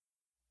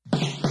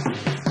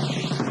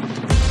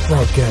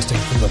Broadcasting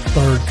from the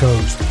Third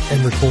Coast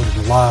and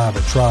recorded live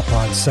at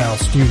Tripod South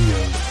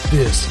Studios,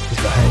 this is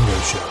the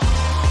Hango Show.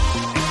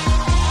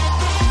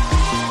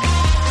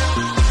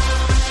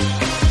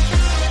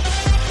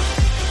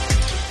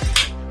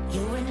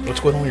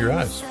 What's going on with your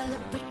eyes?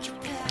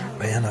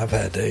 Man, I've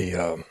had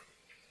I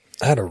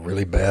had a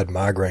really bad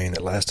migraine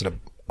that lasted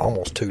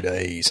almost 2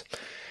 days.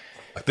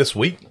 Like this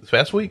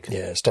past week?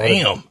 Yeah,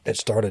 it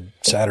started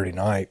Saturday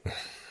night,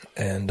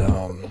 and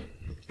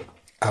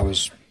I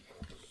was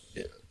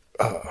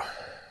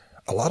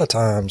a lot of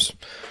times,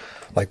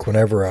 like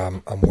whenever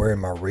I'm wearing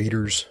my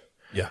readers,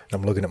 yeah, and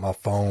I'm looking at my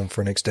phone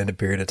for an extended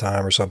period of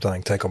time or something, I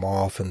can take them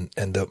off and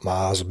my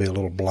eyes will be a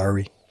little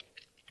blurry.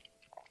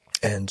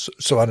 And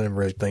so I didn't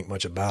really think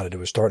much about it. It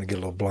was starting to get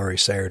a little blurry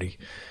Saturday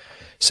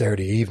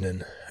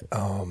evening.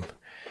 And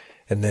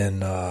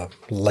then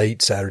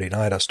late Saturday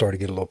night, I started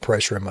to get a little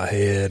pressure in my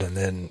head. And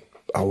then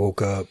I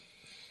woke up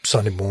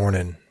Sunday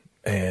morning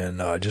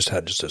and just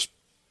had this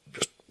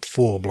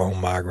full-blown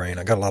migraine.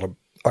 I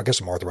got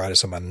some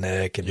arthritis in my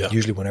neck. And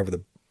usually whenever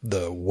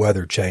the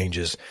weather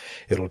changes,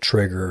 it'll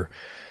trigger,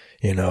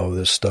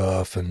 this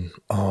stuff. And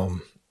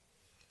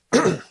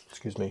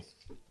excuse me.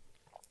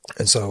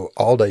 And so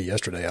all day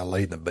yesterday, I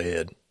laid in the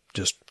bed,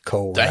 just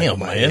cold. Damn,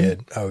 my man.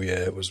 head. Oh yeah,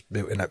 it was.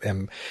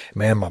 And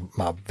man,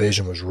 my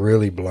vision was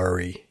really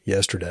blurry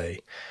yesterday,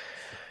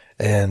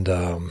 and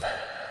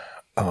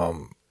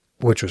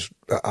which was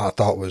I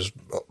thought was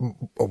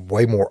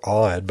way more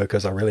odd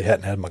because I really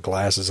hadn't had my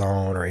glasses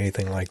on or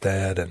anything like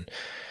that,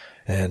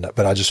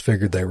 but I just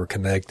figured they were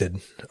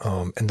connected.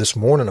 And this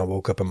morning I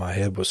woke up and my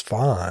head was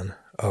fine,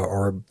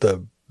 or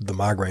the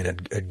migraine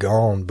had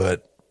gone,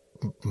 but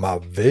my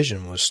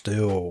vision was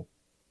still,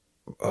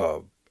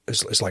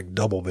 it's like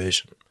double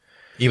vision.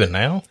 Even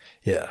now?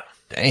 Yeah.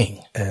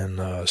 Dang.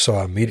 And, so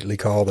I immediately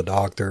called the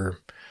doctor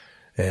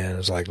and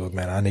was like, look,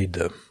 man, I need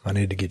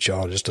to get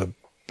y'all just to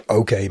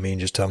okay me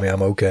and just tell me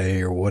I'm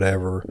okay or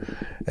whatever.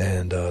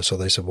 And, so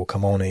they said, well,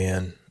 come on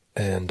in.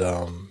 And,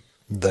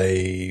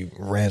 they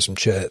ran some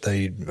check.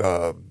 They,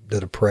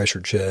 did a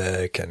pressure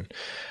check and,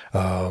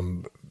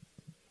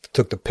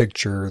 took the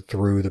picture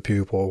through the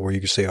pupil where you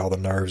could see all the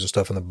nerves and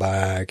stuff in the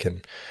back.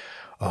 And,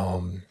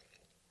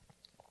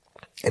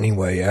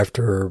 anyway,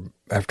 after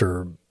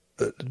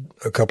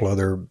a couple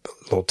other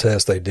little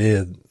tests they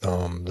did,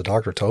 the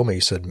doctor told me,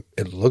 he said,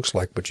 it looks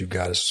like what you've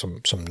got is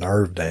some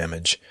nerve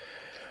damage,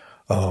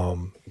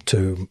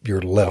 to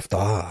your left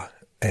eye.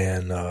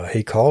 And,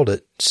 he called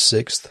it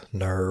sixth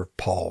nerve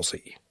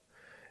palsy.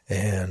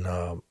 And,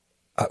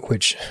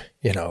 which,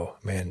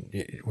 man,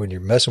 when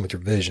you're messing with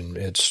your vision,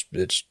 it's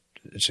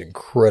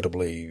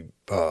incredibly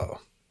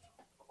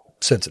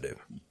sensitive,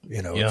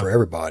 for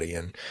everybody.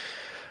 And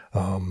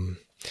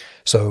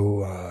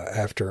so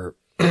after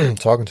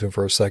talking to him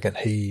for a second,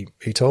 he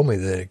told me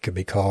that it could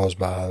be caused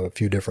by a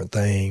few different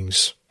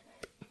things: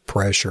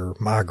 pressure,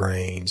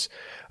 migraines.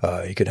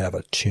 You could have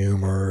a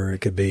tumor. It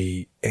could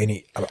be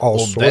all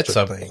sorts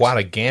of things. That's quite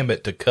a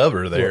gambit to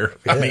cover there.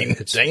 Well, yeah, I mean,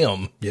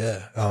 damn.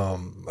 Yeah.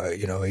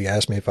 He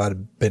asked me if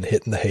I'd been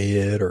hit in the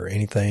head or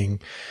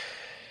anything,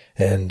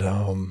 and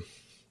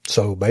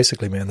so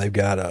basically, man, they've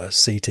got a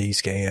CT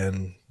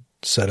scan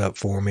set up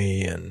for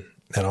me and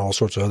all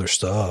sorts of other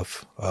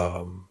stuff,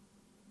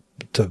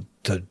 to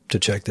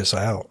check this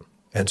out.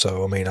 And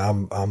so, I mean,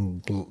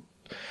 I'm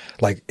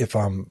like, if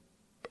I'm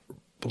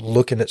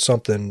looking at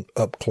something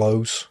up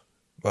close,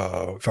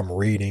 if I'm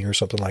reading or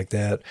something like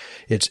that,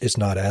 it's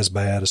not as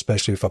bad,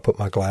 especially if I put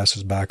my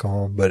glasses back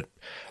on. But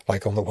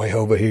like on the way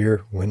over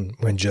here, when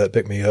Judd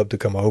picked me up to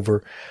come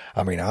over,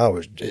 I mean,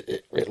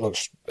 it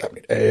looks, I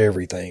mean,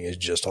 everything is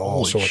just all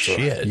Holy sorts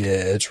shit. of, yeah,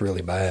 it's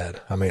really bad.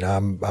 I mean,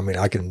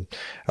 I can,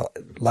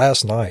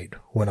 last night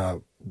when I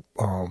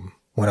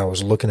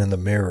was looking in the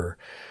mirror,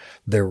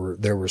 there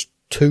was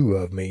two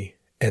of me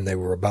and they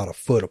were about a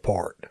foot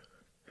apart.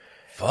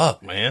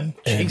 Fuck, man.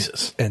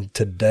 Jesus. And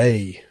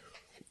today,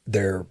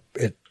 they're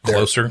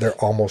closer. They're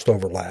almost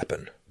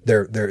overlapping.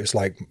 It's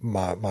like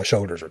my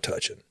shoulders are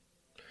touching,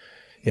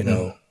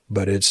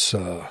 but it's,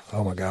 oh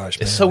my gosh,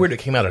 man. It's so weird it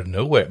came out of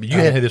nowhere. But you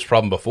hadn't had this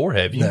problem before,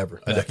 have you?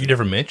 Never. You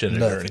never mentioned it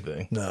Nothing. or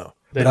anything. No.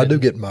 But I do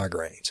get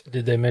migraines.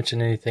 Did they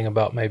mention anything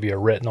about maybe a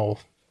retinal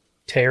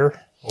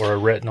tear or a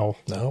retinal?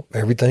 No,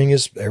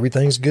 everything's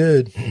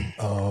good.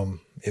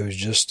 It was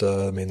just,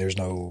 there's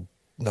no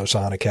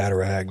sign of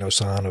cataract, no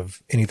sign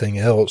of anything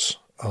else.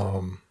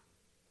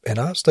 And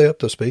I stay up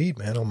to speed,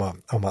 man, on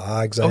my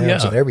eye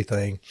exams and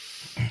everything.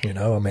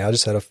 I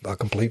just had a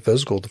complete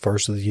physical at the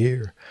first of the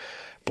year.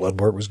 Blood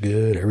work was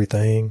good,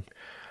 everything.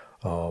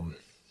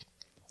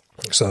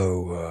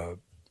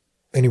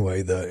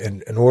 Anyway,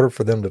 in order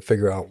for them to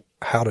figure out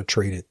how to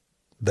treat it,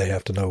 they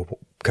have to know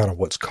kind of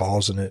what's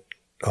causing it.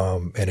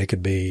 And it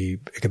could be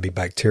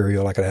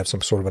bacterial. I could have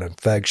some sort of an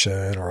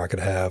infection, or I could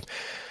have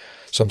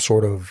some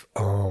sort of,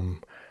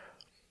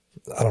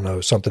 I don't know,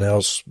 something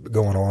else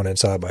going on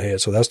inside my head.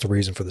 So that's the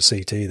reason for the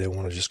CT. They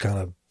want to just kind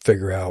of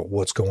figure out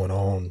what's going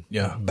on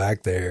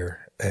back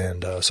there.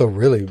 And, so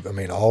really, I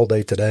mean, all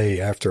day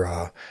today after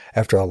I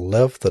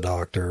left the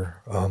doctor,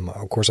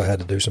 of course I had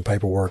to do some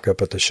paperwork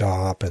up at the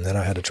shop, and then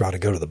I had to try to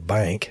go to the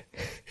bank,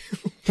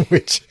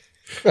 which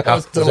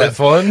was that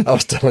fun? I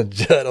was telling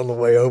Judd on the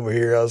way over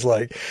here. I was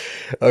like,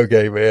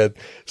 okay, man.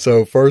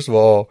 So first of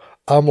all,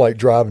 I'm like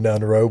driving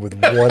down the road with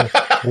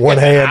one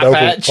hand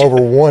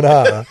over one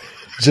eye,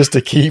 just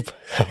to keep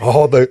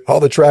all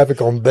the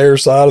traffic on their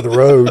side of the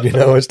road,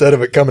 instead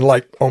of it coming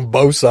like on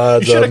both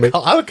sides of me.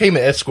 I came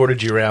and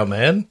escorted you around,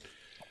 man.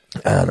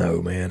 I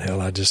know, man. Hell,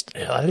 I had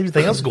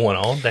everything else going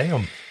on.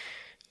 Damn.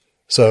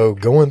 So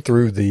going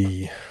through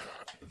the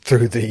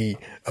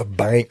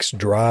bank's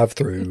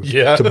drive-through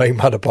to make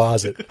my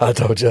deposit, I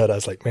told Judd, I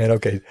was like, man,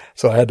 okay.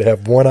 So I had to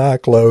have one eye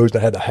closed.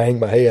 I had to hang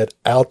my head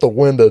out the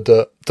window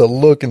to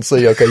look and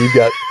see, okay, you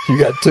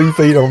got 2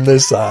 feet on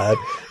this side.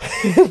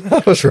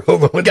 I was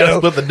rolling down,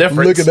 split the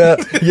difference.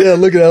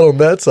 looking out on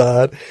that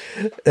side.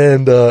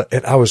 And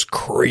I was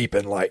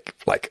creeping like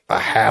a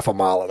half a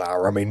mile an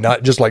hour. I mean,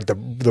 not just like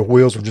the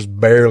wheels were just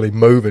barely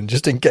moving,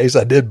 just in case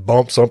I did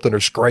bump something or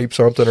scrape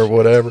something or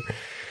whatever.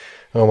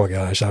 Oh my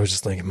gosh. I was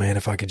just thinking, man,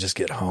 if I could just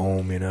get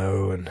home,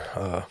 and,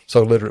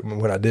 so literally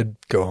when I did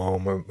go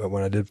home,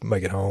 when I did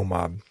make it home,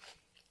 I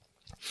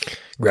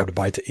grabbed a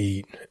bite to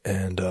eat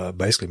and,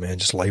 basically, man,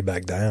 just lay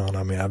back down.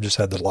 I mean, I've just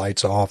had the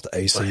lights off, the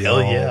AC on.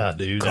 Hell yeah,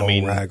 dude.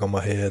 Cold rag on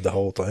my head, the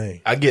whole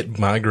thing. I get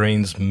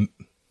migraines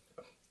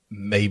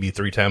maybe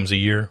 3 times a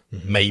year,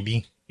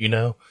 maybe,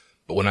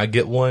 but when I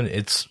get one,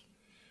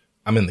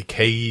 I'm in the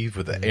cave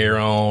with the air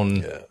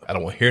on. Yeah. I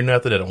don't want to hear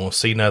nothing. I don't want to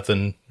see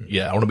nothing.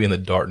 Yeah. I want to be in the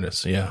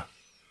darkness. Yeah.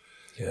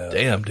 Yeah.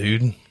 Damn,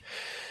 dude.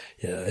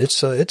 Yeah.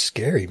 It's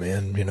scary,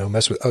 man.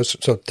 Mess with,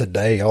 so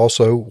today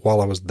also, while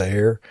I was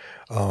there,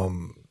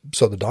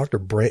 so the doctor,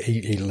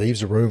 he leaves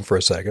the room for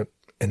a second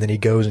and then he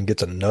goes and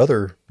gets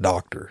another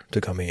doctor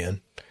to come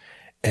in.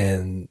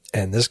 And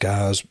this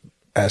guy's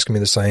asking me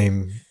the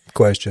same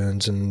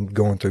questions and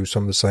going through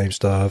some of the same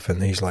stuff.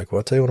 And he's like, well,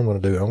 I'll tell you what I'm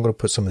going to do. I'm going to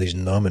put some of these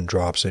numbing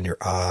drops in your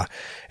eye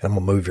and I'm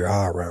going to move your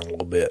eye around a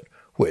little bit,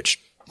 which,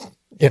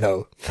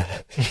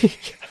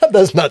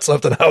 that's not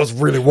something I was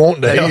really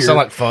wanting to hear. Don't sound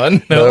like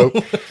fun. No.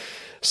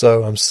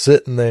 So I'm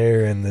sitting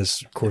there and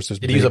this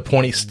Did you use a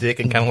pointy stick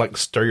and kind of like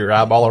stir your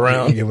eyeball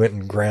around? You went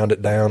and ground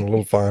it down a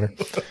little finer.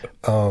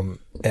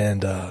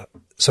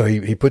 So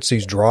he puts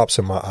these drops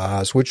in my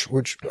eyes, which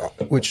were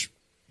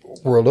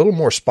a little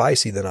more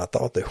spicy than I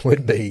thought they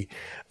would be.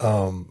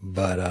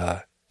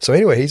 So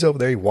anyway, he's over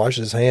there. He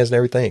washes his hands and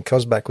everything. He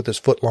comes back with this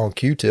foot-long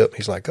Q-tip.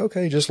 He's like,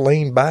 okay, just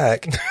lean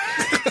back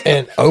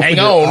and open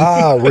your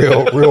eye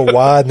real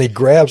wide. And he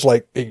grabs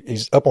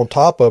he's up on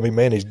top of me,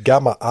 man. He's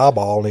got my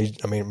eyeball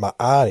my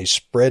eye, and he's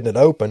spreading it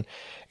open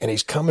and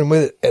he's coming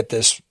with it at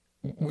this,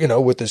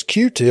 with this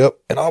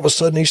Q-tip. And all of a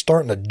sudden he's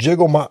starting to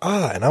jiggle my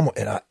eye and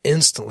I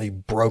instantly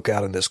broke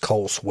out in this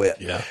cold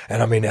sweat. Yeah.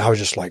 And I was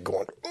just like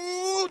going,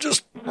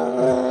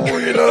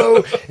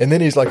 and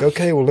then he's like,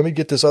 okay, well, let me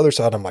get this other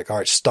side. I'm like, all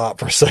right, stop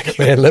for a second,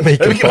 man. Let me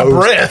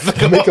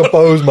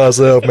compose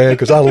myself, man.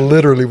 Cause I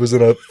literally was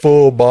in a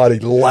full body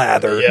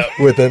lather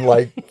within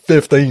like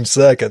 15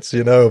 seconds,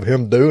 of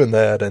him doing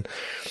that.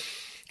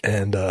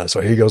 And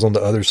so he goes on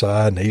the other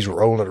side and he's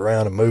rolling it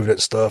around and moving it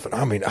and stuff. And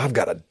I've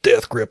got a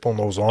death grip on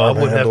those arm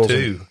handles. I would have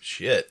too.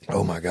 Shit.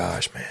 Oh my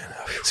gosh, man.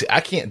 See,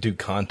 I can't do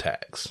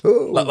contacts.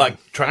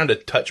 Like trying to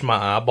touch my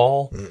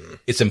eyeball,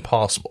 it's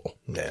impossible.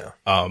 Yeah.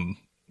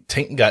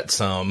 Tink got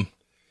some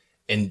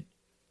and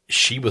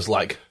she was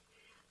like,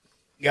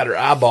 got her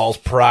eyeballs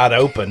pried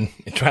open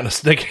and trying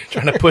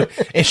to put,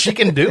 and she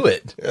can do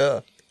it.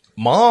 Yeah.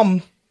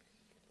 Mom,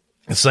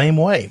 the same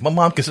way. My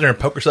mom can sit there and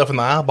poke herself in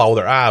the eyeball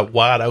with her eye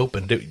wide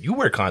open. Dude, you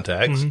wear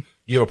contacts.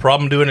 You have a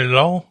problem doing it at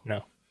all?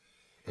 No.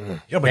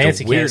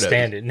 Nancy can't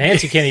stand it.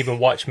 Nancy can't even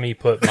watch me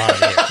put mine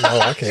in. Oh,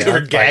 I can't.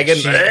 You're gagging.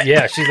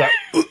 She's like,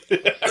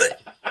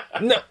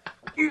 no.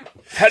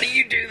 How do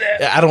you do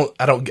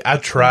that? I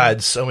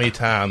tried so many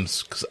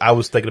times because I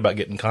was thinking about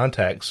getting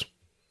contacts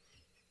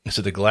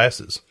instead of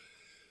glasses.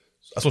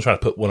 I was going to try to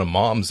put one of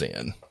Mom's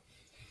in.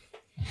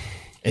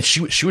 And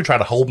she would try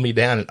to hold me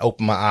down and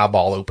open my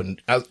eyeball open.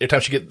 Every time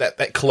she get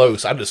that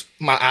close,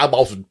 my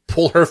eyeballs would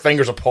pull her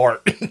fingers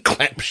apart and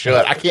clamp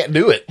shut. I can't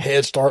do it.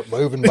 Head start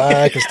moving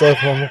back and stuff.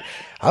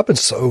 I've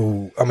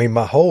been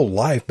my whole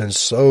life been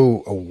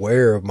so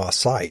aware of my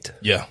sight.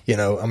 Yeah.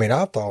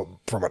 I thought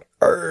from an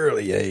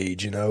early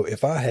age,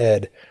 if I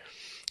had,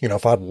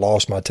 if I'd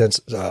lost my sense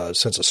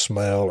of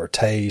smell or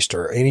taste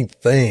or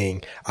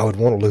anything, I would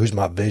want to lose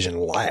my vision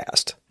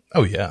last.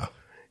 Oh yeah.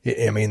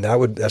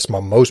 That's my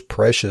most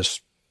precious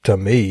to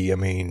me.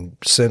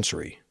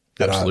 Sensory.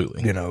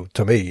 Absolutely.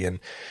 To me. And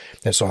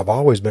so I've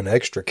always been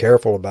extra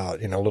careful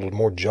about, a little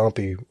more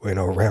jumpy,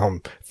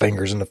 around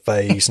fingers in the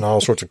face and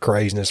all sorts of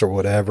craziness or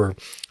whatever,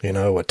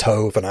 a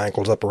toe if an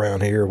ankle's up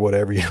around here or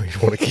whatever, you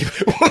want to keep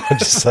it. I'm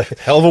just saying.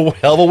 Hell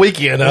of a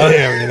weekend, huh?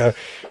 Yeah,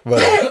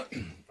 but,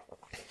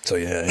 so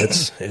yeah,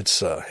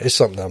 it's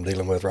something I'm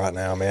dealing with right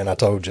now, man. I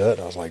told Judd,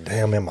 I was like,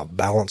 damn, man, my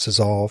balance is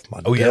off,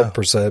 my depth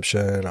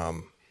perception.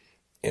 I'm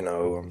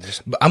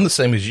But I'm the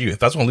same as you.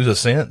 If I was going to lose a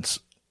sense,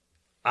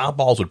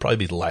 eyeballs would probably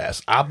be the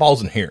last.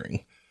 Eyeballs and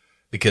hearing.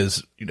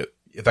 Because,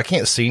 if I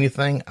can't see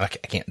anything, I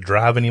can't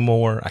drive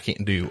anymore. I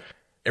can't do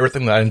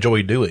everything that I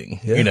enjoy doing,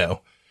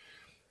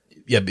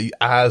 Yeah, the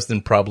eyes,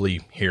 then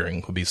probably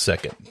hearing would be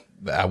second.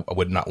 I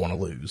would not want to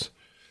lose.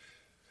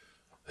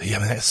 Yeah,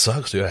 man, that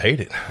sucks, dude. I hate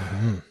it.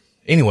 Mm-hmm.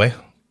 Anyway,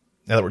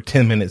 now that we're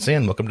 10 minutes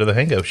in, welcome to the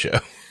Hango Show.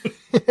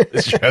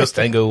 This is your host,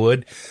 Hango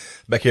Wood.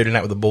 Back here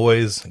tonight with the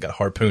boys. I got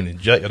Harpoon and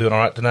Jut. Y'all doing all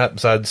right tonight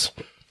besides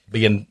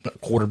being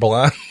quarter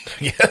blind?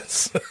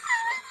 Yes.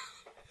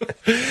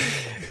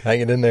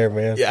 Hanging in there,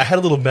 man. Yeah, I had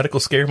a little medical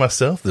scare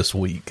myself this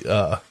week.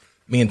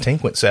 Me and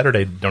Tink went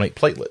Saturday to donate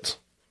platelets.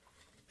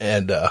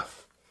 And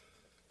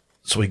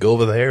so we go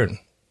over there and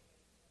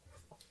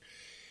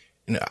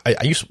when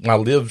I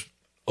lived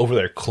over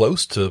there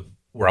close to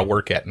where I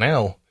work at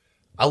now,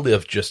 I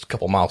live just a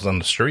couple miles down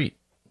the street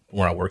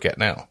where I work at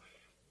now.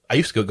 I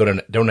used to go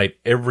to donate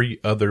every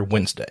other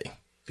Wednesday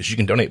because you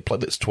can donate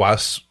platelets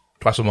twice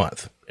a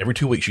month. Every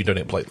 2 weeks you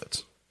donate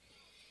platelets.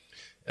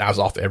 And I was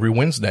off every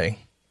Wednesday.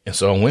 And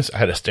so on Wednesday, I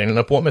had a standing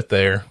appointment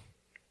there,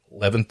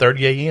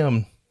 11:30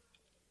 a.m.,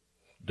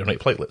 donate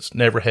platelets.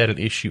 Never had an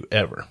issue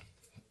ever.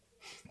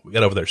 We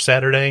got over there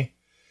Saturday,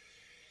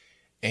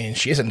 and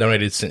she hasn't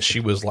donated since she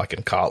was like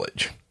in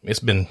college. It's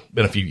been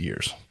a few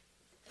years.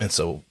 And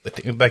so they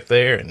take me back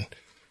there, and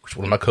of course,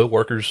 one of my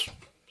coworkers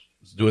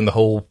was doing the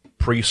whole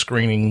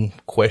pre-screening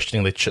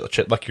questioning. They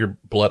check like your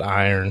blood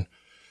iron,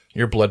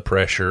 your blood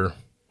pressure,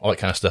 all that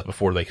kind of stuff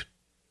before they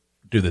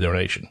do the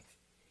donation.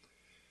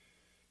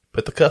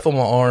 Put the cuff on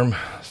my arm,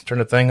 turn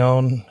the thing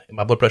on, and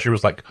my blood pressure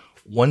was like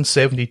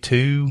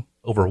 172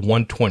 over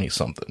 120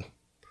 something.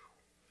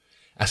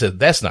 I said,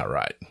 that's not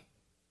right.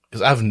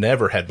 Because I've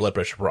never had blood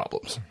pressure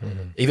problems.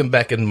 Mm-hmm. Even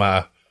back in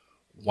my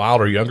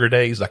wilder, younger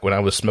days, like when I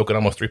was smoking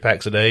almost 3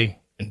 packs a day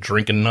and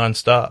drinking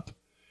nonstop,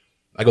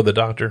 I go to the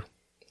doctor,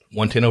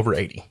 110 over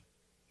 80.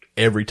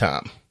 Every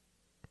time.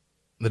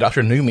 The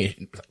doctor knew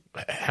me.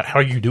 How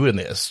are you doing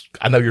this?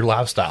 I know your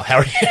lifestyle.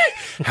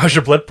 How's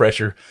your blood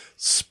pressure?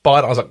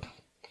 Spot on. I was like,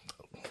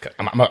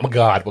 I'm a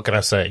God. What can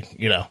I say?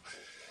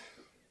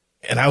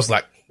 And I was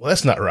like, well,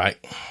 that's not right.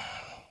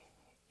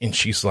 And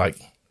she's like,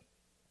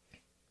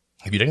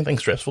 have you done anything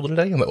stressful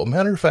today? I'm like, well,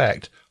 matter of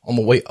fact, on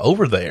the way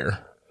over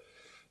there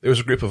was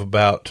a group of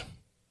about,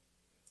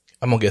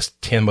 I'm going to guess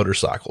 10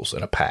 motorcycles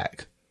in a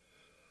pack,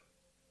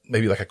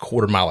 maybe like a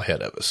quarter mile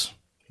ahead of us.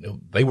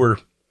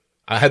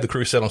 I had the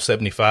crew set on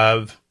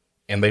 75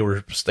 and they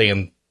were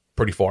staying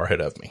pretty far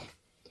ahead of me.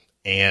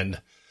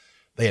 And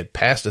they had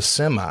passed a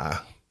semi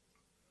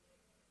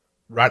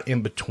right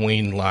in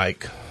between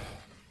like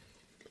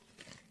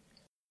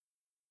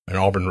an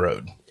Auburn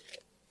Road,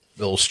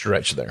 the little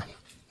stretch there.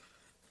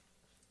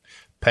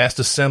 Passed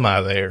a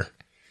semi there,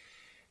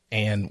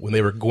 and when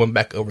they were going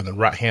back over the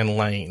right-hand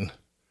lane,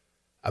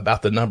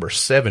 about the number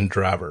 7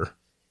 driver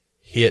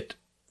hit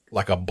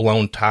like a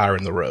blown tire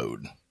in the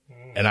road.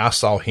 And I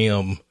saw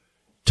him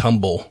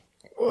tumble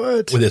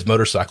with his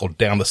motorcycle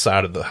down the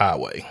side of the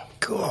highway.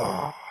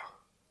 God.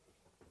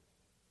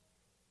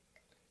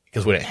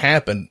 Because when it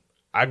happened,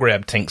 I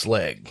grabbed Tank's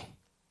leg.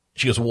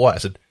 She goes, what? I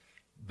said,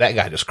 that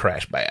guy just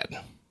crashed bad.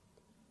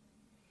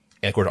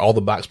 And of course, all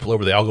the bikes pull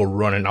over. They all go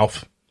running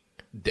off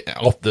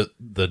the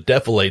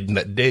defilade in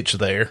that ditch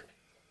there.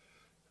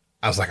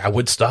 I was like, I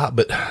would stop,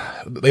 but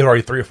there were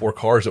already 3 or 4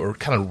 cars that were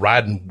kind of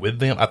riding with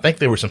them. I think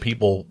there were some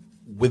people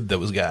with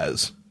those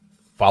guys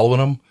following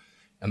them,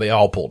 and they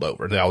all pulled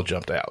over. They all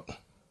jumped out.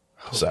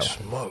 Holy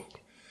smoke.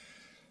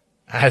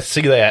 I had to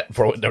see that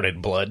before I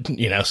donated blood,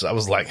 so I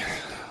was like,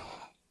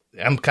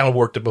 I'm kind of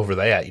worked up over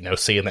that,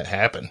 seeing that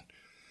happen.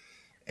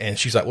 And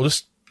she's like, well,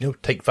 just,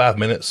 take 5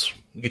 minutes,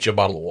 get you a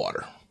bottle of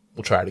water.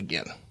 We'll try it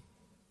again.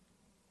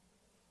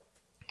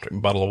 Drink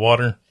a bottle of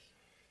water.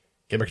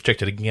 Came back,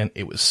 checked it again.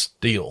 It was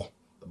still,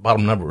 the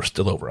bottom number was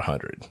still over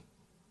 100.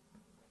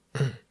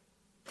 And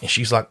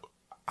she's like,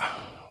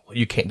 well,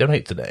 you can't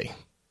donate today.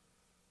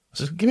 I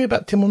said, give me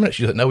about 10 more minutes.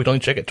 She's like, no, we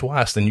don't check it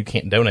twice, then you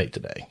can't donate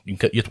today. You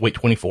have to wait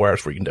 24 hours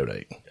before you can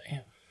donate.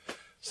 Damn.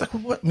 It's like,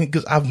 well, what? I mean,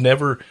 because I'm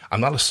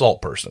not a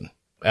salt person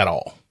at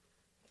all.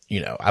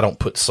 I don't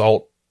put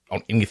salt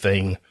on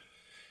anything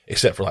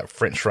except for like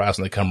French fries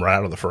when they come right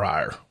out of the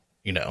fryer.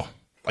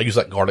 I use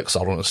like garlic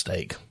salt on a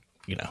steak,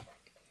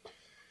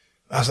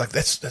 I was like,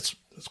 that's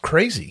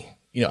crazy.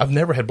 I've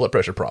never had blood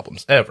pressure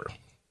problems ever.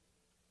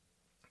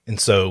 And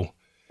so,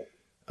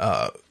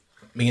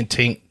 me and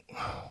Tink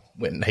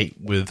went and ate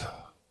with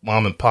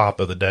Mom and Pop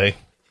the other day,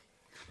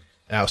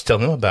 and I was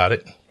telling them about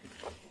it.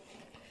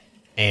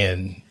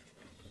 And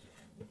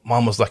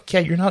Mom was like, yeah,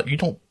 you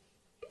don't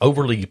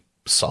overly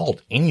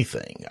salt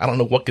anything. I don't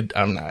know what could,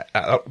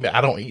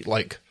 I don't eat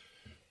like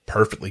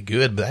perfectly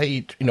good, but I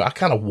eat, I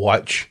kind of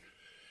watch,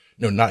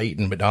 not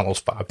eating McDonald's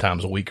 5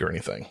 times a week or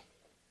anything.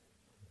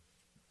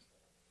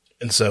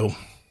 And so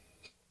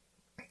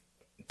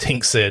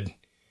Tink said,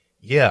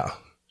 yeah,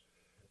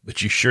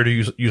 but you sure do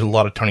use a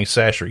lot of Tony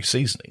Chachere's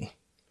seasoning.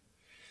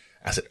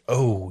 I said,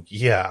 oh,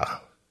 yeah,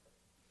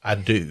 I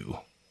do.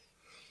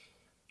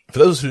 For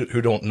those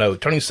who don't know,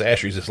 Tony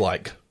Chachere's is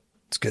like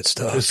It's good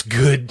stuff. It's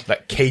good,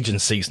 like Cajun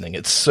seasoning.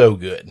 It's so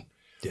good.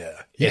 Yeah.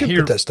 You can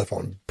put that stuff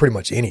on pretty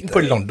much anything.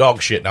 Put it on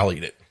dog shit and I'll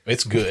eat it.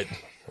 It's good.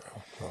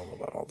 I don't know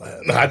about all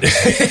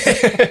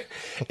that.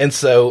 And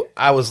so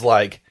I was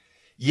like,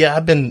 yeah,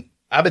 I've been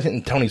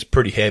hitting Tony's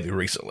pretty heavy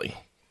recently.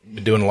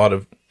 Been doing a lot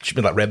of, she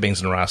made like red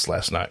beans and rice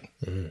last night.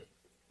 Mm-hmm.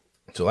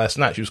 So last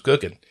night she was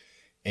cooking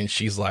and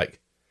she's like,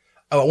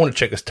 oh, I want to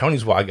check this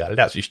Tony's while I got it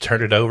out. So she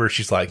turned it over.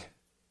 She's like,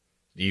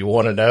 do you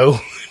want to know?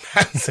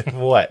 I said,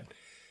 what?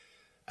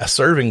 A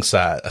serving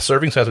size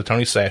of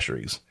Tony's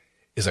Sasheries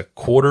is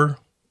 1/4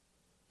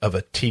 of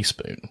a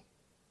teaspoon.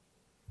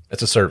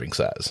 That's a serving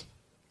size.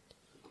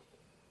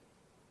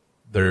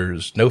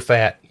 There's no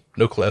fat,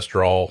 no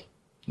cholesterol,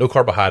 no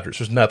carbohydrates.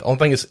 There's nothing. The only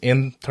thing that's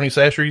in Tony's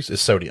Sasheries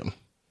is sodium.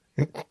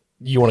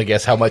 You want to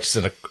guess how much is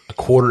in a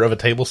 1/4 of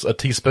a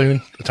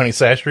teaspoon of Tony's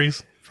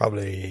Sasheries?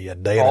 Probably a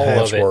day and a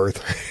half's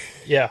worth.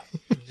 Yeah.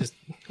 Just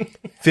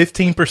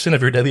 15%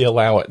 of your daily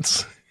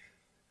allowance.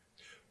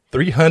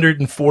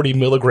 340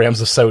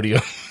 milligrams of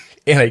sodium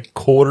in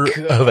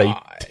 1/4 of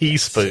a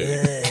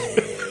teaspoon.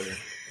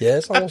 Yeah,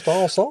 it's almost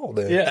all salt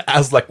then. Yeah, I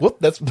was like, whoop,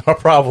 that's my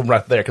problem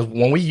right there. Because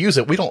when we use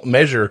it, we don't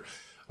measure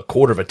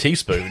 1/4 of a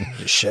teaspoon.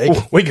 Just shake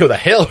it. We go to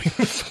hell.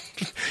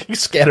 You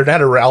scatter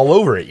that around all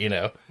over it, you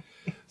know.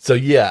 So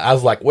yeah, I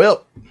was like,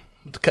 well,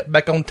 to cut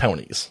back on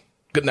Tony's.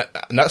 Good.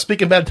 Not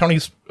speaking bad of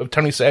Tony's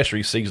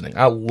Sashery seasoning.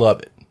 I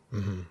love it.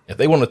 Mm-hmm. If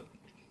they want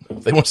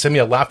to send me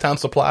a lifetime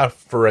supply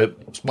for a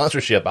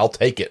sponsorship, I'll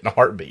take it in a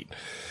heartbeat.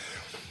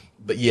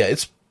 But yeah,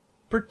 it's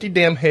pretty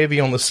damn heavy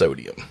on the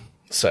sodium.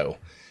 So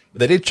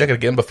they did check it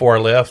again before I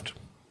left.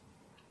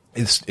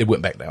 It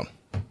went back down.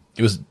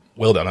 It was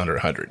well down under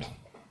 100.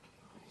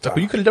 It's like,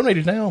 well, you could have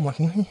donated now. I'm like,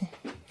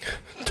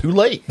 too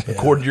late,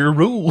 according to your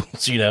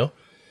rules, you know.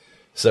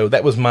 So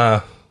that was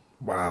my...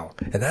 Wow.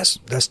 And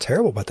that's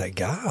terrible about that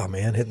guy,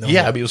 man. Hitting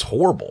yeah, I mean, it was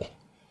horrible.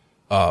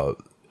 It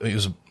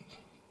was a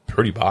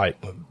pretty bike,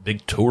 a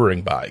big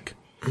touring bike.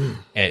 And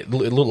it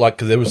looked like,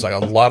 because there was like a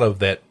lot of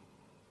that,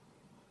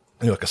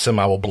 you know, like a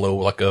semi will blow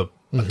like a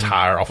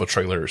tire off a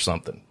trailer or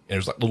something. And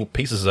there's like little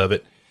pieces of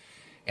it.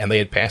 And they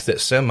had passed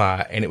that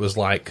semi, and it was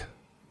like,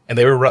 and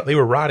they were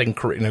riding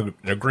in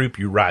a group.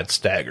 You ride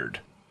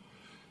staggered,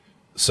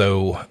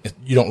 so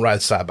you don't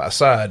ride side by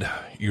side.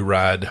 You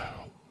ride,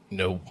 you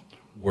know,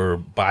 where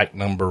bike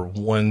number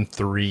 1,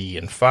 3,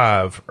 and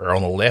 5 are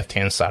on the left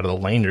hand side of the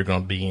lane. You're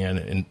going to be in,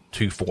 and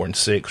 2, 4, and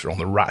 6 are on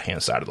the right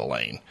hand side of the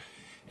lane,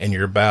 and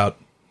you're about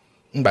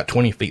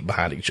 20 feet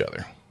behind each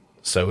other.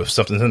 So if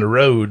something's in the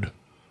road,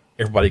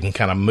 everybody can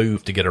kind of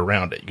move to get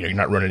around it. You know, you're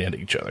not running into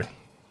each other.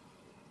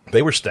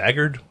 They were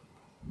staggered,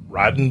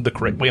 riding the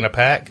correct way in a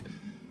pack.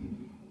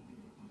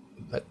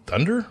 That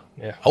thunder?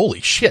 Yeah.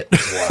 Holy shit.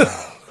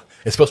 Wow.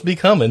 It's supposed to be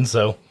coming.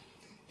 So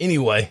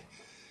anyway,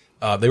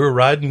 they were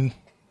riding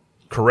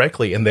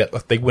correctly, and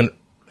that they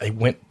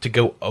went to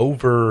go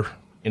over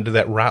into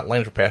that right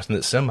lane for passing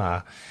that semi.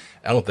 I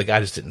don't know if the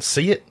guy just didn't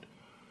see it,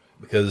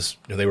 because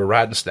you know, they were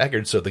riding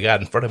staggered, so the guy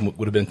in front of him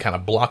would have been kind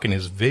of blocking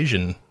his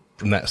vision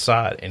from that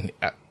side. And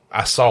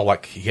I saw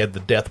like he had the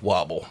death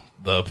wobble.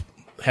 The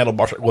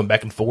handlebars going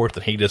back and forth,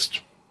 and he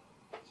just...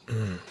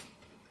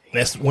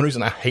 That's one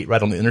reason I hate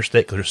riding on the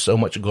interstate, because there's so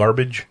much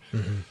garbage,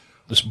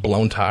 just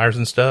blown tires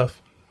and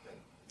stuff.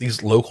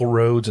 These local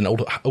roads and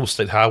old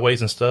state highways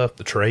and stuff,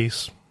 the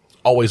trace,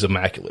 always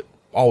immaculate.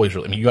 Always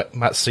really. I mean, you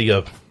might see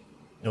a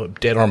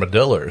dead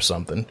armadillo or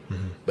something,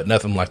 but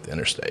nothing like the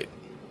interstate.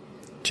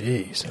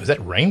 Jeez. Is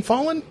that rain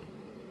falling?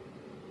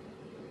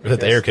 Or is that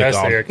the air kick on?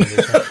 That's the air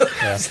conditioner.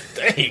 Yeah.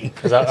 Dang.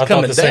 Because I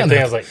thought the same thing.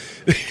 I was like,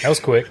 that was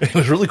quick. It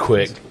was really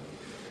quick.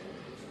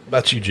 What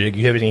about you, Jig?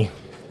 You have any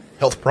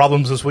health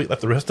problems this week like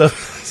the rest of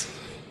us?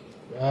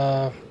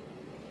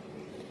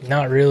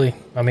 Not really.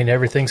 I mean,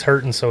 everything's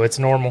hurting, so it's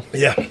normal.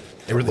 Yeah.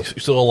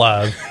 Everything's still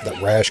alive.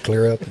 That rash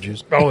clear up?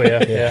 Oh,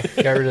 yeah.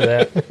 Got rid of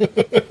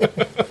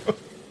that.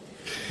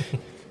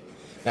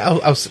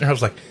 I was sitting there, I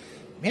was like,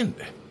 man,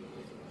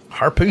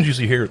 harpoons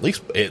usually here at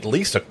least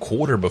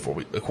 1/4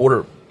 before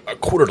a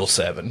quarter till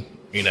 7,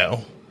 you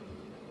know.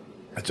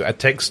 I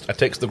text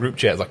the group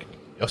chat, like,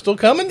 y'all still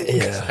coming?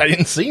 Yeah. I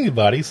didn't see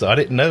anybody, so I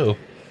didn't know.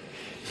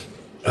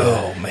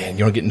 Oh, man,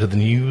 you want to get into the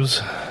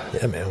news?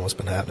 Yeah, man, what's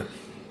been happening?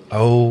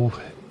 Oh,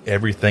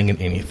 everything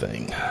and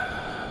anything.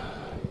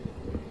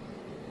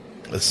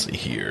 Let's see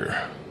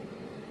here.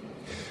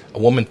 A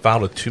woman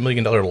filed a $2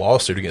 million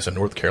lawsuit against a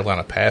North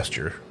Carolina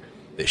pastor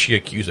that she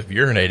accused of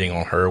urinating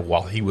on her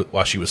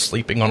while she was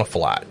sleeping on a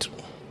flight.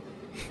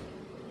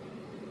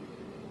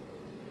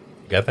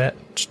 Got that?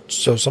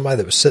 So somebody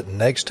that was sitting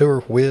next to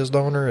her whizzed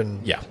on her,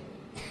 and yeah.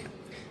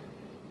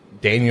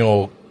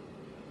 Daniel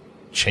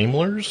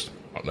Chamblers,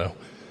 I don't know,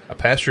 a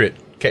pastor at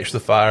Catch the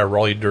Fire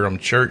Raleigh Durham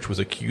Church, was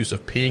accused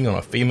of peeing on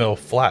a female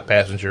flight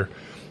passenger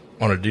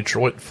on a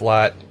Detroit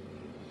flight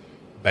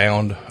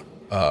bound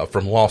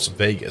from Las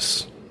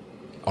Vegas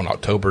on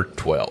October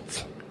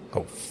 12th.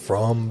 Oh,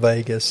 from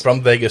Vegas?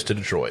 From Vegas to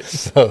Detroit.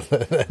 So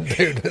that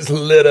dude is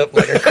lit up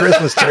like a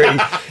Christmas tree.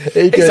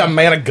 He's a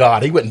man of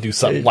God. He wouldn't do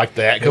something like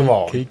that. Come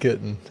on. He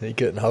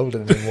couldn't hold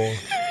it anymore.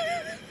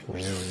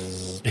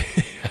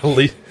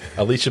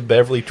 Alicia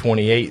Beverly,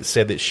 28,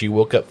 said that she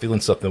woke up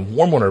feeling something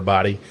warm on her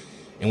body,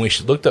 and when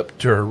she looked up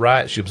to her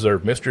right, she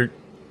observed Mr.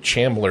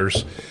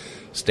 Chandler's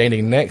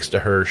standing next to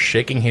her,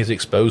 shaking his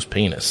exposed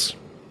penis.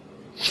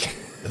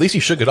 At least he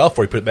shook it off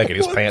before he put it back in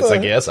his pants, I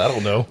guess. I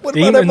don't know. What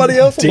about everybody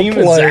else on the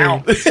plane?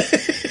 Out.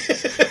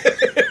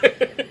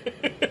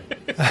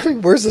 I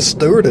mean, where's the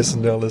stewardess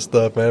and all this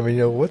stuff, man? I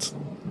mean, what's...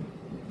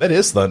 That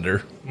is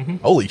thunder. Mm-hmm.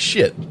 Holy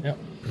shit.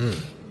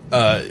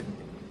 Yep.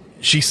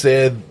 She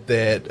said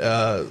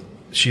that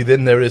she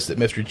then noticed that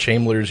Mr.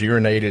 Chambers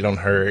urinated on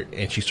her,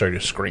 and she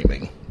started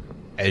screaming,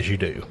 as you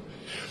do.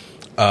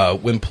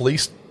 When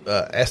police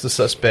asked the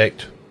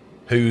suspect,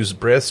 whose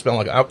breath smelled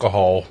like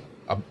alcohol,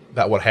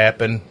 about what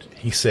happened,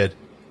 he said,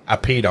 "I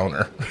peed on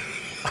her."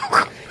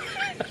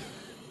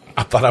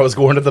 "I thought I was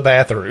going to the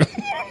bathroom."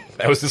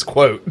 That was his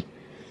quote.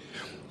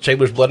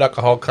 Chambers' blood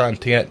alcohol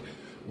content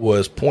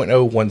was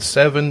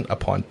 .017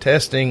 upon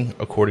testing,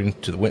 according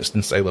to the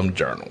Winston-Salem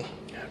Journal.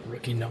 God,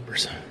 rookie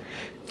numbers.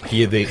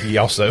 He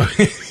also...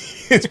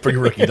 it's pretty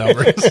rookie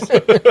numbers.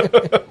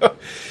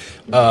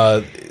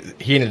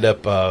 He ended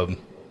up...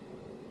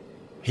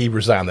 he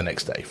resigned the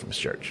next day from his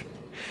church,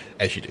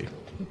 as you do.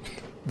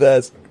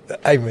 That's...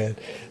 Hey, man.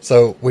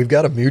 So, we've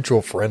got a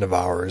mutual friend of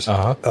ours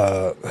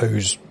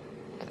who's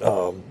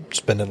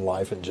spending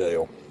life in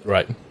jail.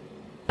 Right.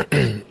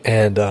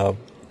 And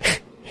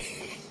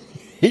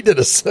he did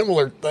a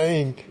similar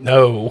thing.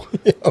 No.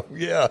 Oh,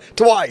 yeah.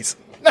 Twice.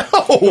 No.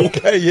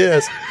 Okay,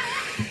 yes.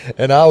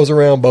 And I was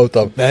around both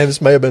of them.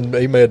 And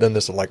he may have done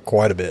this like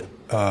quite a bit.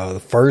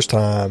 The first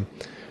time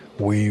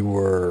we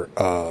were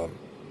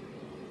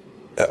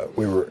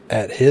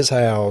at his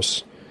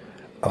house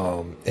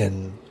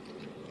in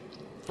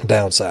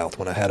down south,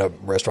 when I had a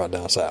restaurant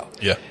down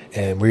south. Yeah.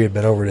 And we had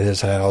been over to his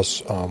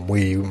house,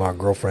 my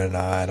girlfriend and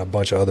I and a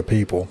bunch of other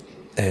people,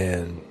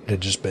 and had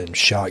just been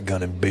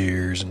shotgunning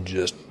beers and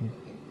just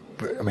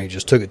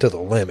took it to the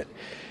limit.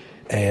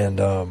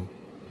 And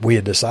we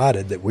had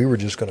decided that we were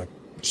just going to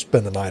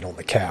spend the night on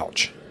the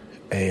couch.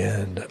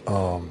 And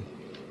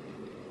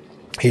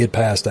he had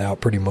passed out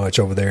pretty much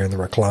over there in the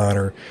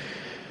recliner.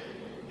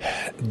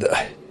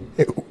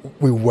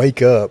 We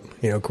wake up,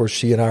 of course,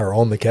 she and I are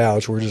on the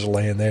couch. We're just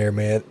laying there,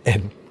 man.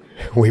 And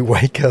we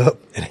wake up,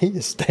 and he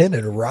is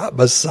standing right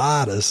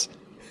beside us,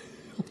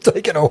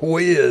 taking a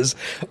whiz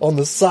on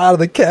the side of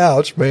the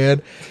couch,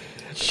 man.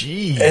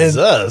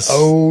 Jesus.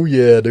 Oh,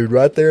 yeah, dude.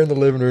 Right there in the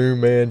living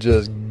room, man.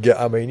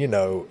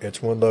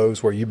 It's one of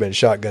those where you've been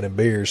shotgunning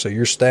beers, so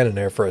you're standing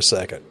there for a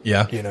second.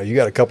 Yeah. You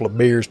got a couple of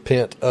beers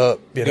pent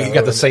up. You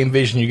got the same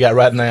vision you got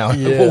right now.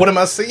 Yeah. What am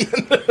I seeing?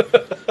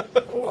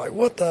 Like,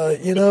 what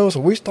the, so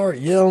we start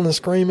yelling and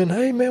screaming,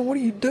 "Hey, man, what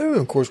are you doing?"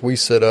 Of course, we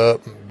sit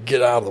up and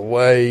get out of the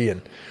way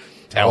and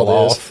towel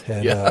off.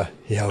 And,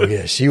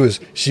 she was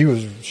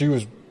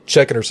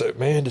checking herself.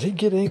 Man, did he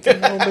get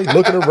anything on me?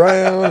 Looking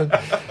around and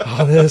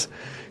all this.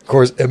 Of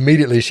course,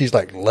 immediately she's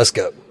like, "Let's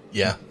go."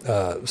 Yeah.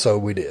 So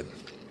we did.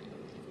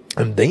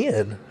 And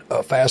then,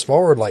 fast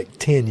forward like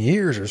 10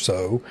 years or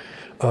so,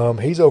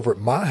 he's over at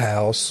my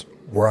house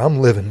where I'm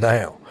living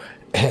now.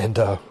 And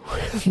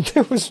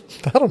there was,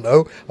 I don't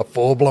know, a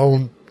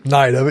full-blown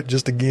night of it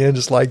just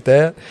like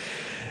that.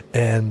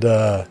 And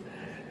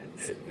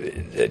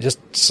just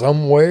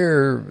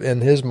somewhere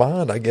in his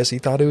mind, I guess he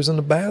thought he was in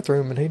the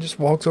bathroom, and he just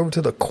walks over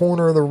to the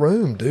corner of the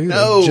room, dude,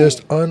 no. and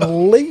just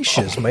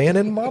unleashes, man,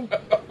 in my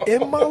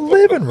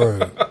living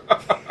room.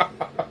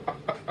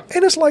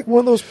 And it's like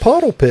one of those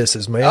puddle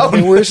pisses, man. Oh,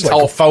 where it's like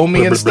all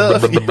foamy and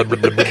stuff.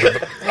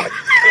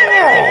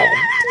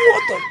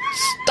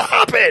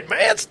 Stop it,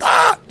 man!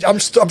 Stop! I'm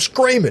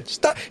screaming.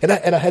 Stop! And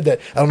I had that.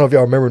 I don't know if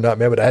y'all remember or not,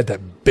 man, but I had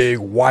that big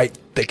white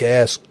thick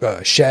ass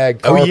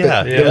shag carpet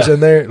that was in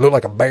there. It looked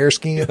like a bear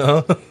skin.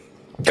 Uh-huh.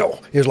 Go!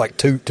 It was like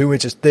two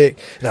inches thick,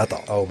 and I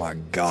thought, oh my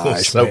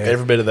gosh, soak man.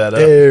 every bit of that up.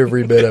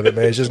 Every bit of it,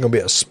 man. It's just gonna be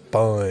a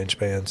sponge,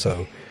 man.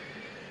 So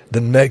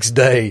the next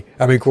day,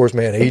 of course,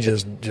 man, he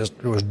just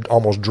was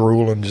almost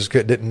drooling, just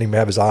didn't even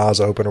have his eyes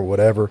open or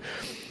whatever.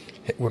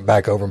 Went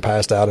back over and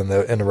passed out in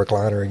the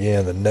recliner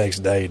again. The next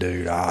day,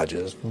 dude, I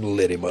just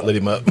lit him up.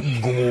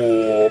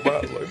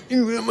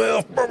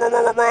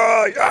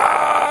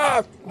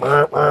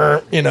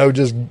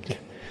 Just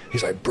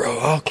he's like, "Bro,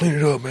 I'll clean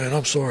it up, man.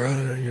 I'm sorry."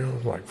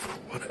 I'm like,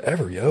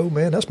 whatever, yo,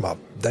 man. That's my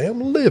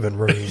damn living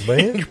room,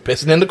 man. You're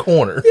pissing in the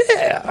corner.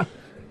 Yeah.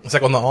 It's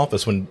like on The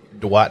Office when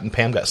Dwight and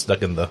Pam got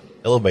stuck in the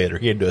elevator.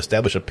 He had to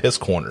establish a piss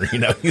corner.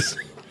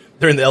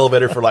 They're in the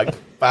elevator for like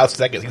 5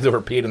 seconds. He's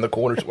over peeing in the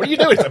corner. What are you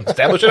doing? I'm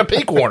establishing a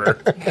pee corner.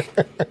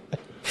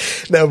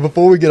 Now,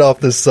 before we get off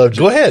this subject,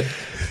 go ahead.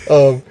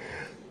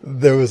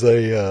 There was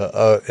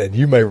and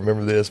you may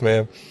remember this,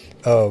 man.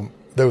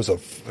 There was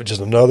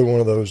just another one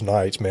of those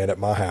nights, man, at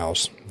my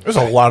house. There's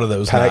a lot of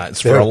those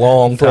nights for a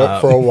long time.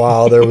 For a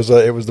while, it was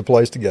the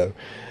place to go.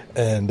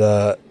 And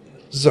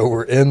so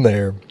we're in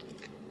there,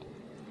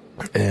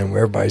 and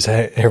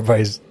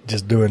everybody's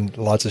just doing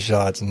lots of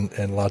shots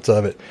and lots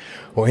of it.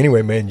 Well,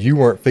 anyway, man, you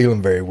weren't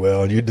feeling very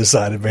well, and you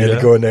decided, man,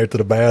 to go in there to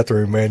the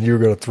bathroom, man. You were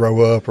going to throw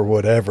up or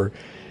whatever.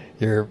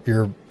 Your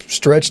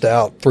stretched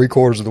out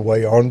 3/4 of the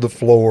way on the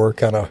floor,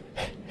 kind of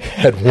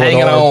had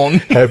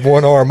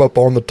one arm up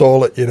on the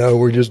toilet.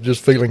 We're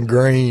just feeling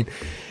green.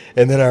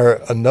 And then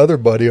another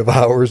buddy of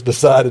ours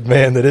decided,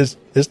 man, that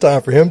it's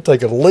time for him to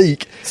take a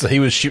leak. So he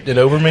was shooting it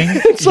over me?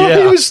 So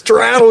he was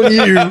straddling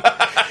you,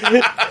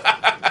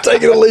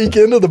 taking a leak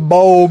into the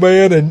bowl,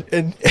 man. And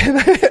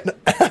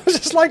I was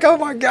just like, oh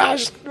my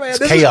gosh, man,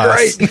 this is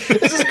great.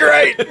 This is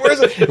great.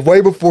 Where's it?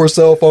 Way before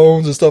cell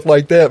phones and stuff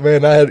like that,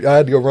 man. I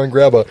had to go run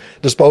grab a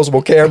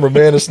disposable camera,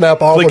 man, and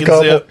snap off a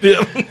couple.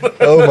 Yeah.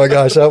 Oh my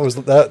gosh,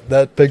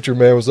 that picture,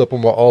 man, was up on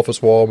my office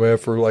wall, man,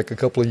 for like a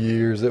couple of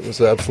years. It was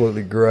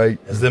absolutely great.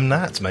 It's them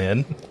nights,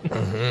 man.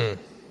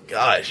 Mm-hmm.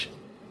 Gosh.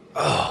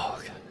 Oh,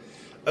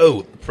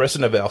 the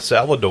president of El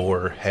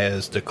Salvador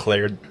has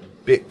declared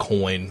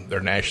Bitcoin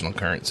their national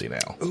currency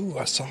now. Ooh,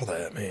 I saw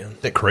that, man.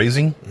 Isn't that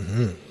crazy?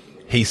 Mm-hmm.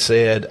 He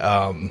said,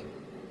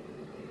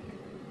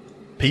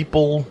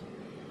 people,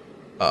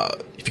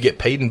 if you get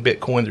paid in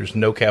Bitcoin, there's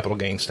no capital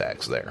gains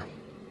tax there.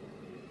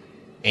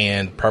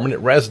 And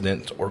permanent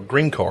residents or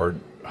green card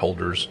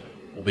holders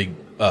will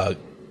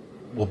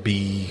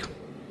be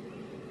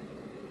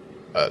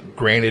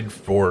granted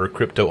for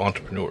crypto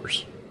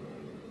entrepreneurs.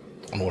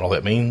 I don't know what all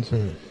that means.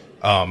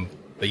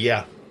 But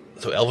yeah,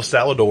 so El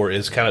Salvador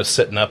is kind of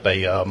setting up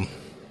a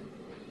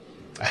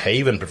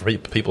haven for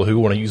people who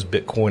want to use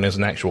Bitcoin as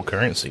an actual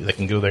currency. They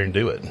can go there and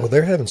do it. Well,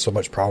 they're having so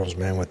much problems,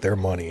 man, with their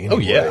money anyway.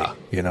 Oh,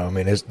 yeah. I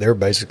mean, they're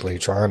basically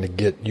trying to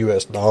get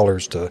U.S.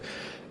 dollars to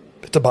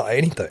buy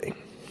anything.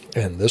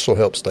 And this will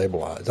help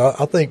stabilize.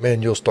 I think,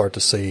 man, you'll start to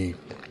see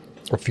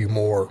a few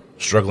more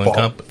struggling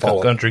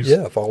countries.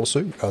 Yeah, follow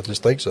suit. I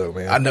just think so,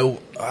 man. I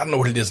don't know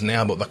what it is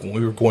now, but like when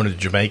we were going to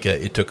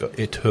Jamaica, it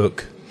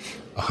took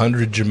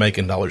 100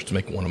 Jamaican dollars to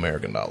make $1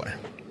 American dollar.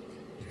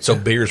 So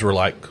beers were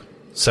like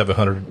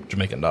 $700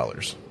 Jamaican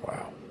dollars.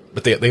 Wow.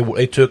 But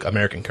they took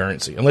American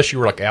currency. Unless you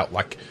were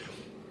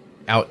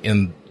out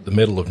in the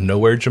middle of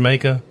nowhere,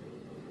 Jamaica,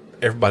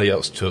 everybody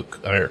else took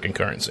American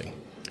currency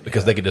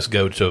because they could just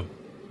go to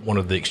one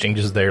of the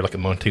exchanges there, like at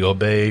Montego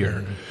Bay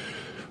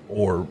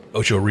or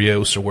Ocho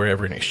Rios or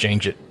wherever, and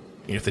exchange it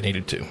if they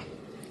needed to.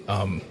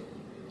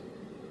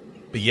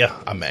 But yeah,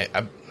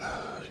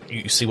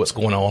 you see what's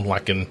going on,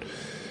 like in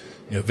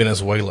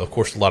Venezuela. Of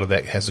course, a lot of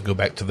that has to go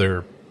back to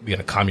their being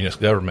a communist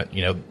government.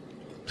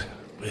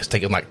 It's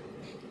taken like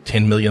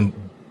 10 million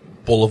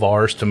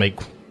bolivars to make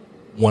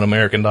 $1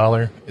 American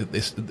dollar.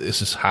 This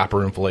is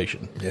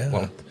hyperinflation. Yeah.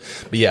 Well,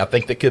 but yeah, I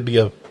think that could be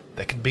a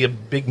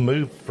big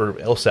move for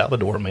El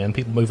Salvador, man.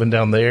 People moving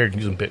down there and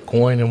using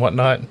Bitcoin and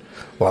whatnot.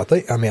 Well,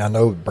 I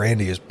know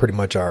Brandy is pretty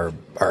much our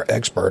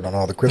expert on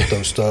all the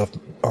crypto stuff.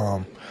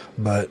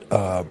 But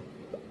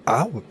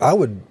I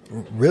would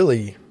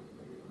really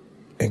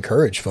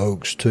encourage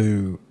folks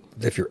to,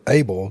 if you're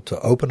able, to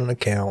open an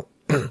account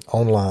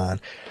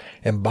online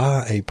and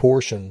buy a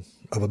portion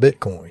of a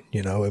Bitcoin.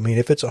 I mean,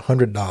 if it's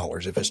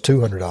 $100, if it's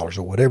 $200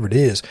 or whatever it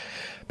is,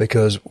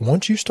 because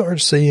once you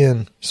start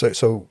seeing,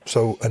 so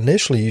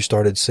initially you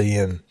started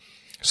seeing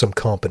some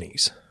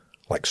companies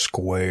like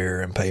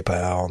Square and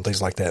PayPal and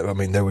things like that. I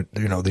mean, there were,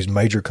 these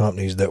major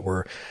companies that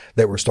were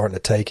starting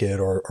to take it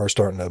or are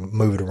starting to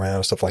move it around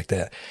and stuff like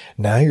that.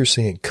 Now you're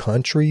seeing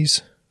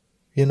countries,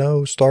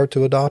 start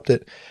to adopt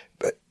it.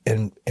 But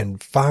in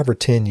 5 or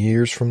 10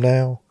 years from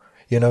now,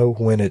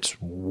 when it's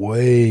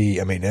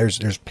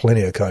there's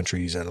plenty of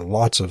countries and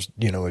lots of,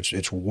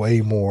 it's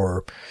way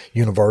more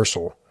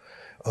universal.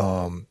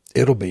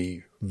 It'll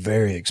be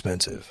very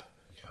expensive.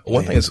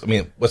 One thing is,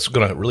 what's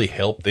going to really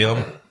help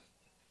them,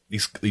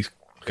 these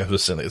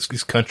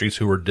countries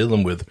who are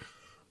dealing with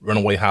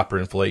runaway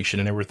hyperinflation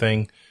and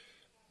everything,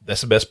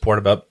 that's the best part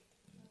about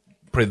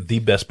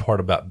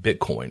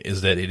Bitcoin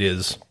is that it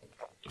is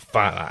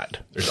finite.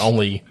 There's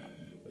only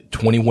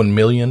 21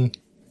 million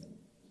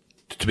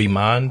to be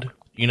mined,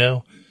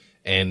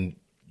 and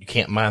you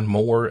can't mine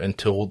more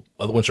until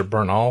other ones are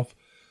burnt off.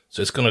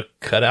 So it's going to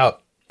cut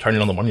out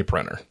turning on the money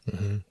printer.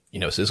 Mm-hmm.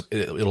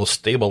 It'll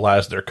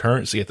stabilize their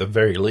currency at the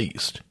very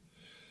least.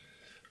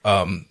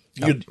 You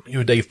know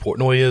who Dave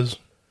Portnoy is?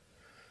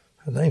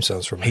 The name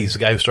sounds familiar. He's the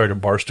guy who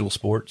started Barstool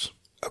Sports.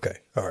 Okay,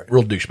 all right.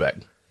 Real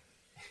douchebag.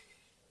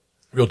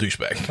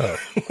 Oh.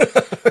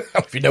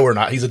 If you know or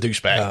not, he's a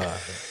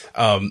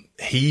douchebag.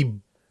 He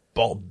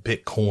bought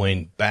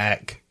Bitcoin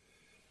back,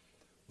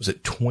 was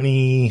it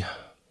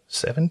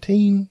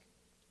 2017?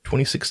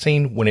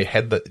 2016, when it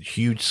had the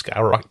huge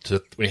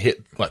skyrocket when it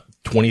hit like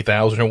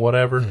 20,000 or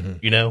whatever,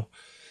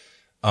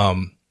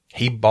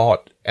 he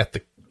bought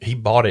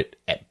it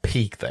at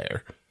peak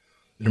there.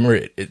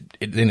 Remember,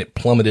 then it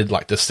plummeted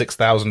like to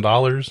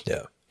 $6,000.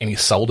 Yeah, and he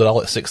sold it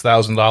all at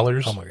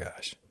 $6,000. Oh my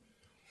gosh!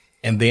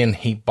 And then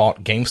he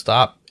bought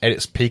GameStop at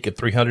its peak at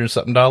 $300 and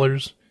something.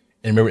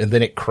 And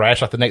then it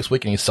crashed like the next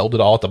week, and he sold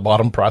it all at the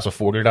bottom price of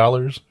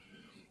 $40.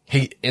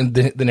 And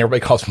then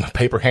everybody calls him a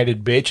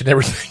paper-handed bitch and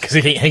everything because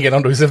he ain't hanging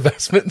on to his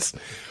investments.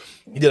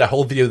 He did a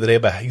whole video today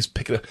about how he's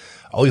picking up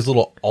all these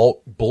little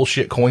alt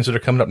bullshit coins that are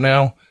coming up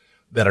now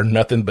that are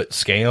nothing but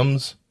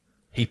scams.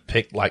 He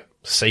picked like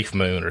Safe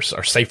Moon or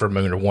Safer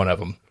Moon or one of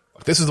them.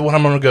 This is the one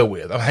I'm going to go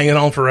with. I'm hanging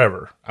on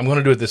forever. I'm going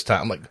to do it this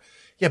time. I'm like,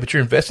 yeah, but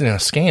you're investing in a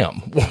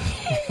scam.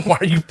 Why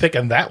are you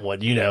picking that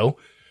one? You know,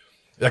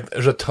 like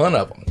there's a ton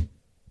of them.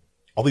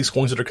 All these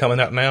coins that are coming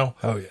out now.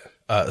 Oh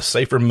yeah.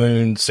 Safer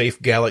Moon,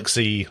 Safe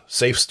Galaxy,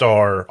 Safe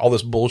Star, all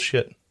this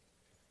bullshit.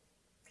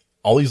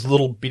 All these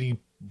little bitty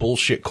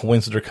bullshit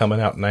coins that are coming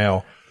out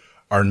now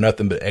are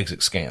nothing but exit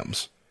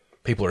scams.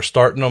 People are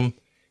starting them,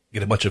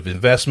 get a bunch of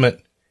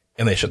investment,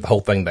 and they shut the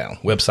whole thing down,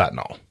 website and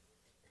all.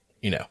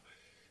 You know.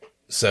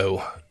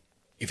 So,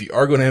 if you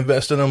are going to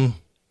invest in them,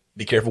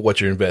 be careful what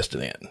you're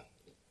investing in.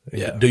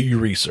 Yeah. Do your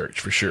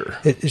research for sure.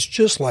 It's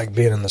just like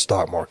being in the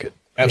stock market.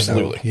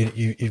 Absolutely. You know,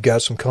 you've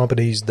got some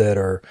companies that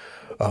are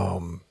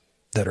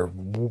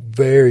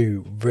very,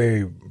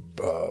 very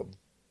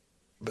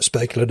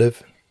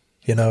speculative.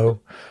 You know,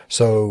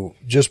 so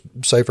just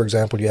say, for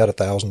example, you had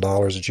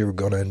 $1,000 that you were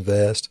going to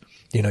invest.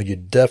 You know, you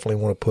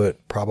definitely want to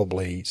put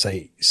probably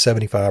say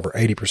 75 or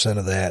 80%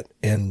 of that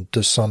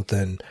into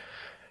something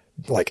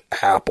like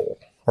Apple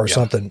or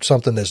something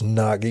that's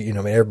not, you know,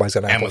 I mean, everybody's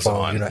got an Apple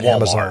phone, you know, Walmart.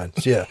 Amazon.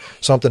 Yeah.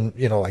 Something,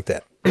 you know, like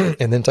that.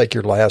 And then take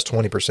your last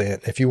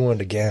 20%. If you wanted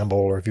to gamble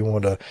or if you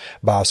wanted to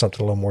buy something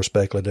a little more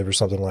speculative or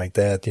something like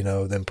that, you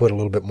know, then put a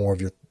little bit more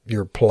of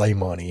your play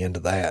money into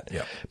that.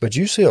 Yeah. But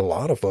you see a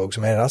lot of folks,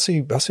 man, I see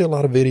a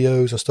lot of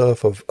videos and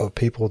stuff of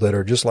people that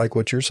are just like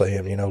what you're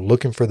saying, you know,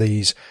 looking for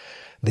these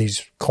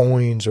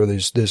coins or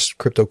this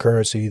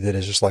cryptocurrency that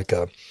is just like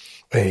a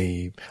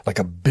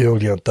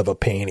billionth of a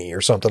penny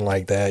or something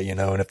like that, you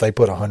know, and if they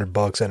put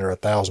 $100 in or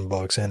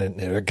 $1,000 in it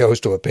and it goes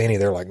to a penny,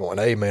 they're like going,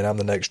 hey man, I'm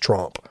the next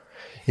Trump,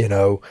 you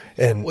know,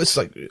 and well, it's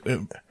like,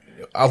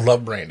 I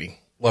love Brandy,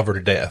 love her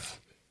to death,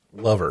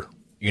 love her,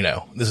 you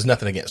know, this is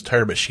nothing against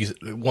her, but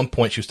at one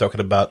point she was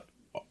talking about,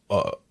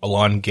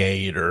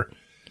 Elongate or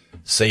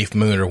Safe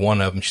Moon or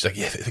one of them. She's like,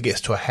 yeah, if it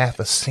gets to a half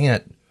a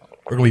cent,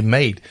 we're going to be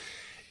made.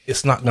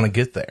 It's not going to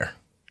get there.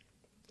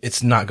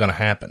 It's not going to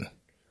happen.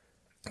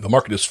 The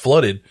market is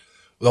flooded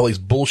with all these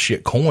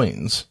bullshit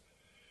coins.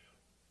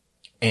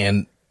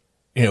 And,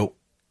 you know,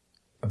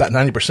 about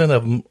 90%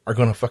 of them are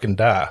going to fucking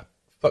die.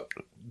 Fuck,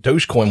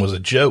 Dogecoin was a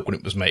joke when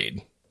it was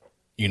made,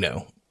 you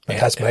know. And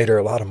that's made her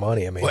a lot of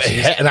money. I mean,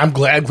 and I'm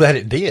glad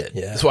it did.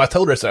 Yeah. So I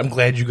told her, I said, I'm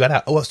glad you got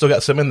out. Oh, I still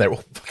got some in there.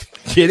 Well,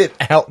 get it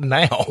out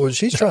now. Well,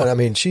 she's trying. I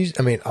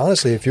mean,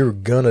 honestly, if you're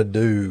going to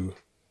do,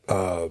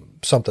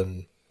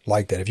 something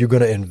like that, if you're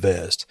going to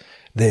invest,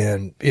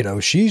 then, you know,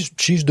 she's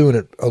doing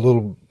it a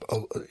little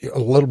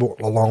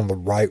bit along the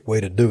right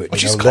way to do it. Well,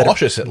 she's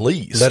cautious at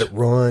least. Let it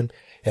run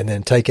and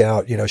then take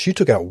out, you know, she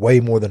took out way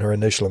more than her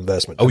initial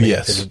investment. Oh,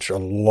 yes. It's a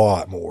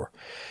lot more.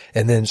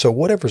 And then, so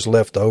whatever's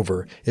left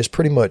over is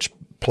pretty much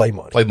play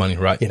money. Play money,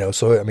 right. You know,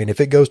 so, I mean, if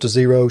it goes to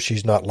zero,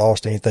 she's not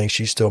lost anything.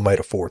 She's still made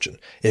a fortune.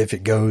 If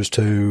it goes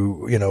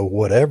to, you know,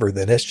 whatever,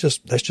 then that's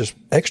just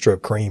extra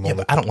cream on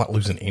but I don't like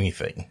losing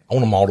anything. I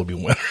want them all to be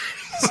winners.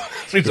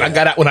 I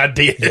got out when I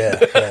did.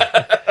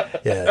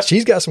 Yeah.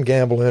 She's got some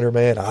gamble in her,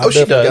 man. I've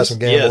definitely got some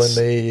gamble in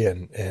me.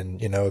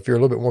 And, you know, if you're a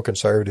little bit more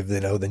conservative,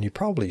 you know, then you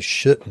probably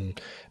shouldn't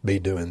be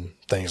doing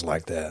things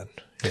like that.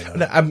 You know?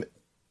 No,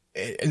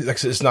 like I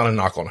said, it's not a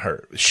knock on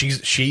her. She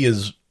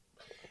is,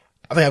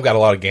 I think I've got a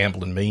lot of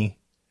gamble in me,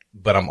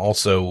 but I'm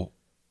also,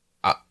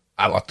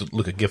 I like to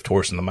look a gift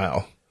horse in the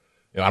mouth.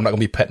 You know, I'm not going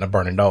to be petting a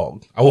burning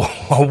dog. I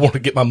want to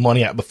get my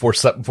money out before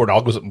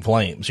dog goes up in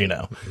flames, you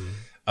know.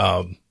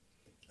 Mm-hmm.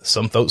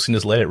 Some folks can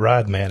just let it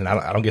ride, man. And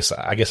I guess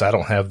I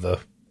don't have the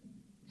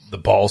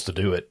balls to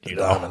do it. You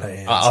know,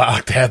 I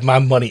like to have my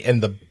money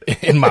in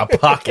my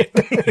pocket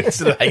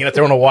instead of hanging out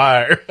there on a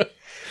wire.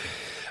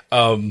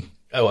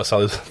 I saw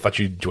this. I thought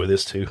you'd enjoy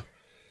this too.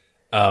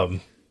 Let's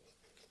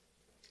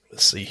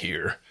see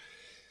here.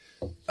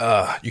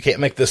 You can't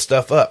make this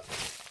stuff up.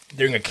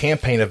 During a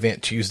campaign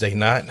event Tuesday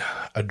night,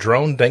 a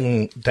drone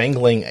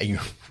dangling a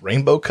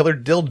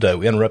rainbow-colored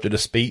dildo interrupted a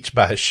speech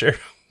by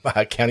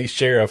a county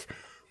sheriff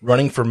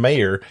running for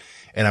mayor,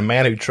 and a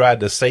man who tried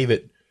to save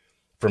it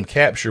from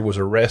capture was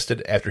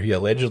arrested after he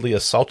allegedly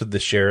assaulted the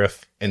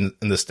sheriff and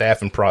the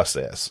staff in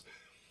process.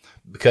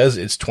 Because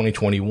it's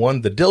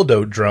 2021, the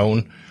dildo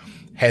drone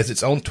has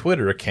its own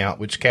Twitter account,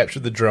 which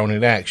captured the drone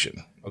in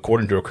action.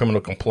 According to a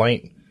criminal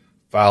complaint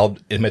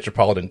filed in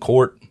Metropolitan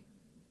Court,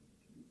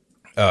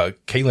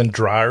 Kalen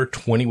Dreyer,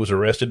 20, was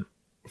arrested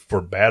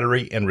for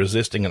battery and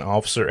resisting an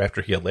officer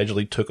after he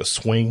allegedly took a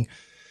swing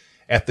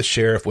at the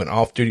sheriff when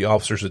off-duty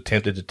officers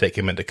attempted to take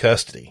him into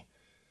custody.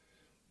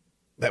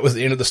 That was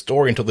the end of the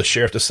story until the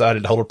sheriff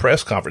decided to hold a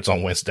press conference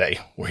on Wednesday,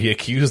 where he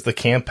accused the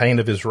campaign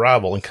of his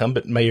rival,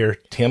 incumbent Mayor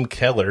Tim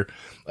Keller,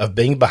 of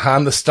being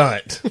behind the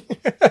stunt.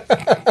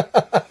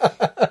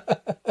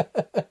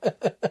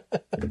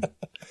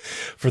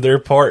 For their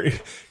part,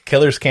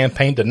 Keller's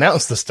campaign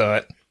denounced the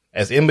stunt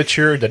as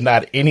immature,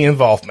 denied any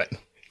involvement.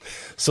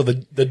 So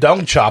the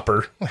dong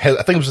chopper, I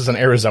think it was just in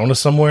Arizona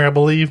somewhere, I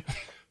believe.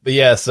 But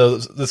yeah, so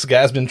this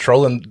guy's been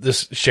trolling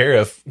this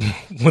sheriff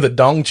with a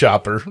dong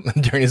chopper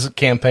during his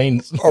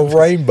campaign. A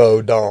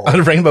rainbow dong.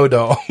 A rainbow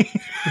dong.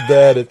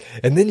 And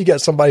then you got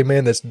somebody,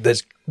 man, that's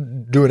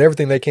doing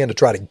everything they can to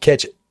try to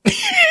catch it.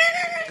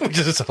 Which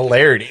is just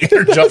hilarity.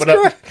 They're jumping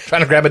up,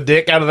 trying to grab a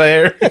dick out of the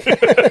air.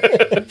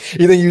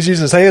 You think he was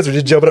using his hands or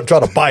just jumping up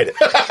trying to bite it?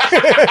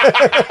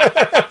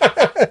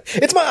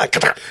 It's mine.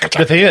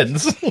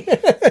 Depends.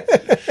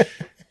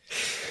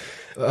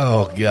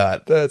 Oh,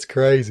 God. That's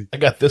crazy. I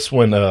got this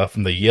one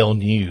from the Yale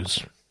News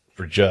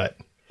for Judd.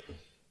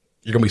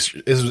 You're gonna be.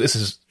 This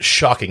is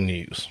shocking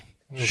news.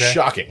 Okay.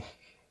 Shocking.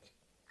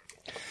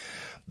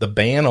 The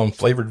ban on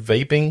flavored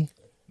vaping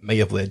may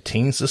have led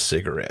teens to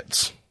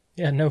cigarettes.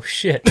 Yeah, no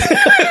shit.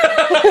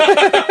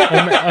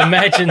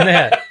 Imagine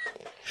that.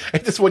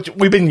 That's what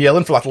we've been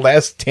yelling for like the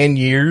last 10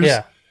 years.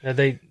 Yeah,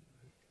 they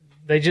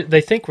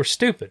think we're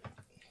stupid.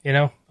 You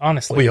know,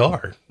 honestly, we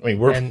are. I mean,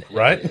 we're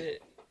right.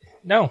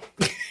 No.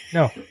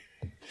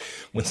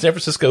 When San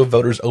Francisco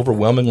voters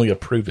overwhelmingly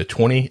approved a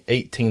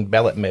 2018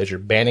 ballot measure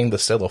banning the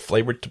sale of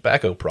flavored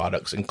tobacco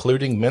products,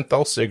 including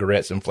menthol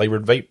cigarettes and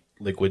flavored vape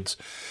liquids,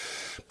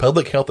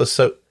 public health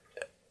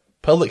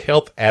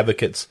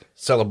advocates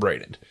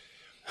celebrated.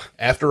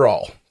 After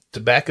all,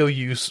 tobacco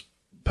use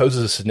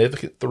poses a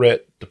significant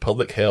threat to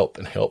public health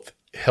and health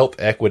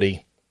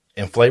equity,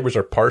 and flavors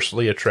are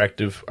particularly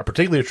attractive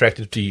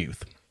to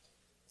youth.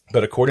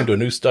 But according to a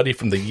new study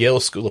from the Yale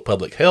School of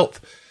Public Health,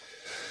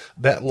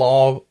 that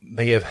law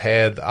may have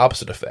had the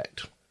opposite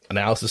effect.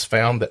 Analysis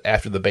found that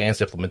after the ban's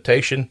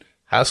implementation,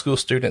 high school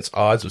students'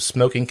 odds of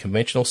smoking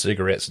conventional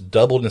cigarettes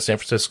doubled in San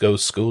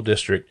Francisco's school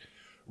district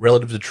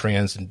relative to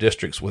trends in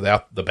districts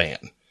without the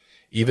ban,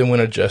 even when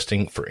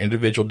adjusting for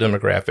individual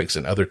demographics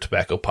and other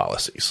tobacco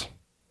policies.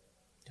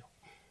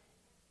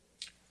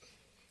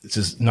 This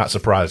is not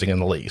surprising in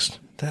the least.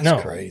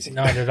 That's crazy.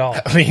 Not at all.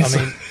 I mean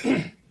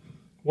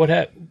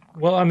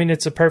well, I mean,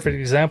 it's a perfect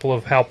example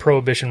of how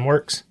prohibition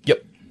works.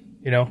 Yep.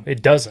 You know,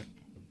 it doesn't.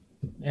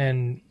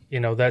 And, you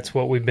know, that's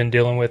what we've been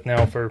dealing with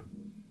now for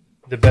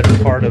the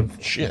better part of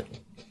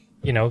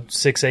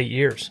 6-8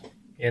 years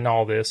in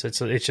all this. It's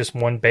just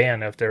one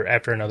ban after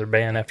another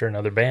ban after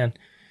another ban.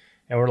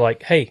 And we're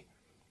like, hey,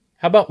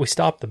 how about we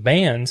stop the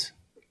bans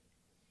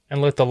and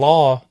let the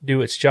law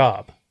do its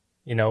job?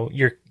 You know,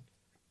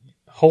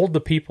 hold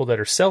the people that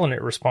are selling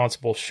it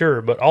responsible,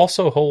 sure, but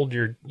also hold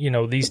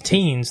these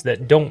teens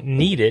that don't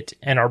need it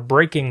and are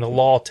breaking the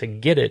law to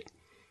get it.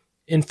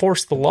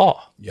 Enforce the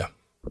law. Yeah.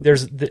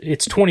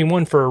 It's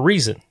 21 for a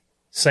reason.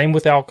 Same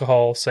with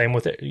alcohol, same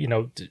with,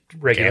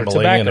 regular gambling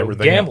tobacco, and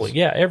everything gambling. else.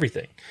 Yeah,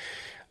 everything.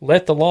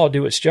 Let the law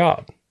do its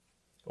job.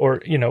 Or,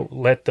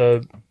 let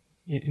the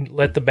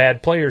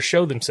bad players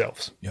show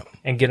themselves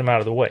and get them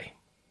out of the way.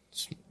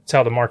 It's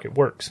how the market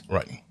works.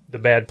 Right. The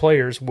bad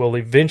players will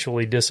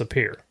eventually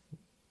disappear.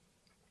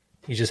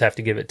 You just have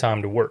to give it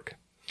time to work.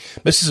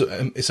 But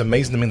it's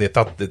amazing to me they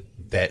thought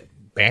that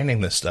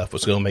banning this stuff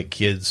was going to make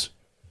kids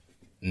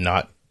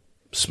not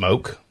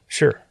smoke.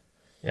 Sure.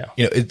 Yeah.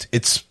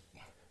 It's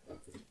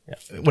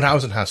when I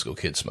was in high school,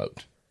 kids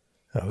smoked.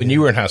 When you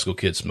were in high school,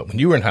 kids smoked. When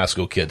you were in high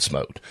school, kids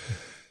smoked.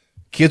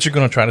 Kids are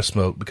going to try to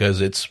smoke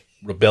because it's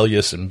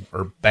rebellious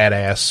or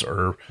badass,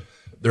 or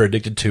they're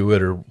addicted to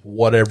it, or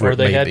whatever. Or it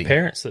may had be.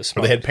 Parents that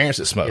smoked. Or they had parents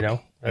that smoked.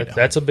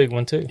 That's a big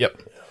one too.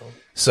 Yep.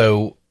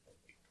 So,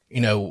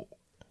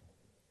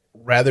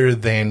 rather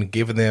than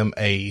giving them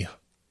a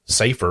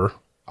safer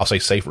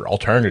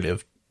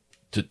alternative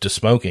to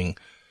smoking,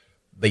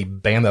 they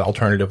ban that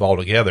alternative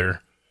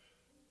altogether.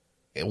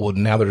 Well,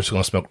 now they're just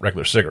going to smoke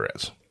regular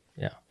cigarettes.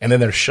 Yeah. And then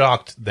they're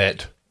shocked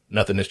that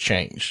nothing has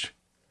changed.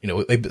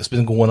 It's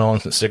been going on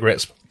since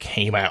cigarettes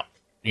came out,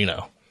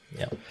 Yeah.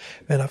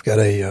 Man, I've got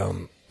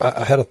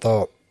I had a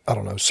thought, I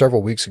don't know,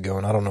 several weeks ago,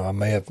 and I don't know, I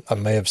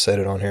may have said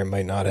it on here,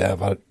 may not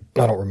have. I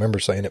don't remember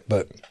saying it,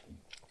 but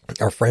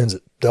our friends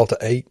at Delta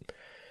 8,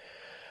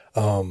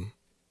 I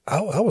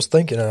was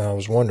thinking, and I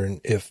was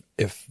wondering if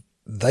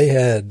they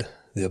had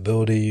the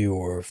ability,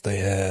 or if they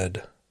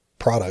had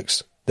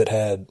products that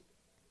had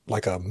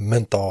like a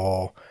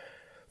menthol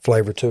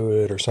flavor to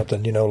it or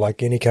something,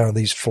 like any kind of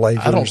these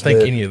flavors. I don't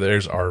think any of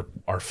theirs are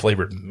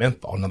flavored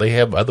menthol. Now, they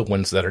have other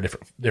ones that are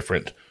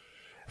different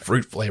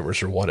fruit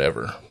flavors or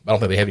whatever. I don't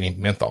think they have any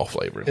menthol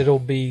flavor. It'll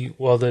be,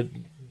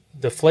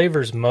 the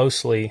flavors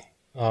mostly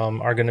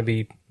are going to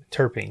be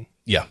terpene.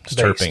 Yeah, it's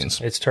terpenes.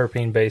 It's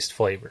terpene-based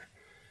flavor.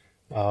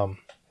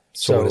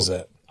 So what is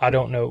that? I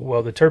don't know.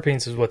 Well, the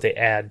terpenes is what they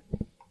add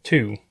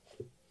to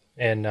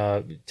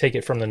and take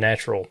it from the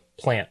natural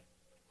plant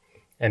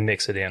and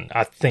mix it in.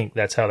 I think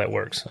that's how that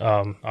works.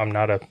 I'm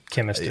not a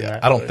chemist in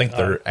that. I don't think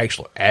they're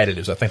actual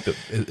additives. I think that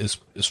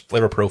is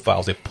flavor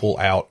profiles they pull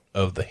out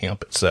of the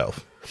hemp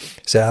itself.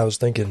 See, I was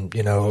thinking,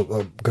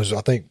 because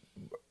I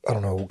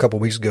don't know, a couple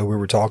of weeks ago we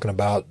were talking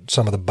about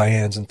some of the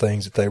bans and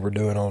things that they were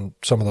doing on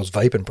some of those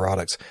vaping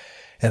products.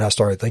 And I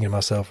started thinking to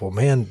myself, well,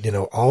 man,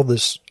 all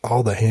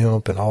the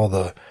hemp and all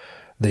the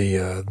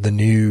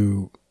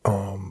new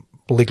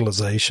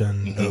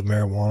legalization of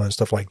marijuana and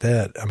stuff like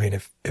that. I mean,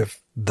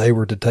 if they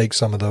were to take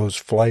some of those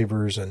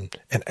flavors and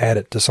add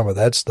it to some of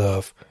that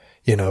stuff,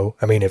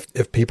 I mean,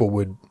 if people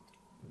would,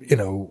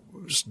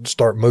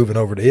 start moving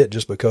over to it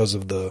just because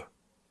of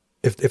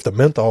if the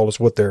menthol is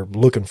what they're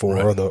looking for,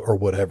 right, or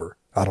whatever,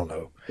 I don't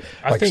know.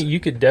 I think you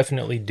could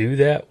definitely do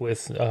that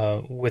with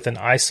an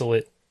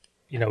isolate,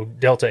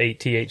 Delta 8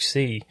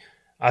 THC.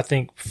 I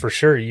think for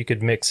sure you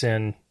could mix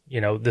in,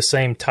 the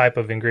same type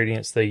of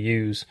ingredients they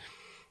use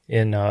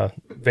in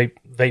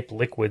vape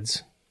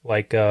liquids,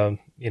 like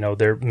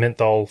their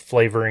menthol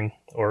flavoring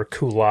or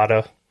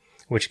Coolada,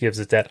 which gives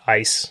it that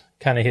ice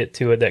kind of hit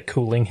to it, that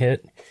cooling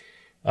hit.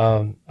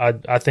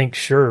 I think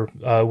sure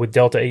with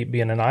Delta 8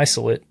 being an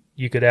isolate,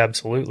 you could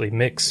absolutely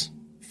mix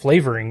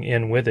flavoring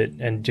in with it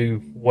and do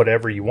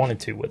whatever you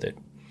wanted to with it.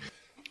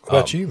 What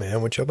about you,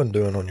 man? What you been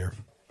doing on your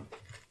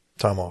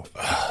time off?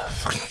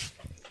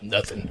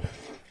 Nothing.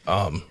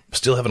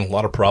 Still having a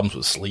lot of problems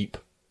with sleep,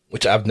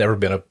 which I've never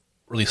been a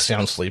really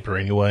sound sleeper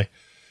anyway.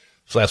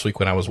 So last week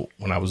when I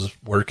was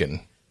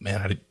working,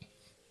 man, I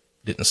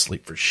didn't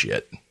sleep for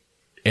shit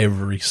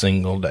every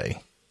single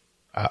day.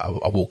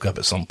 I woke up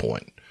at some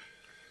point.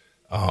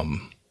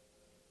 And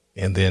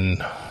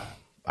then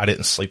I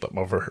didn't sleep up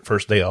my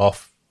first day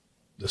off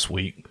this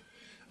week.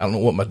 I don't know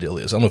what my deal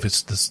is. I don't know if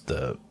it's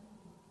the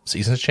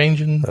season's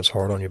changing. That's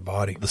hard on your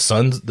body. The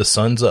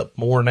sun's up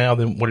more now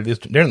than what it is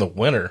during the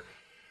winter.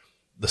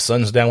 The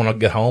sun's down when I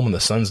get home and the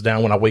sun's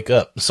down when I wake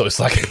up. So it's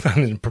like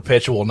I'm in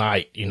perpetual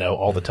night,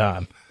 all the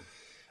time.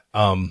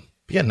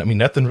 Yeah, I mean,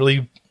 nothing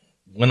really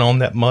went on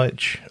that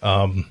much.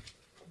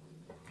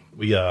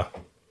 You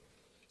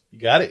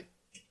got it.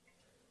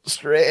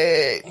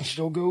 Stretch.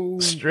 Don't go.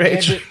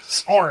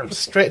 Stretch. Arms.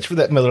 Stretch for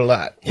that Miller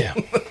Lite. Yeah.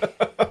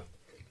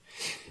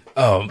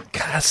 God,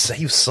 I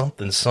saved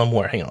something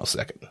somewhere. Hang on a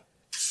second.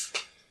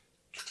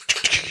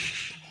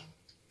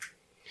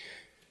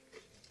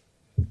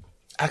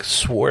 I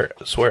swear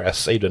I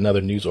saved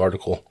another news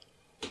article.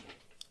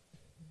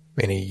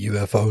 Any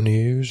UFO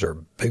news or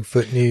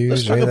Bigfoot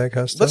news or any of that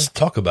kind of stuff? Let's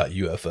talk about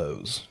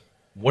UFOs.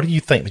 What do you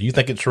think? Do you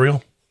think it's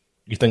real?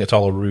 You think it's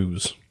all a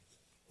ruse?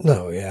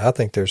 No, yeah, I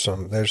think there's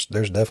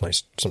definitely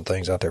some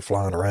things out there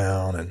flying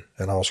around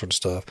and all sorts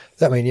of stuff.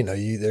 I mean,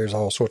 there's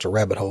all sorts of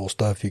rabbit hole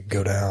stuff you can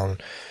go down,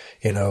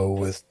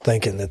 with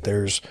thinking that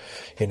there's,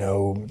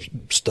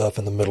 stuff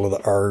in the middle of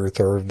the earth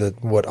or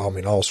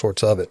all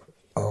sorts of it.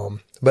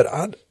 But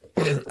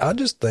I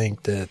just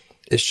think that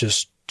it's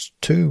just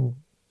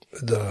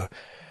the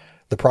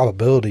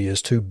probability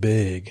is too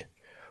big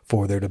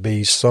for there to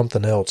be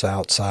something else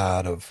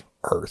outside of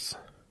Earth,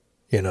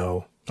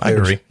 I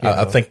agree.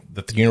 I think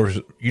that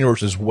the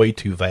universe is way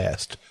too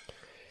vast.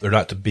 There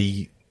not to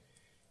be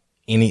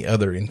any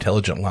other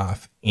intelligent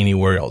life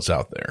anywhere else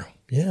out there.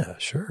 Yeah,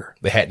 sure.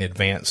 They hadn't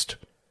advanced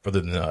further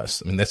than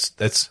us. I mean,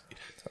 that's.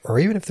 Or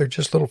even if they're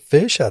just little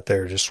fish out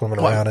there just swimming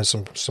around in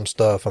some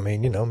stuff. I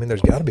mean,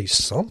 there's got to be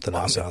something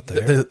else out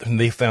there.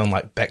 They found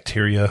like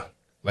bacteria,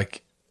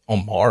 like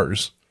on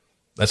Mars.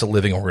 That's a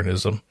living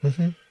organism.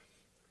 Mm-hmm.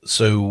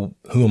 So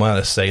who am I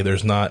to say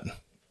there's not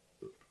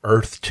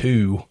Earth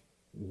 2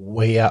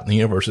 way out in the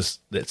universe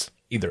that's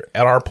either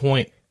at our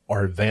point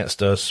or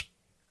advanced us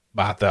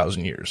by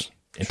 1,000 years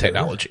in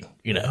technology?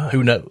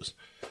 Who knows?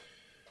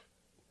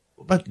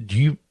 But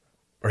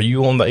are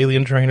you on the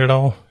alien train at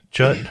all,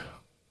 Chut?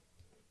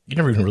 You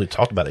never even really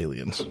talked about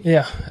aliens.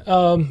 Yeah.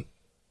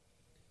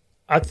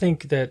 I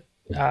think that,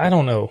 I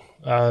don't know.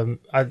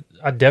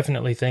 I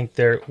definitely think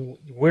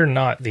we're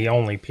not the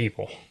only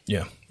people.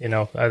 Yeah.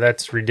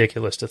 That's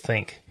ridiculous to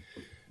think,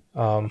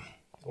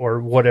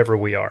 or whatever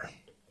we are,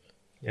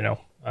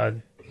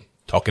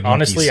 Talking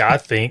honestly, monkeys. I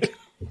think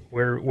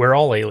we're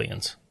all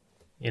aliens.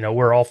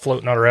 We're all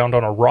floating around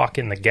on a rock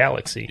in the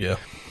galaxy. Yeah.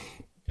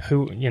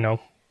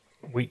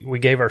 We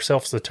gave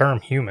ourselves the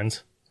term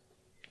humans.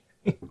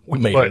 We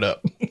made it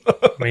up.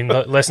 I mean,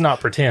 let's not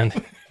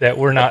pretend that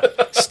we're not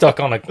stuck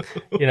on a,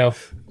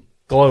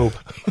 globe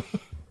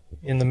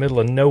in the middle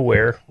of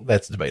nowhere.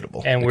 That's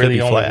debatable. And we're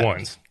the only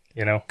ones,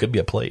 Could be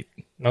a plate.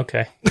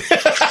 Okay.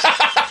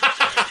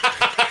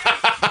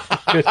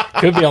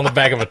 could be on the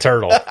back of a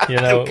turtle,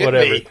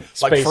 whatever.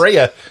 Space, like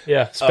Freya.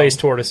 Yeah, space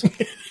tortoise.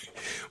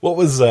 What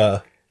was,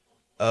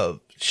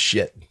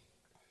 shit.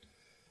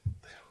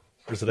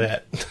 Where's it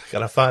at?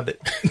 Gotta find it.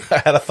 I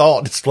had a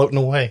thought. It's floating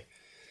away.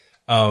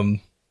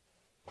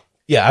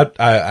 Yeah,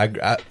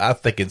 I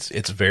think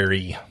it's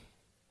very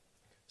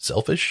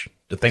selfish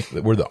to think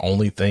that we're the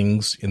only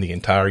things in the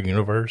entire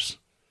universe.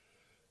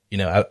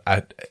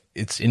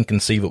 It's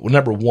inconceivable.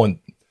 Number one,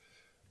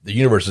 the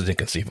universe is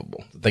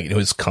inconceivable.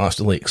 It's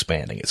constantly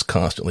expanding. It's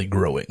constantly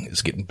growing.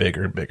 It's getting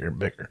bigger and bigger and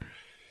bigger.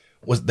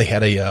 They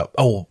had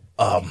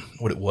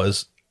what it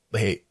was?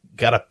 They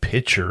got a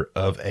picture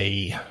of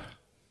a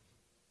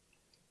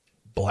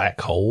black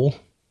hole.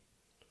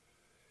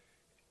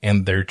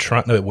 And they're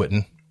trying, no, it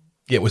wouldn't.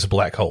 Yeah, it was a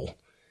black hole.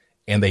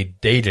 And they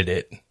dated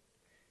it.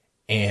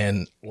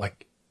 And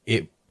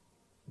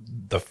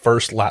the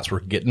first lights we're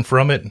getting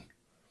from it,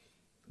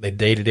 they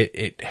dated it.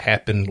 It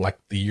happened like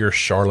the year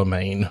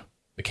Charlemagne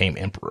became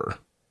emperor.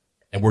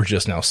 And we're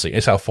just now seeing,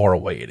 it's how far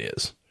away it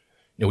is.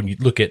 When you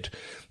look at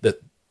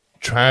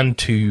trying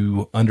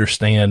to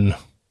understand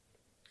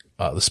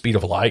the speed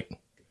of light,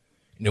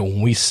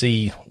 when we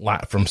see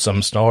light from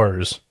some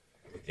stars,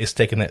 it's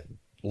taking that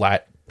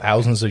light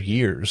thousands of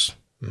years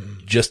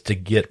just to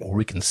get where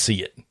we can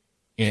see it.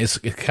 And it's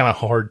kind of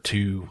hard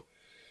to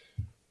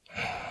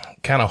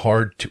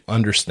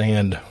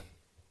understand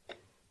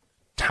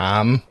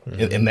time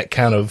in that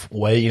kind of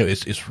way. You know,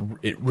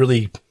 it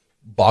really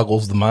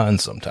boggles the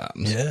mind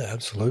sometimes. Yeah,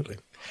 absolutely.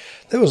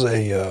 There was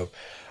a,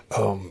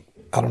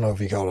 I don't know if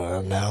you call it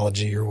an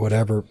analogy or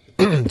whatever.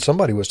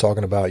 Somebody was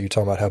talking about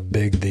how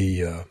big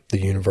the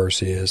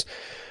universe is.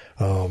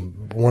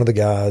 One of the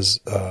guys,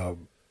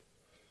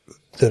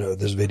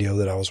 this video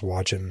that I was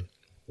watching,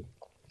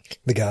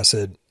 the guy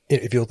said,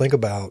 if you'll think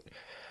about,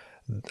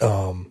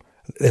 in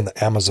the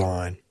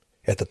Amazon,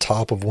 at the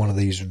top of one of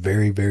these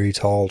very, very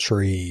tall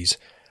trees,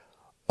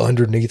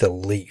 underneath a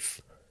leaf,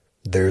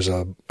 there's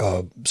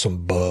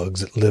some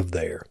bugs that live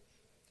there.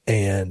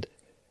 And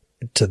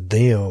to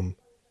them,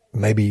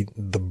 maybe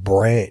the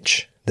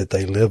branch that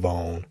they live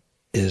on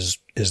is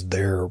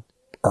their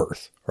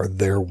earth or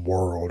their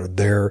world or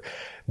their,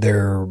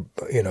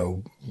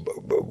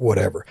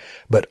 whatever.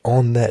 But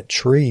on that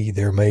tree,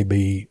 there may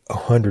be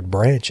 100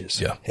 branches.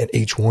 Yeah. And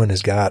each one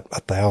has got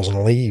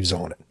 1,000 leaves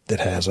on it that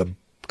has a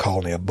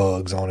colony of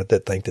bugs on it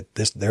that think that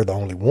they're the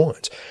only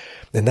ones.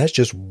 And that's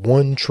just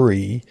one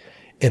tree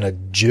in a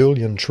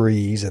jillion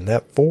trees in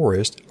that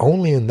forest,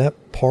 only in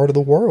that part of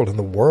the world. And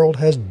the world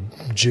has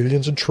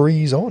jillions of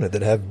trees on it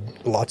that have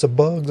lots of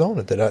bugs on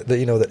it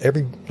that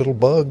every little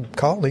bug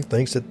colony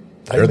thinks that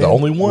they're the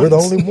only ones. We're the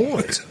only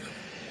ones.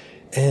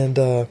 And,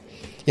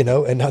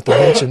 and not to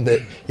mention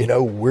that,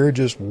 we're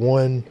just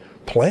one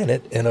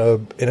planet in a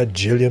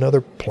jillion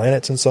other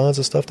planets and suns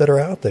and stuff that are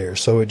out there.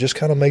 So it just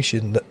kind of makes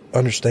you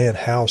understand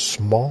how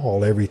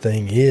small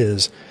everything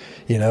is,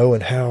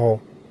 and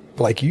how,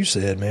 like you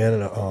said,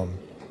 man,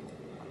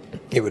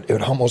 it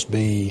would almost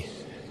be,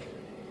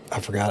 I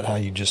forgot how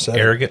you just said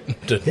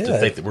arrogant to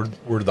think that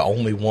we're the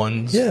only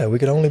ones. Yeah, we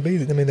could only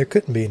be. I mean, there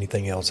couldn't be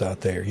anything else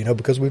out there,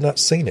 because we've not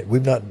seen it. We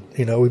don't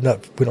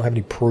have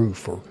any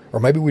proof, or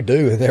maybe we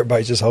do, and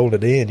everybody's just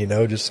holding it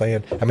in, just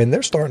saying. I mean,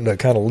 they're starting to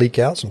kind of leak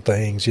out some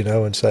things,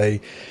 and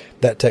say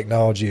that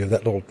technology of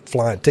that little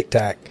flying tic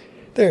tac.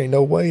 There ain't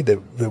no way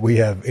that we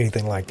have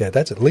anything like that.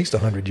 That's at least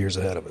 100 years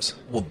ahead of us.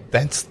 Well,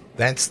 that's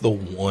the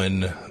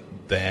one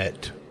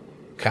that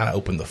kind of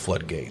opened the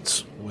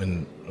floodgates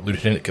when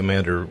Lieutenant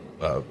Commander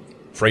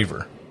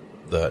Fravor,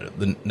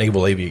 the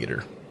naval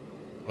aviator,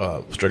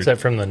 started. Is that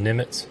from the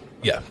Nimitz?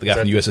 Yeah, the guy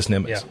from USS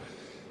Nimitz.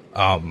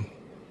 Yeah.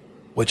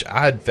 Which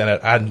I found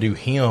out I knew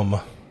him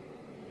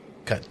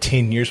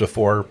 10 years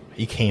before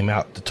he came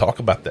out to talk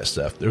about that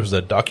stuff. There was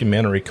a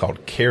documentary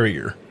called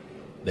Carrier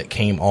that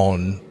came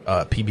on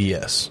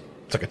PBS.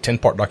 It's like a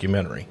 10-part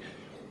documentary,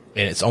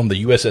 and it's on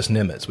the USS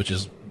Nimitz,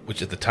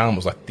 which at the time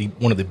was like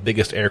one of the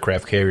biggest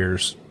aircraft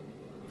carriers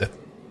that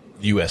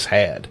the U.S.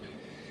 had.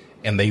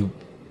 And they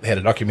had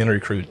a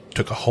documentary crew,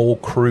 took a whole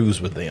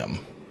cruise with them.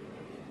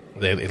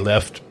 They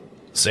left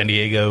San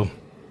Diego,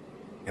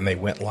 and they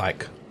went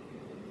to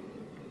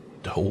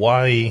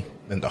Hawaii,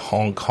 then to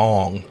Hong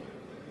Kong.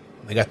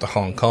 They got to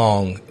Hong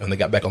Kong, and they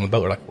got back on the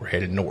boat. They're like, we're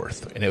headed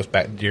north. And it was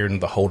back during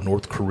the whole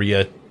North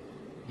Korea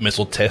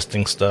missile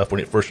testing stuff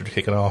when it first started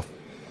kicking off.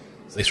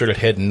 So they started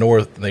heading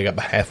north, and they got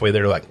halfway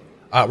there, like,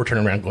 we're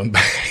turning around going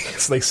back.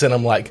 So they sent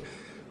them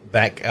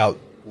back out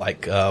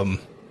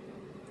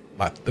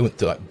they went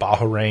to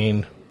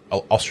Bahrain,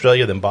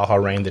 Australia, then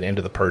Bahrain, then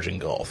into the Persian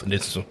Gulf, and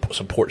did some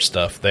support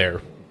stuff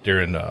there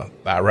during the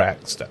Iraq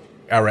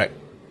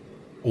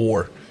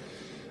war.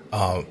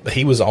 But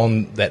he was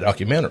on that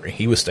documentary.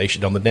 He was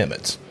stationed on the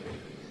Nimitz,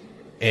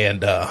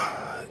 and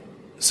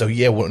so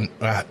yeah, when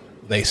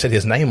they said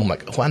his name, I'm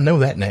like, oh, I know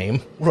that name.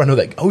 Where do I know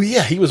that? Oh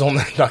yeah, he was on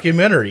that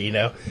documentary,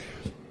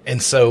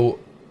 And so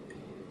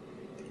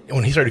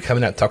when he started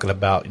coming out talking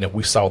about,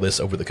 we saw this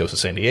over the coast of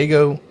San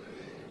Diego,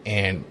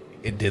 and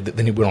it did.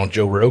 Then he went on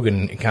Joe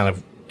Rogan and kind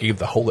of gave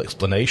the whole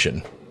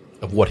explanation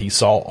of what he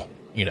saw.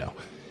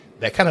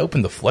 That kind of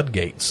opened the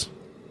floodgates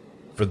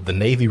for the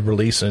Navy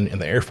releasing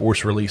and the Air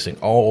Force releasing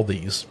all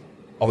this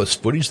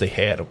footage they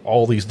had of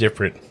all these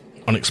different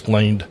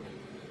unexplained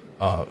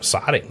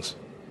sightings.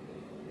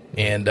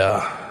 And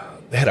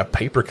they had a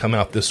paper come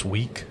out this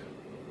week,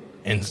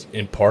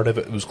 and part of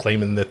it was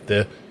claiming that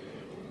the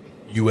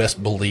U.S.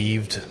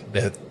 believed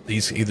that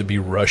these could either be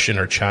Russian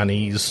or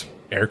Chinese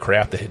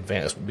aircraft that had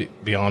advanced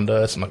beyond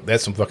us. I'm like,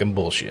 that's some fucking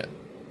bullshit.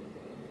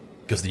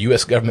 Because the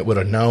U.S. government would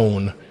have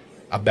known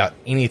about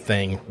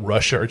anything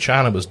Russia or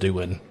China was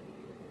doing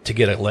to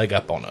get a leg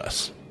up on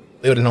us.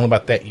 They would have known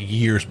about that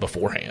years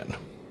beforehand.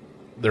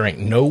 There ain't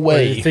no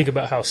way. Well, you think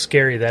about how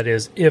scary that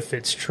is if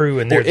it's true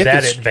and they're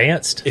that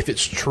advanced. If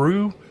it's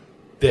true,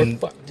 then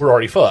we're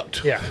already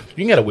fucked. Yeah. You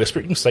can get a whisper.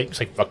 You can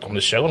say fucked on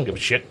this show. I don't give a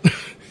shit.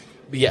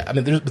 But yeah, I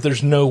mean,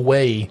 there's no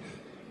way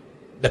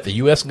that the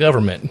U.S.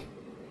 government,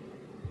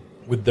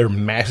 with their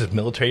massive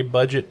military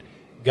budget,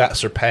 got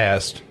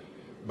surpassed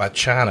by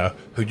China,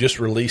 who just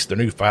released their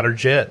new fighter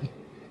jet,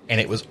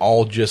 and it was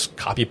all just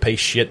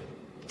copy-paste shit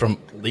from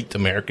leaked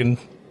American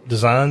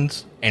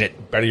designs, and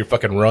it barely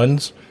fucking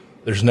runs.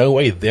 There's no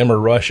way them or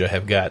Russia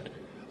have got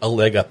a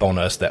leg up on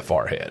us that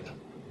far ahead.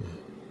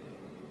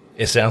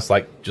 It sounds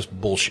like just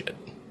bullshit.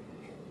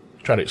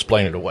 try to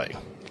explain it away.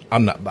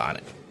 I'm not buying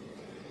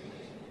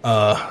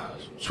it.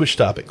 Switch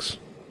topics.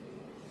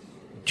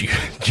 Do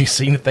you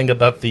see anything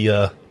about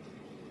the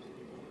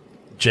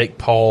Jake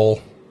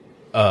Paul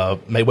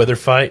Mayweather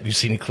fight? Do you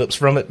see any clips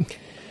from it?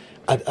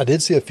 I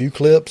did see a few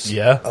clips.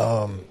 Yeah.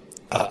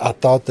 I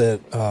thought that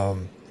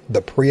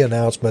the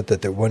pre-announcement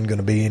that there wasn't going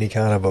to be any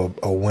kind of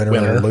a winner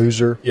and a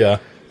loser. Yeah.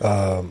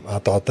 I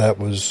thought that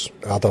was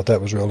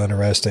real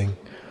interesting.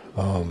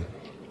 I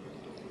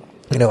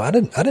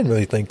didn't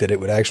really think that it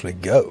would actually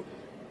go.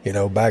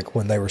 Back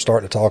when they were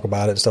starting to talk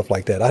about it and stuff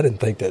like that, I didn't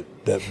think that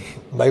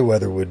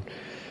Mayweather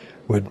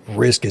would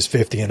risk his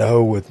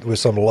 50-0 with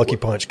some lucky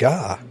punch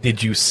guy.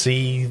 Did you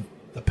see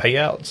the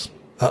payouts?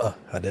 I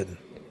didn't.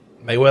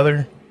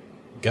 Mayweather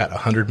got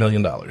 $100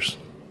 million.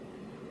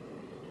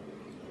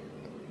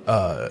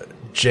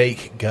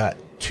 Jake got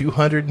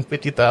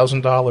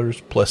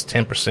 $250,000 plus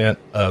 10%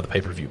 of the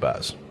pay-per-view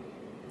buys.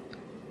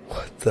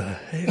 What the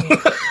hell?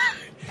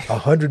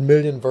 $100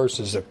 million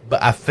versus a.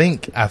 But I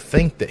think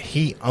that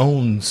he's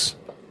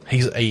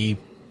a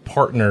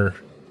partner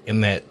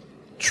in that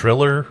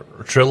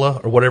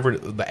Trilla or whatever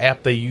the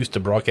app they use to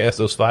broadcast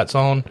those fights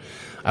on.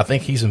 I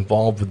think he's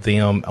involved with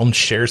them on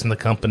shares in the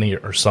company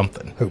or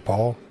something. Who,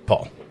 Paul?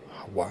 Paul.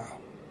 Oh, wow.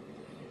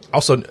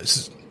 Also,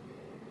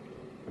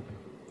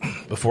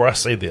 before I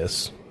say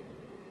this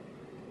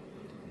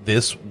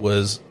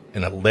was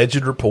an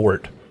alleged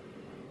report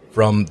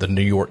from the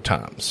New York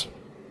Times.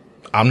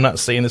 I'm not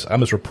saying this. I'm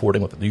just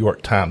reporting what the New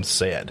York Times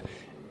said.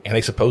 And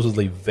they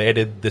supposedly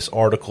vetted this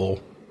article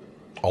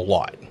a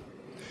lot.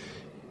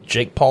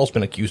 Jake Paul's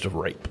been accused of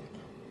rape.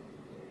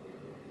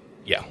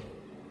 Yeah.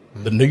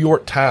 The New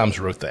York Times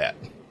wrote that.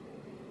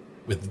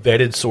 With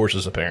vetted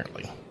sources,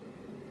 apparently.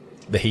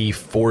 That he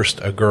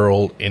forced a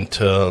girl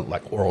into,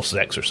 like, oral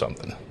sex or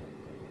something.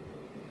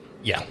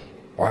 Yeah.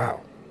 Wow.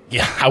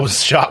 Yeah, I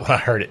was shocked when I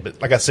heard it.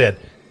 But like I said,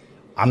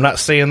 I'm not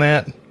saying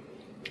that.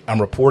 I'm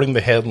reporting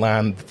the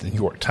headline that the New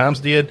York Times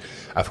did.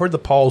 I've heard the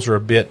Pauls are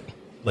a bit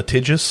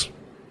litigious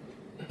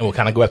and will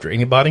kind of go after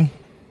anybody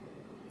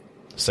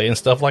saying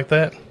stuff like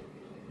that.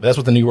 But that's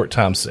what the New York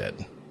Times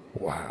said.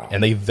 Wow.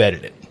 And they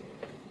vetted it.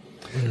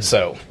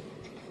 So,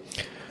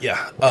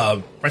 yeah.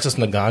 Francis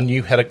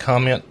Ngannou had a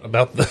comment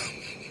about the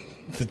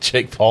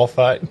Jake Paul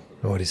fight.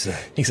 What did he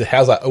say? He said,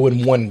 how's I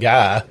owing one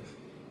guy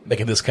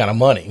making this kind of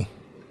money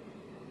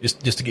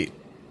just to get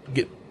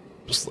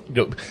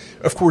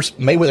of course,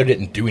 Mayweather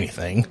didn't do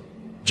anything.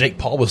 Jake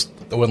Paul was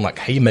throwing like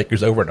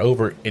haymakers over and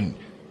over, and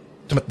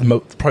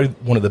probably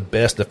one of the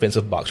best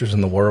defensive boxers in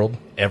the world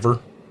ever.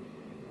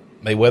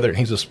 Mayweather, and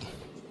he's just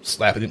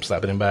slapping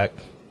him back.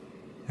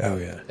 Oh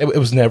yeah, it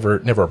was never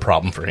a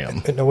problem for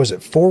him. And was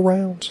it 4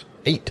 rounds?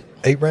 8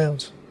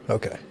 rounds.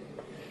 Okay.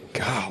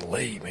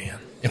 Golly, man.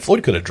 And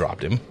Floyd could have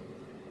dropped him.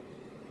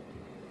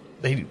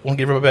 They won't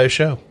give everybody a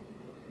show,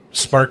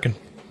 smirking.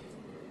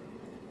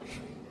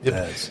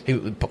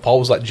 Paul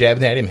was like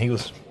jabbing at him. He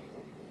was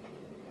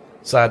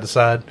side to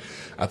side.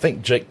 I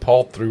think Jake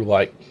Paul threw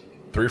like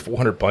 300 or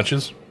 400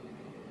 punches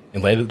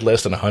and landed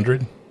less than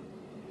 100.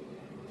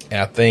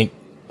 And I think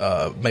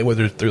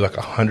Mayweather threw like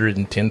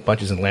 110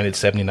 punches and landed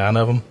 79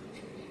 of them.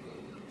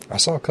 I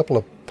saw a couple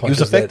of punches.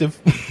 He was effective.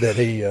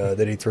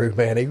 that he threw.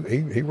 Man,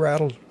 he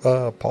rattled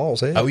Paul's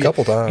head a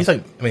couple times.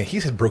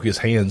 He's broke his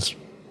hands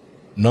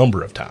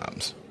number of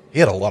times. He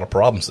had a lot of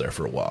problems there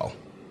for a while.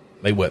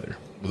 Mayweather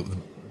with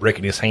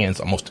breaking his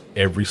hands almost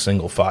every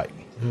single fight.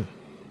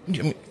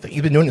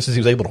 He's been doing it since he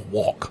was able to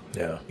walk.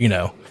 Yeah. You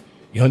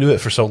don't do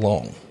it for so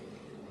long.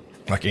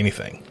 Like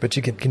anything. But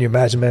can you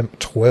imagine, man,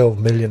 $12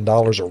 million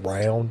a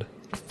round?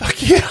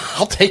 Fuck yeah,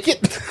 I'll take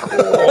it.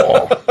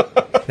 Oh.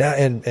 Now,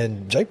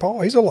 and Jake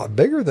Paul, he's a lot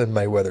bigger than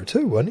Mayweather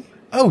too, wasn't he?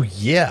 Oh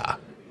yeah.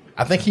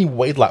 I think he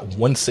weighed like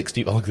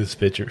 160. Oh, look at this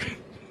picture.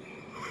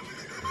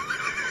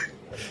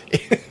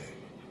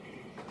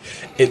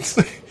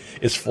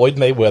 It's Floyd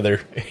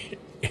Mayweather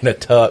in a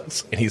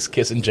tux, and he's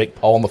kissing Jake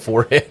Paul on the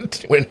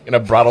forehead in a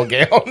bridal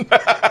gown.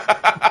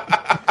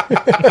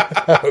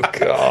 Oh,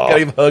 God. Got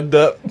him hugged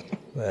up.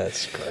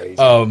 That's crazy.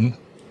 Let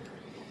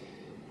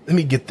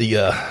me get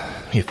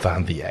let me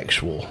find the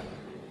actual.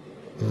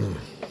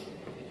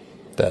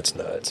 That's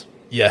nuts.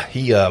 Yeah,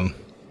 he, 1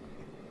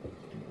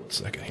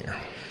 second here.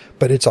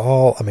 But it's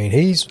all,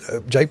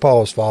 Jake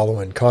Paul is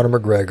following Conor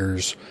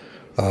McGregor's,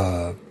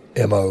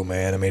 MO,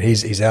 man. I mean,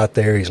 he's out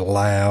there, he's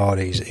loud,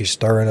 he's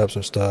stirring up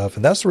some stuff,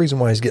 and that's the reason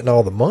why he's getting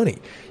all the money.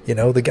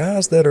 The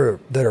guys that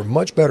are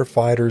much better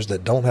fighters,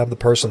 that don't have the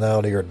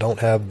personality or don't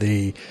have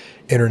the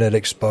internet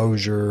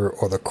exposure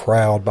or the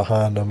crowd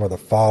behind them or the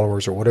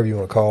followers or whatever you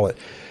want to call it,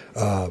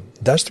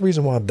 that's the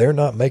reason why they're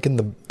not making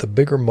the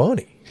bigger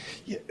money.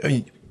 Yeah,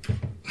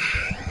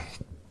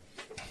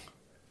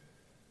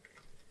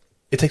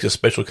 it takes a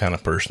special kind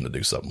of person to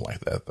do something like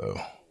that, though.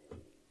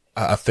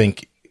 I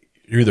think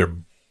you're either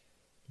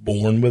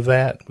born with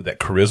that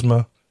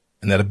charisma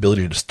and that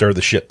ability to stir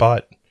the shit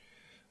pot.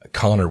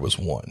 Conor was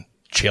one.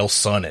 Chael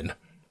Sonnen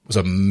was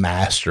a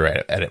master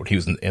at it when he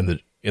was in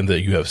the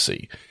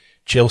UFC.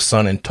 Chael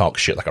Sonnen talked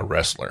shit like a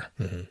wrestler.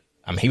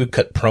 Mm-hmm. He would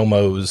cut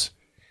promos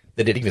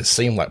that didn't even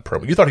seem like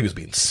promo. You thought he was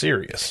being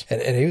serious.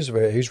 And he was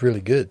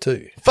really good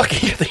too. Fuck,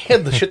 he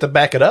had the shit to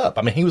back it up.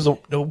 I mean, he was a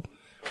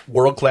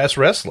world-class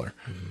wrestler.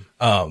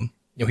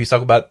 He's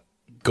talking about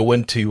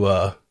going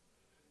to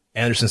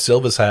Anderson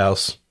Silva's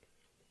house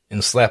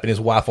and slapping his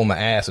wife on the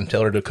ass and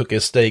telling her to cook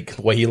his steak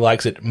the way he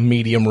likes it,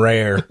 medium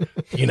rare.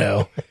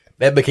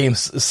 That became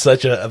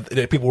such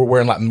people were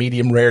wearing like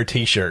medium rare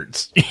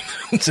t-shirts.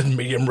 It said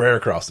medium rare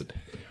across it.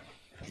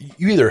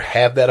 You either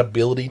have that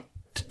ability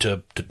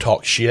to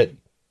talk shit,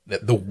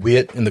 the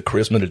wit and the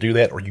charisma to do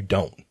that, or you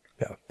don't.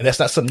 Yeah. And that's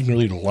not something you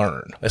can really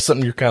learn. That's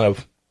something you're kind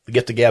of, the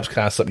get the gab's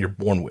kind of something you're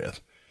born with.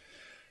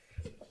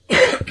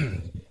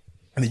 In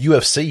the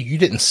UFC, you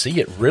didn't see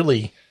it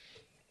really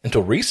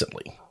until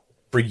recently.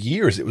 For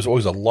years, it was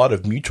always a lot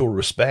of mutual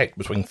respect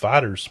between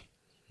fighters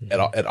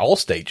at all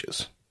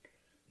stages.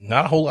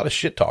 Not a whole lot of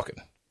shit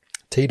talking.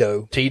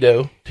 Tito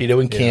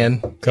and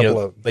Ken,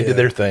 they did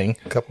their thing.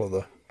 A couple of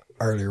the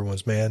earlier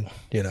ones, man,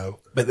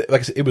 But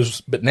like I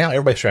said, but now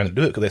everybody's trying to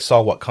do it because they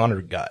saw what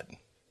Conor got.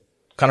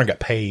 Conor got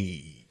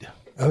paid.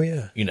 Oh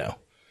yeah.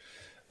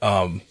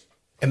 And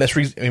that's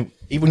reason. I mean,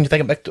 even when you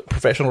think about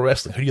professional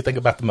wrestling, who do you think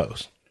about the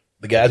most?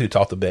 The guys who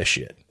talk the best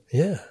shit.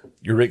 Yeah.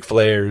 Your Ric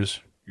Flairs,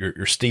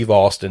 your Steve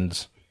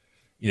Austins.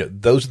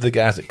 Those are the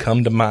guys that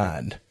come to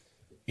mind.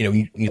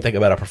 When you think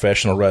about a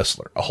professional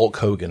wrestler, a Hulk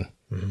Hogan,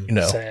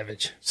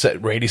 Savage,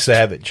 Randy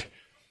Savage.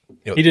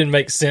 He didn't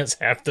make sense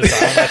half the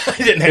time.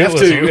 He didn't have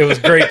to. It was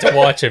great to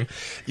watch him.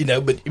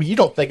 But you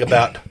don't think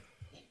about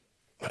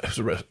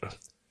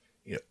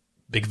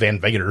Big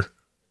Van Vader.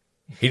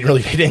 He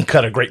didn't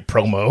cut a great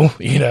promo.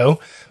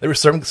 There was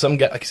some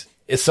guy. Like,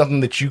 it's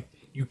something that you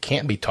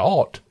can't be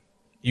taught.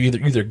 You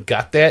either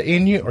got that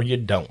in you or you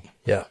don't.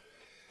 Yeah.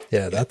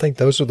 Yeah, I think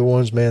those are the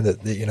ones, man,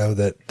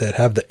 that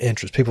have the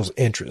interest, people's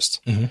interest.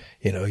 Mm-hmm.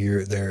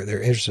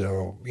 They're interested,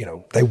 or,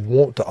 they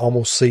want to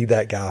almost see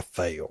that guy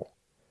fail.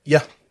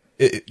 Yeah.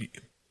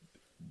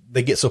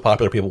 They get so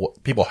popular,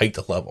 people hate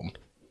to love them.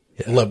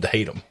 Yeah. Love to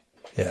hate them.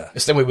 Yeah.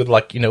 It's the same way with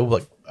like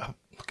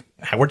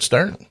Howard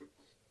Stern.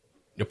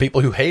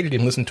 People who hated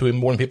him listened to him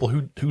more than people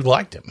who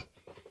liked him.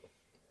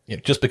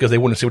 Just because they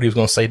wanted to see what he was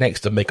going to say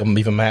next to make them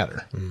even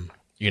madder.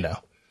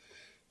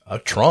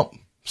 Trump,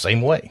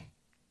 same way.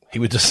 He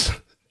would just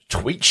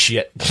tweet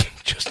shit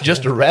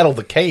just to rattle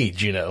the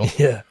cage,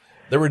 Yeah.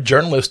 There were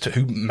journalists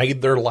who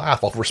made their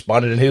life off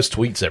responding to his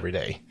tweets every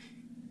day.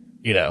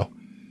 I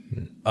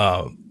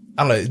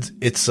don't know.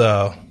 It's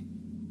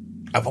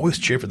I've always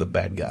cheered for the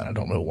bad guy. I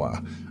don't know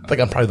why. I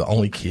think I'm probably the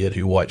only kid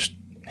who watched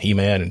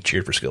He-Man and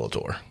cheered for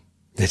Skeletor.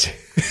 Did you?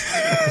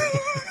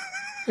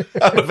 I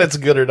don't know if that's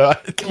good or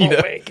not. Come on,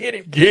 man, get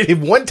him. Get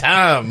him one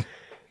time.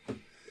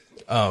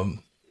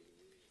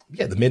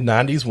 The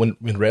mid-90s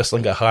when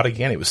wrestling got hot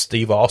again, it was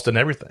Steve Austin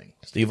everything.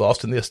 Steve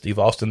Austin this, Steve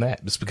Austin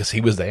that. Just because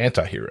he was the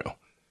anti-hero.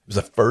 It was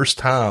the first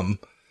time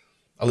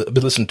I've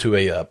been listening to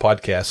a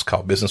podcast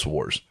called Business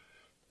Wars.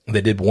 They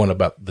did one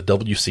about the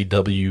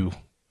WCW,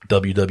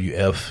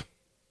 WWF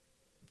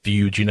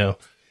feud,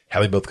 how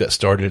they both got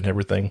started and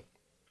everything.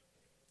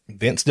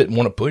 Vince didn't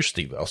want to push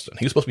Steve Austin.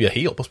 He was supposed to be a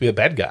heel, supposed to be a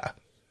bad guy.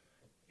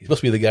 He's supposed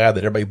to be the guy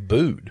that everybody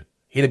booed.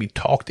 He had to be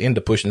talked into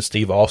pushing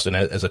Steve Austin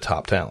as a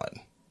top talent.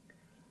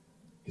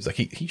 He's like,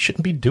 he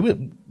shouldn't be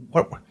doing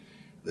what?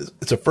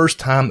 It's the first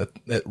time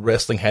that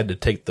wrestling had to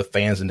take the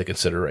fans into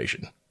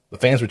consideration. The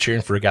fans were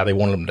cheering for a guy they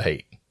wanted them to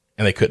hate,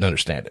 and they couldn't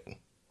understand it.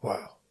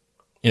 Wow.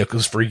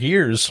 Because for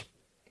years,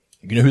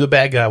 you knew who the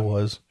bad guy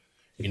was,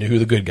 you knew who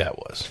the good guy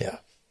was. Yeah.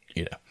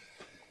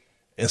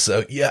 And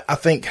so, I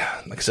think,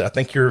 like I said, I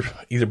think you're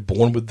either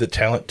born with the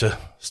talent to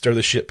stir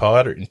the shit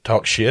pot or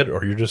talk shit,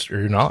 or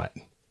you're not.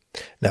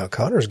 Now,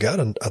 Conor's got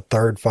a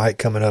third fight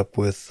coming up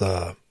with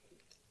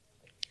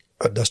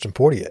Dustin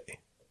Poirier.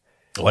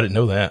 Oh, I didn't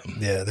know that.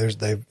 Yeah,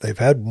 they've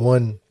had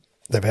one.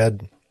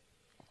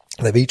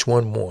 They've each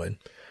won one.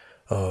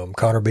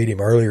 Conor beat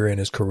him earlier in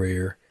his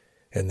career,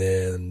 and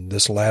then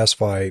this last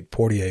fight,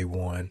 Poirier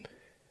won,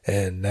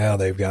 and now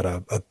they've got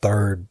a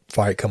third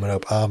fight coming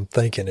up. I'm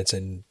thinking it's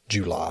in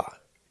July,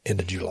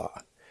 into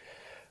July.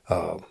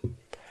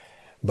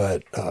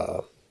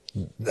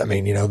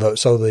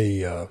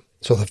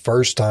 So the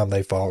first time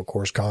they fought, of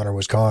course, Conor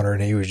was Conor,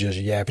 and he was just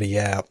yappity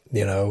yap,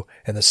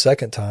 And the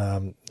second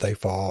time they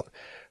fought,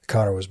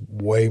 Conor was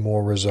way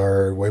more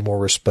reserved, way more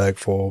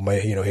respectful.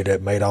 He'd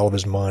had made all of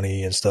his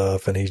money and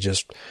stuff, and he's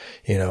just,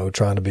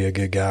 trying to be a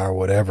good guy or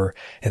whatever.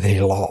 And then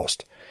he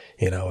lost,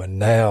 And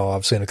now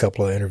I've seen a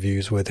couple of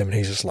interviews with him, and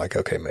he's just like,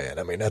 okay, man,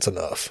 I mean, that's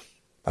enough.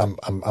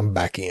 I'm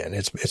back in.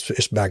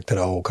 It's back to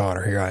the old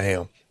Conor. Here I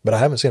am. But I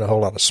haven't seen a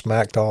whole lot of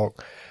smack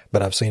talk.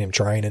 But I've seen him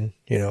training,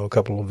 a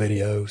couple of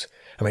videos.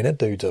 I mean, that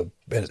dude's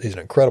he's an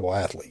incredible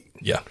athlete.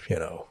 Yeah.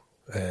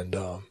 And,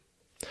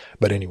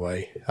 but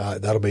anyway,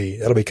 that'll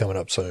be coming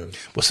up soon.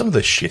 Well, some of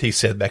the shit he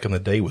said back in the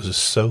day was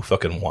just so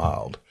fucking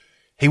wild.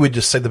 He would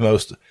just say the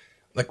most,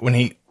 like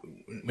when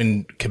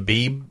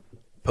Khabib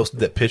posted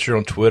that picture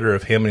on Twitter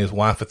of him and his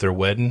wife at their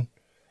wedding,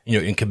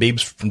 and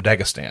Khabib's from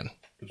Dagestan,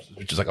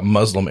 which is like a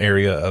Muslim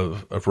area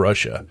of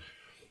Russia.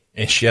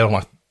 And she had on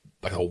like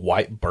like a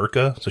white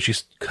burqa, so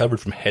she's covered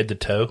from head to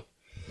toe.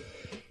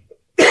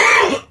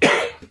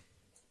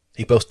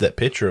 He posted that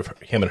picture of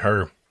him and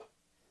her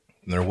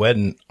and their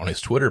wedding on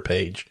his Twitter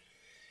page,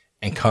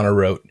 and Connor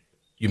wrote,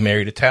 "You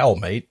married a towel,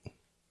 mate."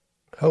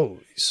 Holy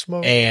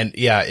smoke! And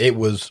yeah, it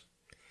was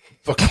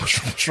fucking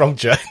what's wrong,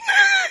 Judd?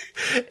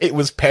 It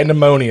was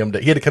pandemonium.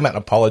 He had to come out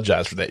and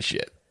apologize for that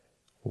shit.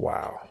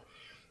 Wow.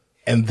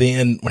 And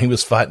then when he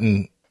was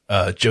fighting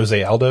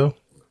Jose Aldo,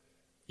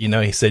 you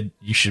know, he said,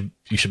 you should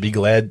be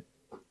glad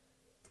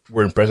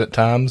we're in present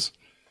times,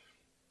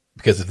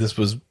 because if this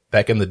was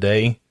back in the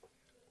day,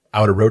 I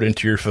would have rode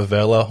into your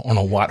favela on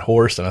a white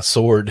horse and a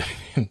sword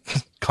and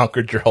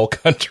conquered your whole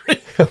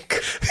country.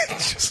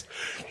 Just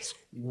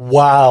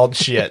wild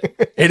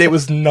shit. And it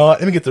was not,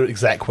 let me get the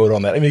exact quote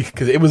on that. I mean,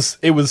 cause it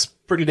was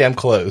pretty damn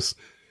close.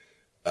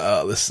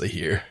 Let's see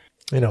here.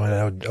 You know,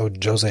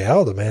 and Jose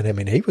Aldo, man, I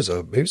mean, he was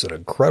an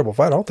incredible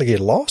fighter. I don't think he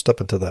had lost up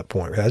until that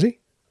point, has he?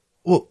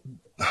 Well,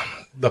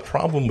 the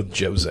problem with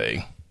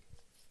Jose,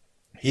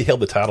 he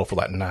held the title for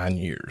like 9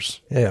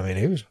 years. Yeah, I mean,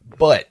 he was.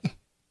 But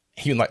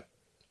he was like,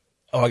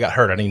 oh, I got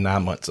hurt, I need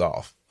 9 months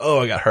off. Oh,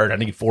 I got hurt, I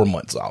need 4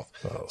 months off.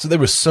 Oh. So there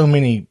was so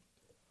many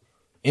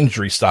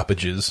injury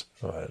stoppages.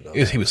 Oh, I didn't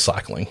know he was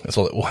cycling. That's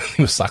all it was.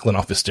 He was cycling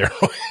off his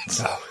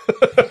steroids. Oh.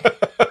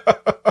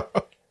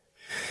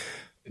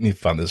 Let me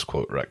find this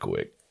quote right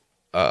quick.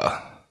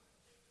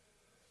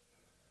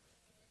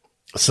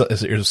 So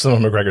here's some of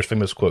McGregor's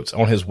famous quotes.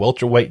 On his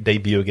welterweight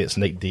debut against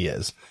Nate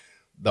Diaz,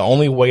 "The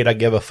only weight I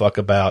give a fuck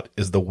about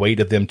is the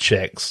weight of them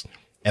checks,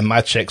 and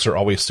my checks are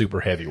always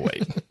super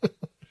heavyweight."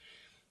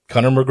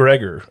 Conor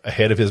McGregor,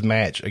 ahead of his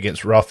match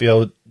against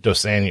Rafael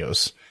dos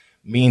Anjos,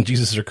 "Me and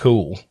Jesus are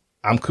cool.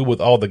 I'm cool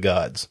with all the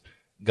gods.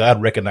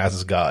 God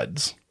recognizes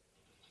gods."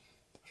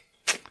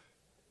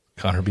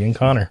 Conor being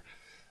Conor.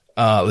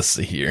 Let's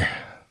see here.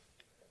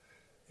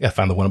 I gotta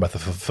find the one about the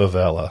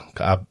favela.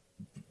 I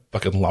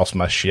fucking lost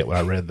my shit when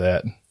I read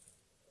that.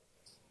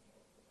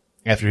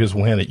 After his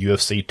win at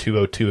UFC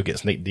 202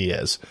 against Nate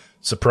Diaz,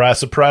 "Surprise,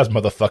 surprise,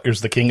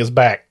 motherfuckers, the king is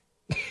back."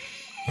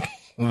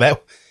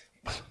 That.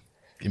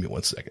 Give me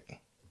 1 second.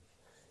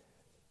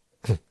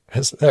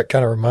 That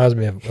kind of reminds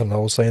me of an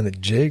old saying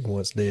that Jig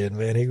once did,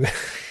 man.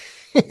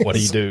 What do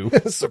you do?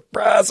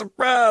 Surprise,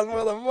 surprise,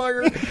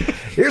 motherfucker.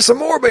 Here's some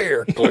more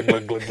beer. Glug,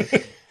 glug, glug.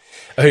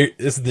 Hey,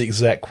 this is the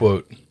exact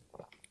quote.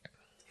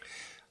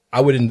 I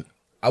would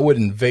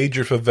invade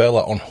your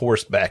favela on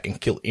horseback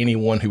and kill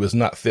anyone who is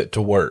not fit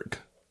to work.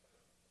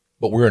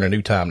 But we're in a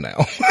new time now.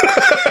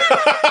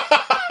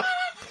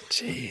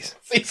 Jeez.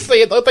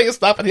 See, the only thing that's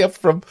stopping him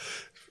from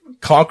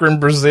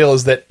conquering Brazil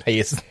is that, hey,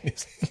 it's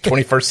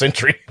 21st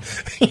century.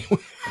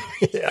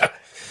 Yeah.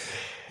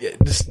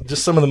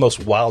 Just some of the most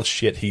wild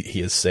shit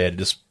he has said.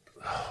 Just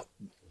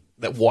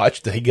that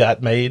watch that he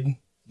got made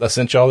that I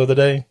sent y'all the other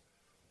day.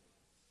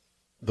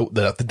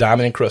 The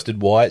diamond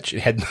encrusted watch.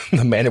 It had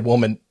the man and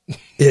woman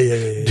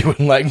doing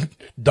like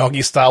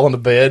doggy style on the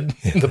bed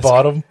in the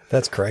bottom.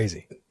 That's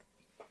crazy.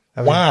 I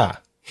mean, why?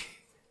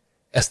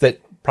 That's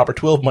that proper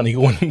 12 money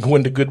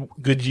going to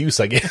good use,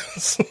 I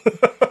guess.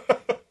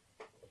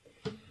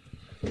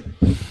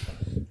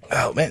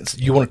 Oh man, so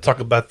you want to talk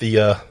about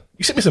the?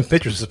 You sent me some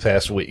pictures this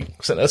past week. You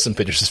sent us some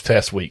pictures this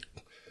past week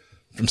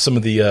from some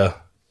of the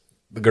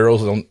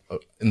girls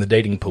in the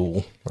dating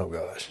pool. Oh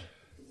gosh.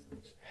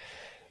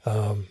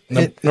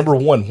 Number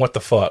one, what the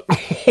fuck?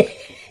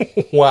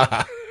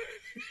 Why?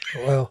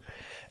 Well,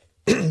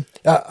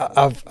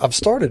 I've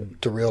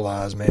started to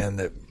realize, man,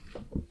 that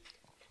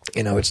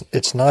you know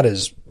it's not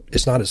as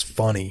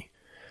funny,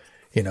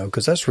 you know,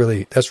 because that's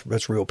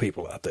real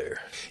people out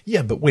there.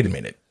 Yeah, but wait a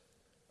minute.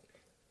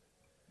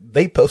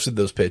 They posted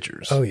those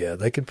pictures. Oh yeah,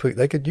 you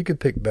could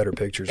pick better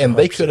pictures, and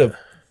they could have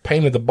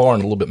painted the barn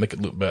a little bit, make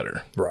it look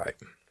better, right?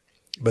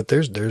 But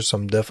there's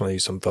definitely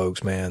some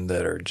folks, man,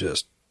 that are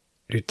just.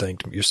 You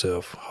think to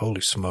yourself,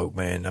 holy smoke,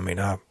 man. I mean,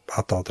 I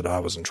thought that I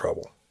was in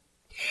trouble,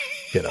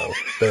 you know,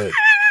 but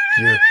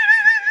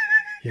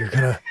you're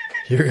gonna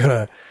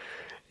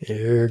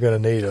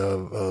need a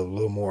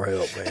little more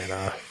help,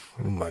 man.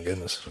 Oh my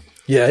goodness.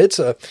 Yeah.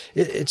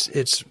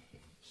 It's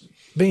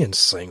being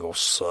single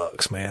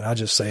sucks, man. I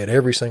just say it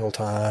every single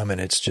time.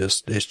 And it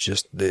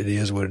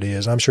is what it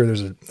is. I'm sure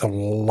there's a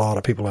lot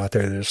of people out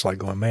there that are just like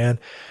going, man,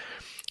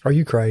 are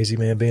you crazy,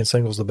 man? Being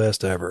single is the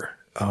best ever.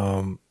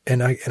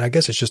 And I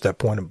guess it's just that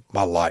point of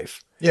my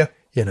life. Yeah.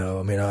 You know,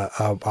 I mean, I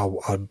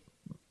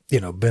you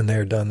know, been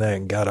there, done that,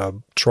 and got a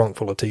trunk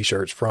full of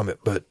t-shirts from it.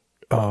 But,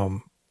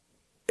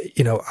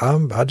 you know,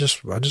 I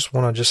just want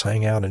to just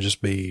hang out and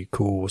just be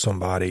cool with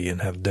somebody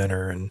and have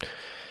dinner and,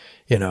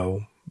 you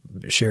know,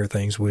 share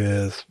things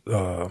with,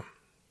 you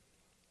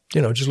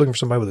know, just looking for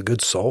somebody with a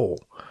good soul.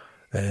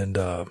 And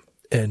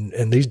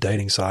these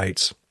dating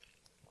sites,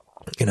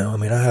 you know, I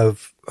mean, I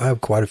have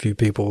quite a few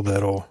people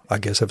that'll, I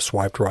guess, have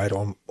swiped right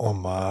on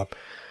my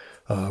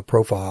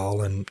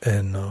profile and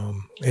you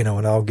know,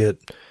 and I'll get,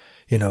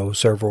 you know,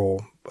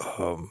 several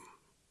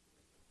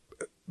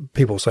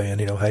people saying,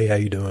 you know, hey, how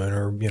you doing?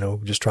 Or, you know,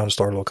 just trying to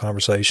start a little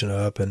conversation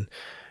up. And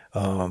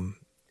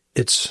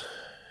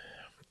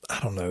I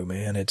don't know,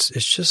 man. It's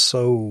just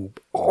so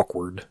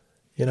awkward.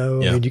 You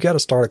know, Yeah. I mean, you got to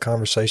start a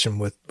conversation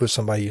with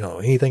somebody you don't know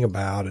anything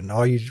about, and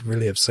all you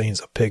really have seen is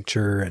a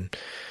picture, and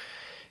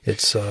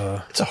it's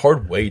a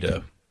hard way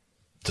to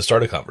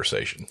start a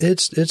conversation.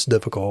 it's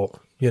difficult,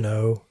 you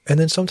know. And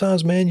then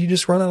sometimes, man, you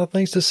just run out of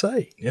things to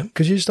say. Yeah.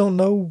 Because you just don't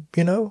know,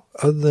 you know,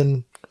 other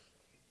than,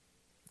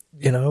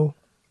 you know,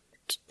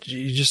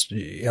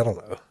 I don't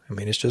know. I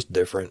mean, it's just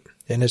different,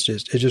 and it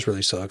just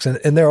really sucks.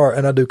 And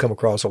I do come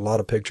across a lot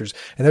of pictures,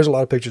 and there's a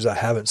lot of pictures I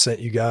haven't sent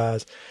you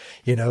guys,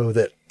 you know,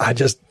 that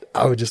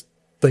I would just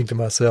think to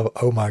myself,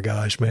 oh my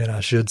gosh, man, I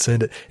should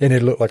send it. And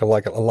it looked like a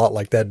lot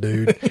like that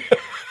dude.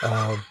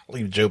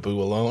 Leave Joe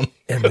Boo alone.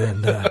 And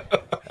then,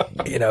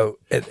 you know,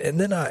 and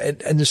then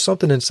and there's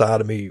something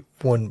inside of me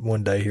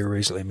one day here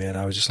recently, man,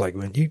 I was just like,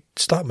 man, you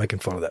stop making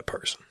fun of that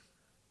person,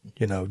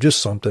 you know,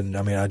 just something.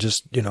 I mean, I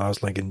just, you know, I was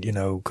thinking, you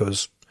know,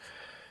 cause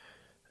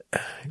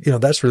you know,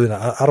 that's really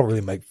not, I don't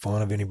really make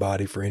fun of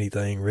anybody for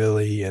anything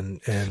really.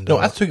 And No,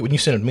 I took it when you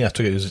sent it to me, I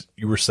took it as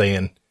you were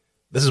saying,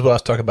 this is what I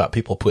was talking about.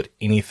 People put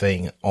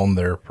anything on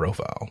their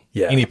profile.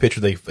 Yeah. Any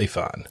picture they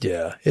find.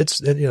 yeah,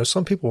 and, you know,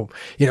 some people,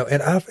 you know,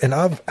 and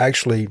I've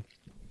actually,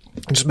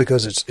 just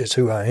because it's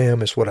who I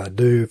am, it's what I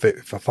do.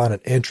 If I find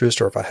an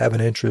interest or if I have an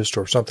interest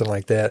or something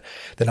like that,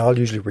 then I'll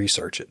usually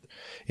research it,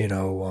 you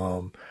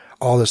know,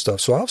 all this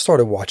stuff. So I've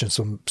started watching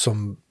some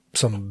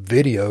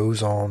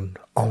videos on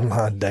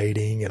online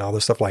dating and all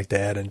this stuff like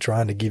that, and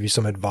trying to give you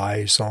some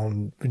advice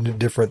on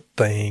different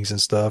things and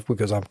stuff,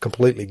 because I'm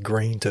completely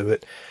green to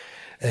it.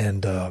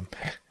 And,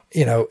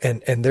 you know,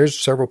 and there's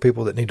several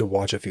people that need to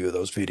watch a few of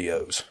those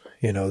videos,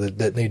 you know,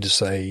 that need to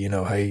say, you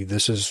know, hey,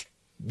 this is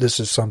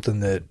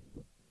something that,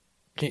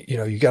 you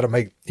know, you got to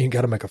make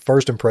a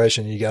first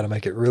impression. You got to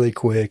make it really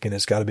quick, and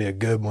it's got to be a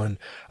good one.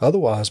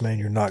 Otherwise, man,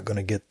 you're not going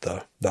to get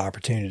the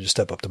opportunity to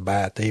step up to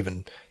bat, to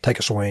even take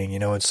a swing, you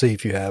know, and see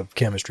if you have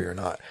chemistry or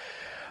not.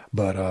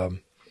 But,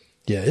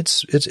 yeah,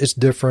 it's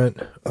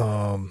different.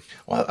 Well,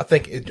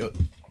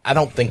 I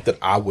don't think that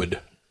I would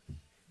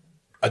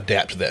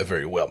adapt to that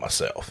very well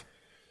myself,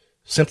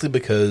 simply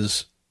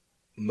because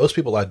most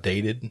people I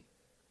dated,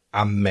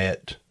 I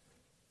met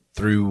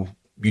through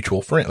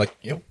mutual friend. Like,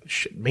 you know,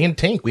 me and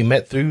Tink, we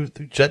met through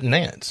Judd and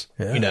Nance.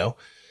 Yeah. You know,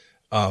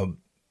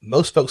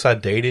 most folks I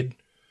dated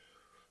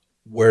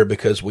were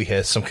because we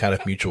had some kind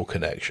of mutual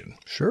connection.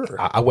 Sure.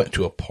 I went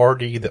to a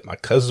party that my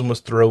cousin was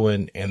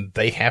throwing, and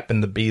they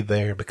happened to be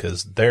there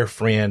because their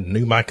friend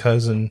knew my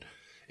cousin.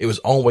 It was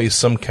always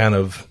some kind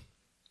of,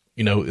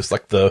 you know, it's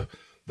like the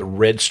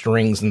red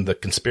strings and the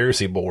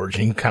conspiracy boards,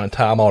 and you can kind of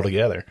tie them all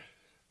together.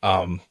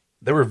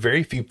 There were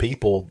very few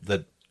people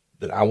that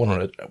I went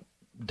on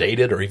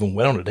dated or even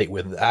went on a date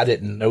with. I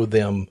didn't know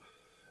them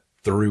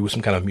through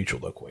some kind of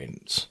mutual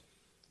acquaintance.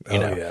 You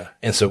know? Yeah.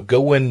 And so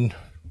going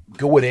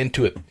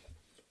into it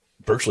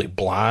virtually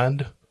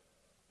blind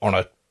on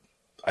a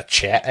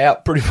chat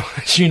app, pretty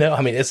much, you know,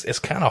 I mean, it's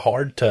kind of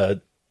hard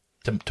to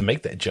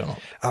make that jump.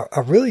 I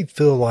really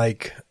feel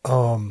like,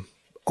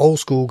 old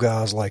school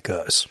guys like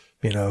us,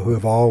 you know, who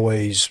have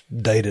always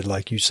dated,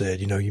 like you said,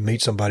 you know, you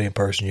meet somebody in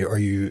person,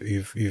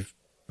 you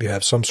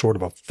have some sort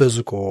of a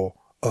physical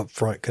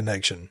upfront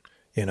connection,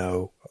 you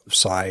know,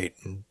 sight,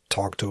 and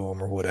talk to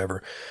them or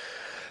whatever.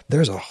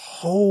 There's a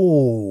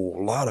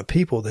whole lot of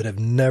people that have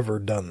never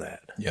done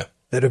that. Yeah.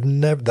 That have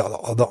never,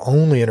 the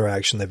only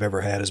interaction they've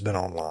ever had has been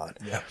online.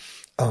 Yeah.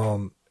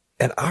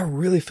 And I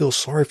really feel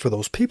sorry for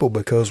those people,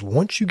 because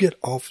once you get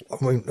off,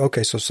 I mean,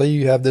 okay, so say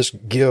you have this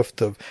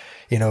gift of,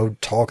 you know,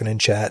 talking and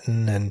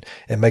chatting and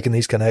making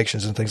these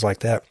connections and things like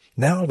that.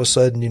 Now all of a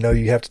sudden, you know,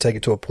 you have to take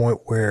it to a point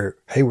where,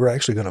 hey, we're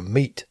actually going to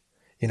meet,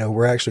 you know,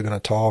 we're actually going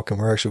to talk,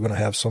 and we're actually going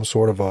to have some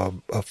sort of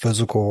a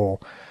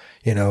physical,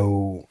 you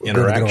know,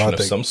 interaction of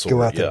some sort.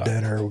 Go out to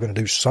dinner. We're going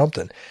to do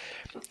something.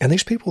 And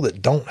these people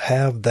that don't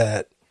have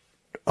that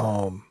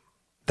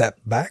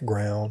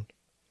background,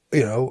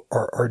 you know,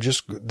 are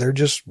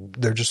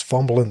just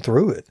fumbling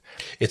through it.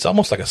 It's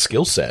almost like a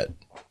skill set,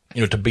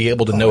 you know, to be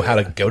able to know how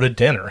to go to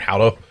dinner, how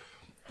to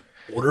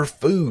order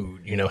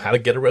food, you know, how to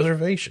get a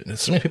reservation.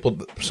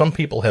 Some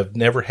people have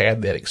never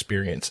had that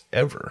experience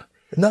ever.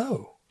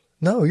 No,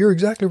 you're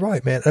exactly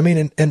right, man. I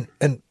mean,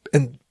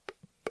 and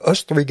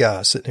us three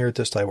guys sitting here at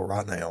this table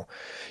right now,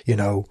 you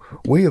know,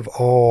 we have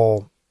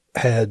all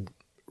had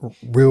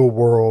real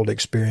world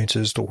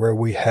experiences to where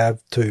we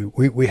have to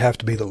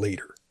be the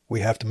leader.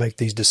 We have to make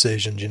these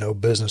decisions, you know,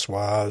 business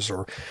wise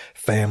or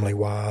family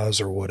wise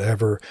or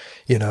whatever,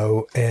 you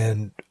know,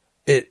 and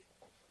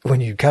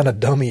when you kind of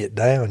dummy it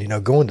down, you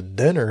know, going to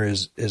dinner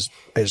is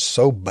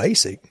so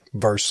basic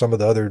versus some of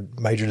the other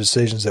major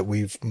decisions that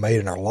we've made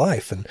in our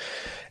life. And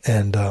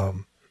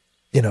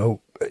you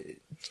know,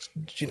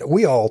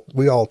 we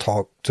all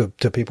talk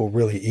to people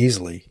really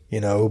easily, you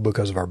know,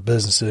 because of our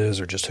businesses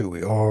or just who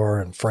we are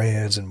and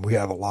friends. And we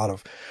have a lot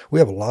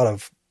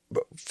of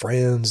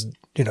friends,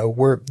 you know,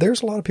 where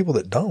there's a lot of people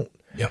that don't,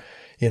 yeah,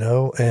 you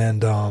know,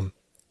 and,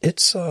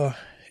 it's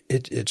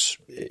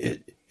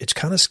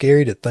kind of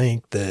scary to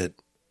think that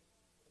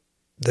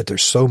that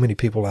there's so many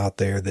people out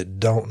there that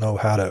don't know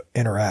how to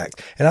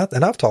interact. And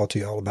I've talked to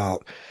you all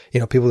about,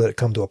 people that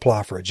come to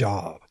apply for a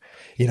job,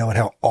 and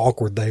how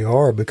awkward they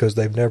are because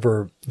they've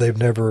never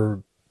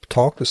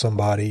talked to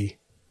somebody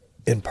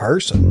in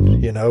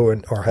person,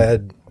 or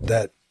had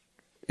that,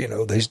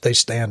 they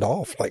stand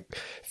off like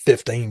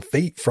 15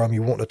 feet from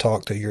you wanting to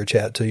talk to you or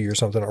chat to you or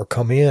something, or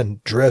come in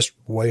dressed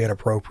way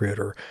inappropriate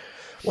or.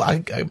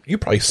 Well, you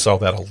probably saw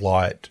that a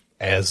lot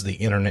as the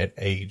internet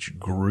age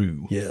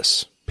grew.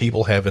 Yes.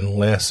 People having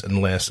less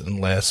and less and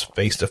less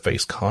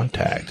face-to-face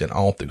contact and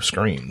all through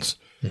screens.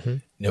 Mm-hmm.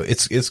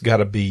 It's got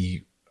to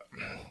be,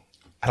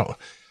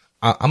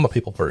 I'm a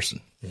people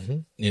person.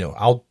 Mm-hmm.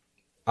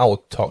 I'll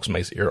talk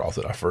somebody's ear off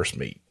that I first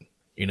meet,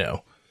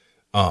 and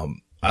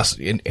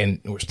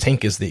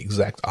Tink is the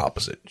exact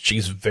opposite.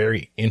 She's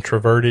very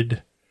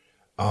introverted.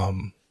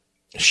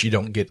 She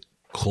don't get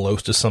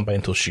close to somebody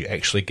until she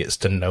actually gets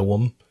to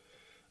know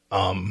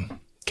them.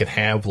 Can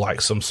have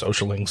like some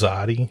social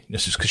anxiety.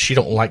 This is because she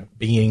don't like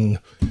being,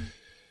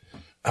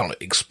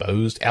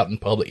 exposed out in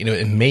public.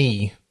 And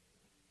me,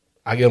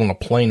 I get on a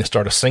plane and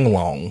start a sing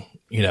along.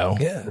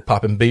 We're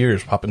popping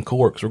beers, popping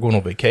corks. We're going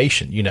on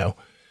vacation.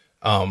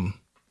 I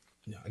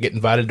get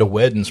invited to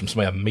weddings from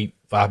somebody I meet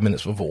 5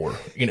 minutes before.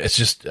 It's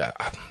just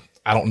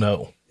I don't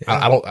know.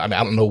 Yeah. I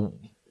don't know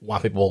why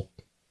people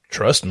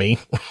trust me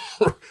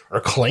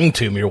or cling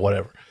to me or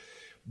whatever.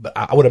 But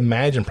I would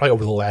imagine probably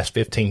over the last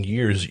 15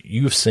 years,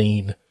 you've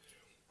seen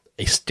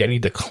a steady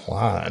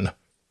decline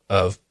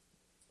of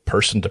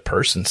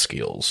person-to-person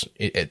skills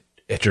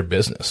at your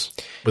business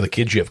with the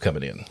kids you have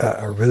coming in.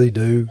 I really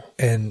do.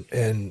 And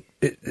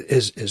it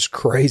is as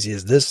crazy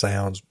as this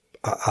sounds,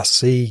 I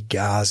see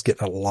guys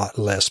getting a lot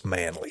less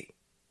manly.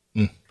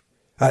 Mm.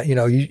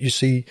 You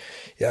see,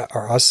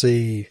 or I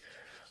see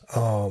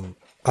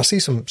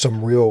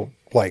some real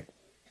like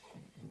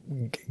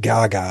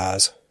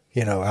guys,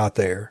 out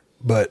there.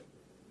 But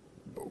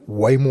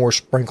way more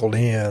sprinkled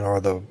in are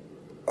the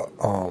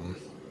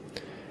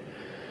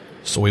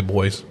soy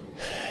boys.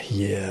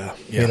 Yeah.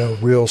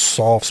 Real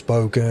soft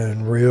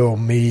spoken, real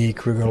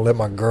meek. We're gonna let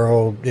my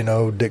girl,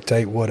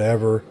 dictate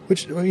whatever.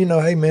 Which,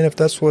 hey man, if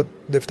that's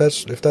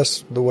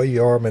the way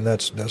you are, man,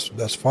 that's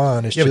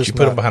fine. It's just but you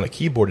put not, them behind a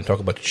keyboard and talk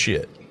about your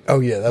shit. Oh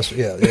yeah,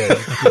 yeah,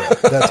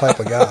 that type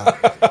of guy.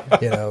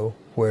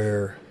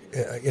 Where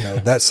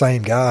that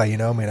same guy,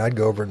 I'd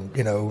go over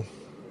and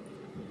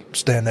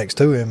stand next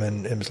to him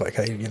and it's like,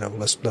 hey,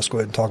 let's go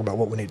ahead and talk about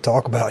what we need to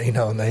talk about,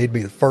 and he'd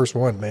be the first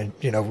one, man,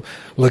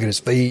 look at his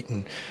feet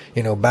and,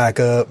 back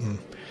up and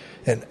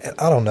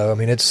I don't know. I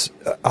mean,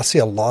 I see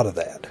a lot of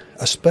that,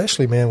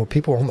 especially, man, with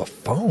people on the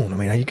phone. I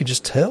mean, you could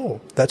just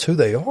tell that's who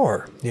they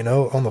are,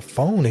 on the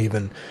phone,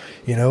 even,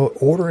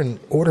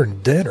 ordering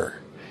dinner.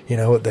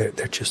 They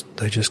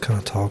just kind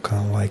of talk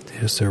kind of like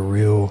this. They're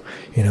real,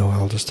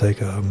 I'll just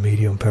take a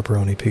medium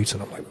pepperoni pizza.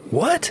 And I'm like,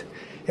 what?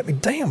 I mean,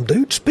 damn,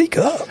 dude, speak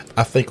up.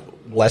 I think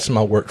last time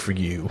I worked for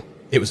you,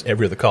 it was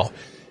every other call.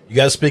 You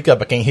got to speak up.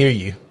 I can't hear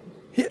you.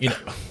 Yeah.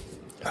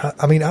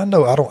 I mean, I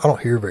know I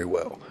don't hear very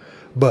well,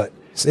 but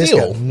it's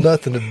got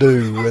nothing to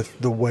do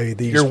with the way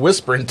you're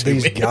whispering to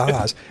these me.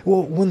 guys.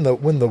 Well, when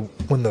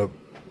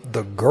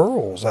the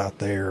girls out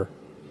there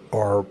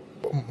are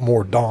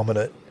more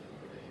dominant.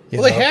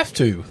 Well, they have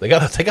to. They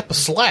got to take up a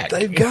slack.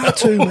 They've got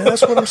to, man.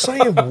 That's what I'm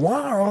saying.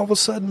 Why are all of a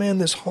sudden, man,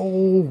 this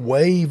whole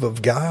wave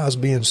of guys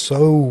being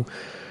so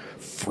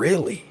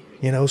frilly,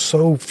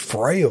 so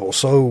frail,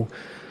 so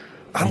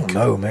I don't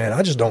know, man.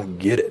 I just don't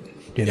get it.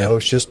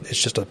 It's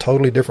just a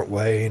totally different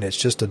way, and it's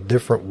just a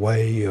different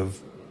way of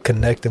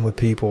connecting with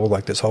people.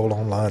 Like this whole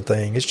online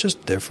thing, it's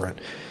just different.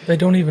 They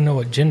don't even know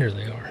what gender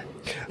they are.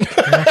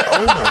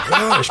 Oh my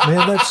gosh,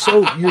 man, that's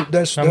so.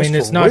 That's. I mean,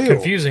 it's not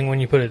confusing when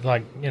you put it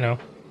like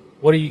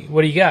What do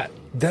you got?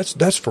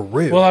 That's for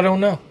real. Well, I don't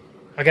know.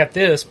 I got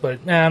this, but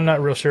I'm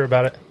not real sure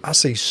about it. I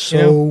see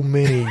so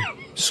many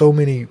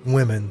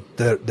women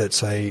that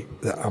say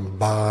that I'm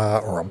bi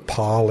or I'm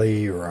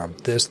poly or I'm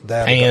this,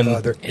 that, and the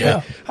other.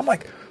 Yeah. I'm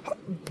like,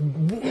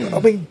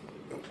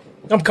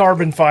 I'm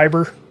carbon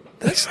fiber.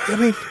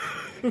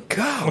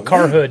 God. I'm a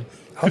car hood.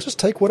 I'll just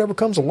take whatever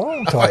comes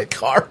along type.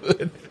 Car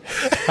hood.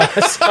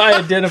 I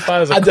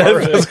identify as a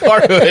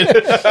car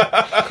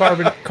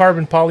hood.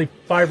 Carbon poly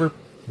fiber.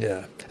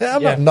 Yeah.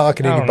 I'm not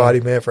knocking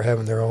anybody, man, for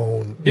having their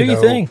own. Do your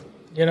thing,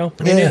 Yeah.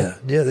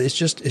 It's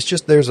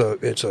just there's a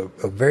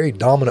very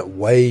dominant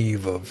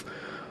wave of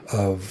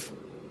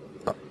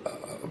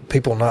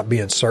people not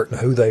being certain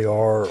who they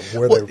are, or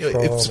where they're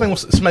from. If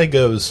somebody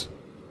goes,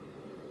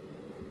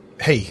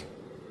 hey,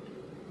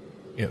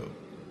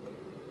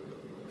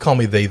 call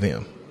me they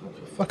them.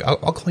 Fuck, I'll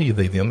call you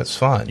they them. That's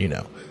fine,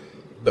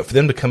 But for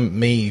them to come at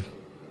me,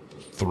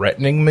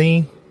 threatening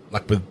me,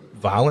 like with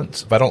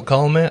violence, if I don't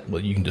call them that,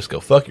 well, you can just go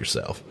fuck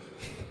yourself.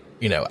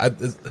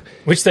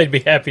 Which they'd be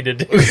happy to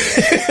do.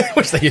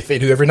 Which they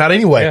do every night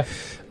anyway.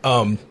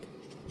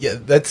 Yeah.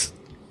 That's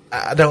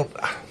I don't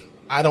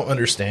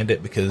understand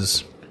it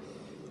because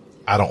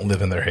I don't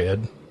live in their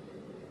head.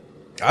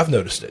 I've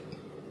noticed it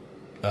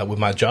with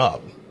my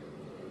job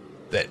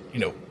that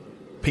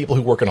people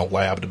who work in a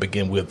lab to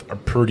begin with are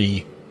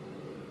pretty,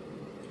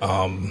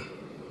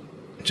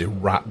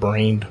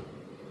 right-brained,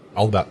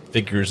 all about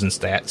figures and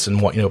stats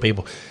and what,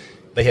 people,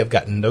 they have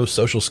got no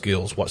social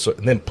skills whatsoever.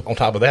 And then on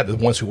top of that, the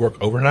ones who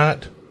work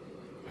overnight,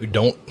 who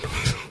don't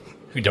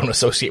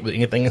associate with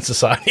anything in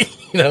society,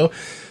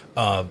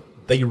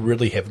 they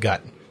really have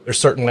got, there's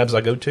certain labs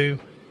I go to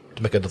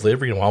make a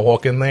delivery, and when I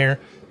walk in there,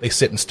 they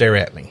sit and stare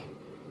at me.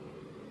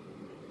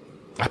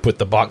 I put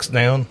the box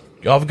down,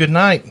 y'all have a good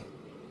night, and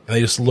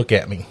they just look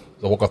at me.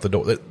 They walk off the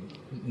door.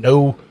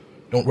 No,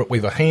 don't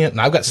wave a hand.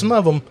 And I've got some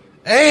of them,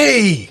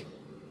 hey,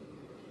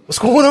 what's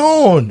going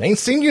on? Ain't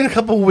seen you in a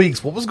couple of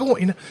weeks. What was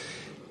going on?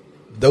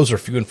 Those are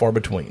few and far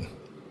between.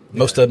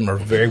 Most of them are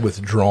very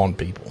withdrawn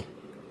people.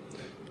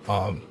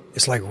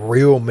 It's like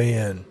real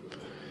men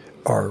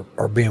are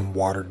being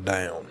watered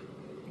down.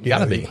 You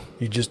gotta be.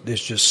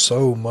 It's just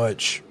so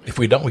much. If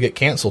we don't, we get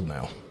canceled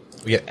now.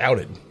 We get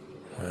outed.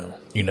 Well,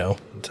 I'll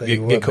tell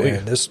you what,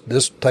 man,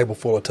 this table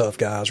full of tough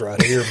guys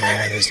right here,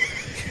 man, is,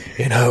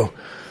 it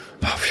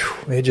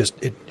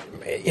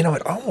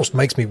almost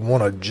makes me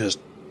want to just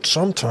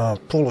sometimes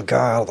pull a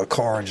guy out of the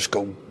car and I'm just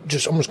going to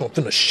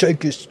finna shake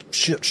this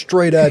shit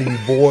straight out of you,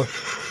 boy.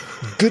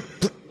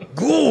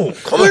 Go,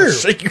 come here.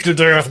 Shake you to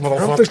death,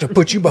 motherfucker. I'm fixing to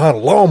put you behind a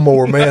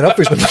lawnmower, man. I'm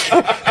fixing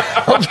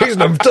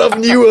to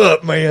toughen you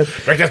up, man.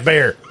 Break this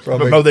bear.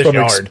 From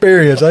yard.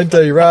 Experience, I can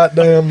tell you right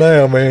damn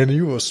now, man.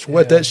 You will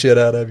sweat that shit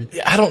out of you.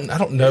 Yeah, I don't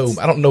know.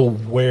 I don't know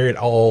where it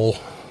all.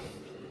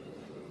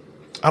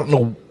 I don't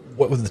know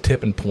what was the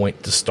tipping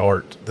point to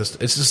start this.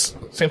 It's just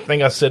same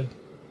thing I said.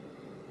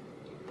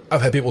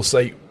 I've had people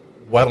say,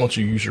 "Why don't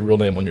you use your real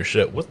name on your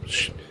show?"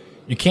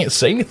 You can't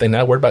say anything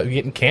now. Worried about you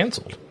getting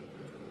canceled.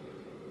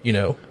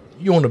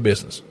 You own a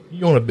business.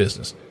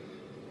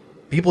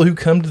 People who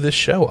come to this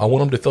show, I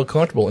want them to feel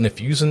comfortable. And if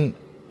using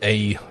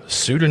a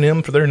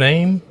pseudonym for their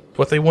name,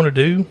 what they want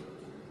to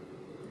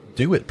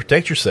do it.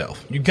 Protect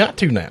yourself. You got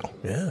to now.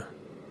 Yeah.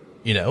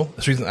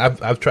 That's the reason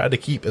I've tried to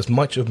keep as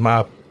much of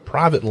my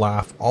private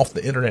life off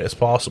the internet as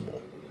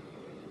possible.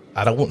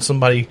 I don't want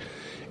somebody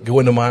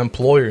going to my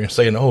employer and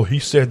saying, "Oh, he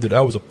said that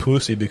I was a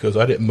pussy because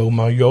I didn't mow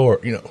my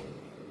yard."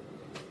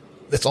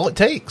 That's all it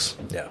takes.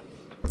 Yeah.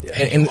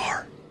 And you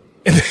are.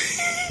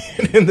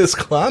 In this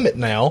climate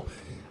now,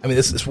 I mean,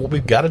 this is what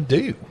we've got to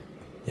do.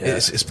 Yeah.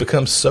 It's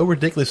become so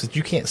ridiculous that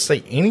you can't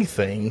say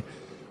anything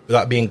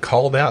without being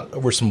called out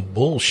over some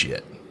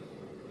bullshit.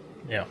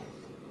 Yeah.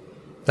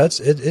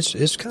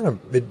 It's kind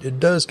of, it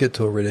does get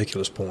to a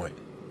ridiculous point.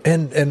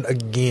 And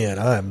again,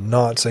 I am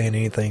not saying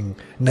anything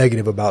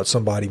negative about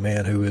somebody,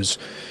 man, who is,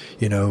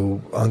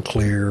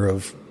 unclear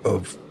of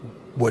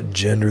what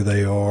gender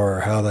they are or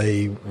how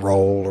they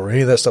roll or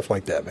any of that stuff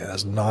like that, man.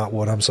 That's not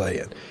what I'm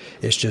saying.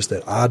 It's just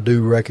that I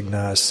do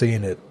recognize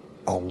seeing it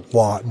a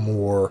lot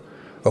more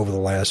over the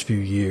last few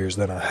years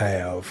than I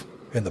have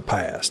in the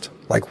past.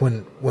 Like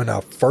when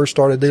I first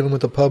started dealing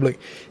with the public,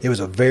 it was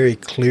a very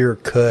clear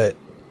cut,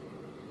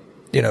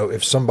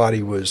 if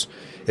somebody was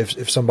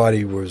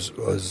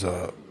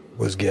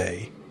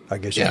gay, I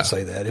guess you could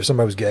say that. If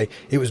somebody was gay,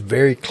 it was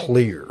very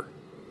clear,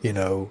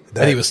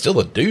 that he was still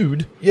a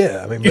dude.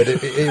 Yeah. I mean, but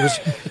it was,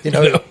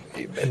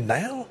 and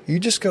now you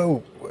just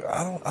go,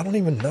 I don't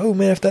even know,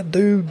 man, if that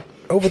dude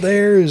over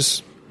there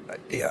is,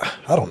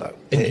 I don't know.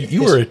 And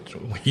you were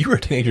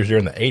teenagers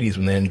during the 80s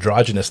when the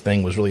androgynous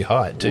thing was really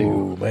hot too.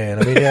 Oh man,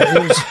 I mean, yeah,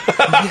 it was.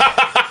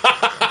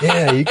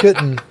 Yeah, you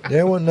couldn't.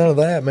 There wasn't none of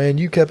that, man.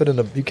 You kept it in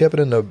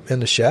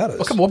the shadows.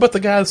 Well, come on, what about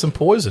the guy that's in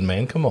Poison,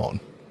 man? Come on,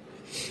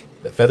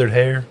 that feathered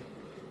hair.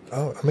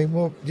 Oh, I mean,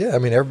 well, yeah. I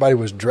mean, everybody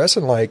was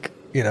dressing like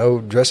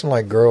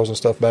girls and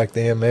stuff back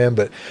then, man.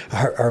 But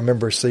I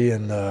remember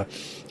seeing a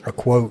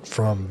quote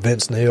from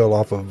Vince Neil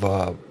off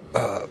of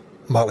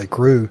Motley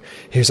Crue.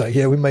 He was like,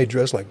 "Yeah, we may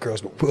dress like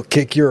girls, but we'll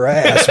kick your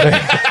ass,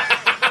 man."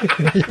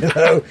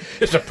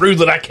 Just to prove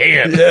that I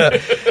can. Yeah,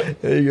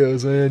 he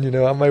goes, man.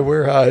 I may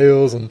wear high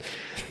heels and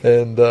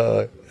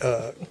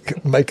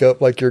make up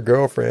like your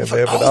girlfriend,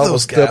 man, but I'll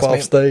step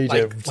off stage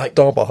and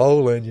stomp a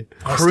hole in you.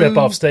 I'll step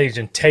off stage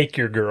and take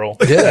your girl.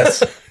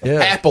 Yes,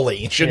 yeah.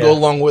 Happily should go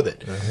along with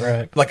it.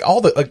 Right, like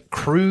all the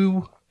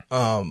Crew,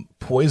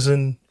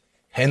 Poison,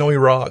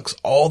 Hanoi Rocks,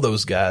 all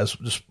those guys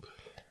just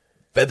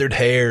feathered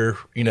hair,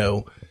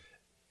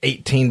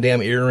 18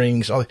 damn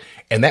earrings,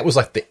 and that was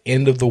like the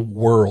end of the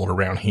world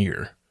around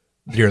here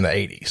during the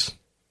 80s.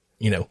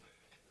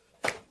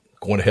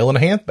 Going to hell in a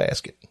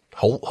handbasket.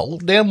 Whole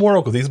damn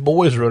world, because these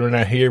boys running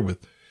out here with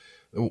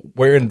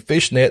wearing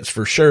fishnets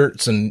for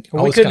shirts and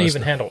all we couldn't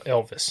even handle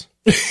Elvis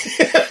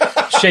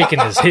shaking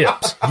his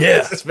hips. Yeah,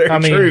 that's very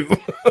true.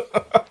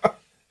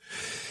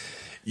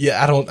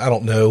 Yeah, I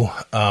don't know.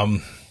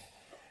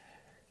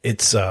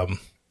 It's like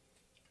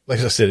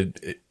I said,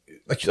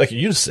 like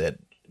you just said,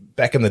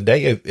 back in the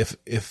day,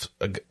 if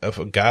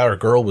a guy or a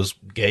girl was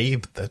gay,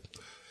 that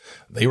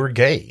they were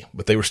gay,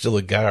 but they were still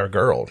a guy or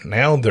girl.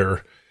 Now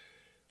they're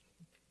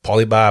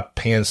probably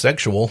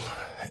pansexual,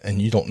 and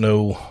you don't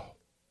know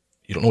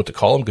what to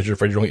call them because you're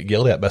afraid you're going to get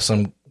yelled at by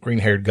some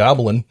green-haired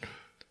goblin.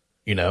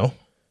 You don't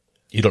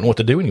know what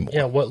to do anymore.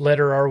 Yeah, what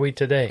letter are we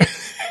today?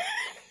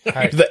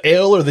 The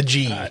L or the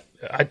G?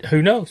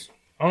 Who knows?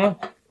 I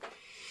don't know.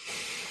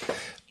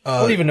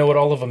 I don't even know what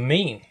all of them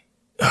mean.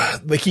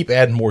 They keep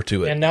adding more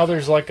to it. And now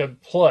there's like a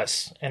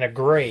plus and a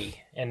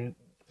gray and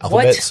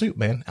Alphabet soup,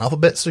 man.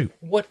 Alphabet soup.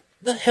 What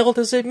the hell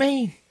does it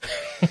mean?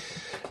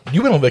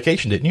 You went on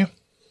vacation, didn't you?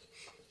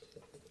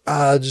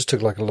 I just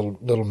took like a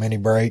little mini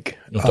break.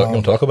 You want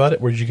to talk about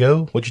it? Where'd you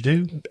go? What'd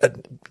you do?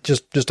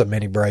 Just a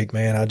mini break,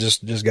 man. I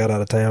just got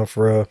out of town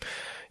for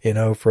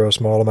a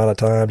small amount of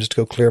time just to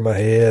go clear my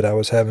head. I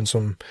was having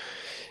some,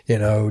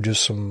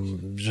 just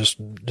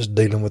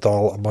dealing with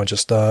a bunch of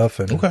stuff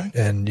and,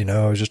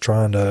 I was just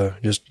trying to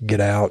just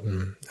get out.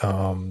 And,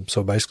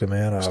 so basically,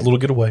 man, just a little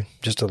getaway.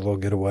 Just a little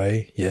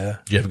getaway. Yeah.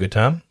 Did you have a good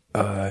time?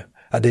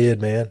 I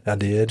did, man. I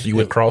did. So you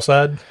went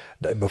cross-eyed?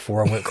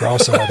 Before I went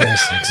cross-eyed.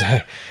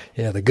 Exactly.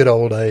 Yeah. The good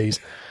old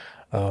days.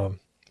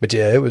 But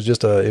yeah, it was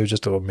just a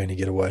little mini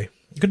getaway.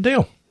 Good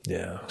deal.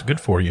 Yeah. It's good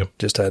for you.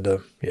 Just had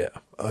to,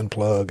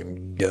 unplug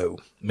and go.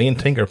 Me and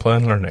Tink are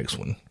planning our next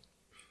one.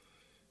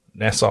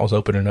 Nassau's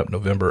opening up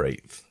November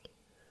 8th.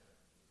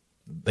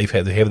 They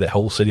have that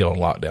whole city on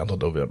lockdown till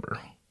November.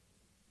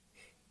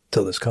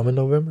 Till this coming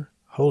November?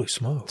 Holy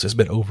smokes. So it's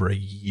been over a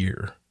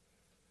year.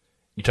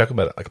 You talk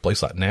about like a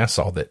place like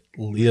Nassau that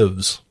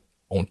lives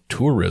on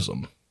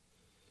tourism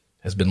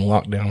has been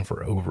locked down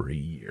for over a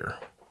year.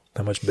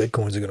 How much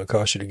Bitcoin's it going to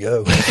cost you to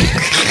go?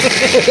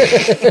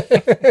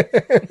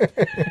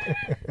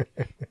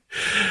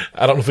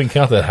 I don't know if we can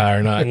count that high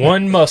or not.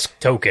 One Musk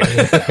token.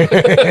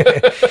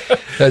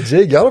 That's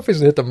it. Y'all are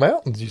fixing to hit the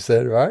mountains, you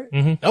said, right?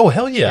 Mm-hmm. Oh,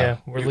 hell yeah. Yeah,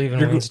 we're leaving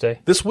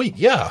Wednesday. This week,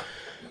 yeah.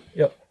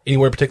 Yep.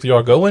 Anywhere in particular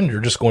y'all going?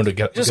 You're just going to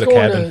get a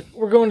cabin?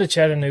 We're going to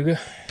Chattanooga.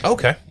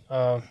 Okay.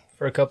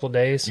 For a couple of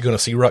days. You going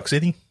to see Rock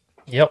City?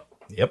 Yep.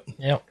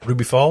 Yep.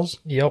 Ruby Falls?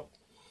 Yep.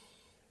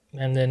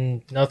 And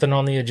then nothing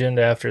on the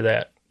agenda after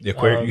that. The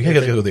aquarium. You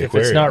got to go to the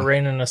aquarium. If it's not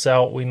raining us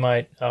out, we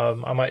might.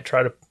 I might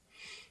try to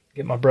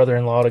get my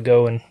brother-in-law to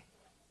go and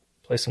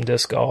play some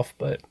disc golf.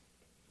 But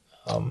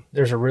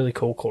there's a really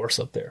cool course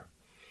up there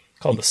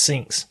called the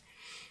Sinks.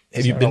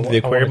 Have you been to the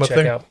aquarium up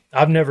there?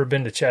 I've never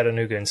been to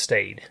Chattanooga and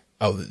stayed.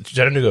 Oh, the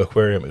Chattanooga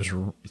Aquarium is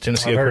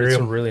Tennessee I've heard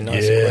Aquarium. It's a really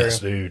nice yes,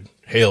 aquarium. dude.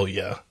 Hell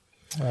yeah.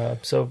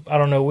 So I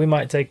don't know. We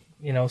might take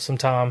some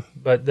time,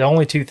 but the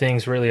only two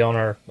things really on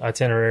our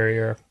itinerary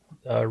are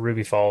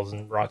Ruby Falls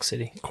and Rock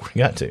City.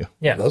 You got to.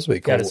 Yeah, those would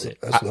be cool. Those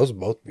would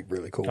both be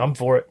really cool. I'm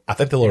for it. I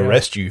think they'll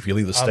arrest you if you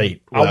leave the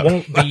state. I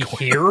won't be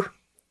here,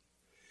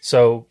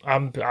 so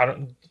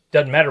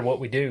doesn't matter what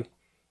we do.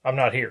 I'm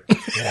not here.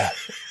 Yeah,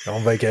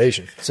 on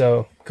vacation.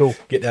 So cool.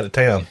 Getting out of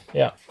town.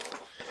 Yeah.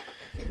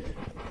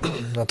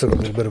 I took a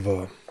little bit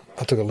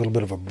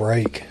of a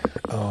break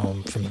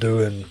from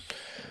doing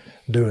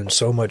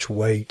so much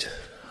weight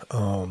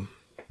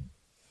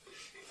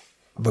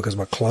because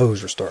my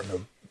clothes were starting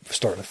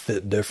to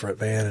fit different,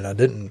 man, and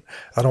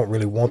I don't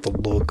really want the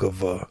look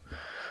of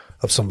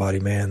somebody,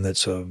 man,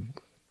 that's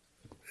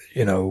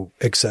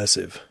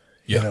excessive.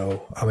 Yeah.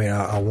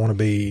 I want to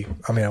be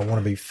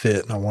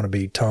fit and I want to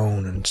be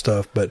toned and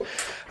stuff, but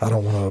I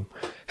don't want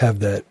to have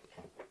that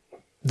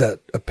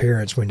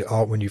appearance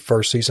when you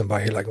first see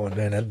somebody, you're like going,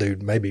 man, that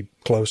dude may be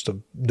close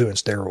to doing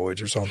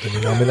steroids or something,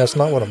 that's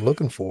not what I'm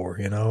looking for,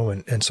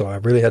 and so I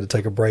really had to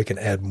take a break and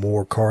add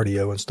more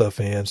cardio and stuff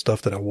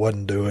that I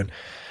wasn't doing.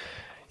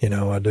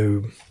 I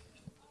do,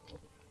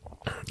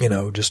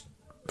 I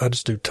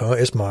just do ton.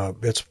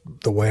 It's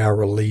the way I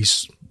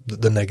release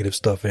the negative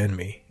stuff in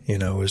me,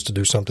 is to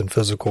do something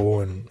physical.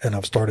 And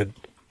I've started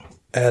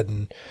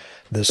adding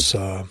this,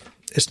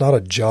 it's not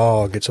a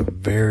jog. It's a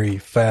very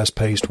fast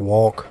paced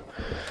walk.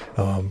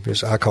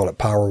 I call it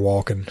power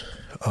walking.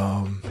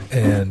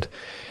 And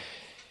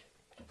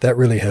that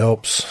really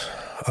helps,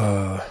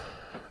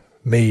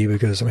 me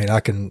because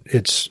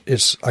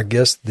it's I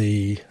guess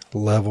the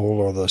level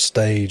or the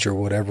stage or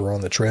whatever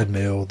on the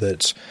treadmill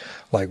that's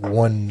like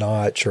one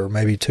notch or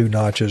maybe two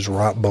notches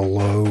right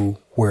below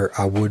where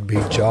I would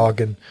be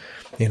jogging,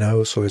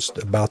 so it's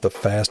about the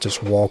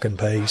fastest walking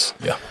pace.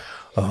 Yeah.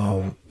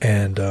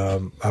 And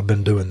I've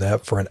been doing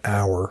that for an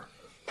hour,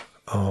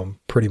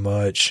 pretty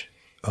much,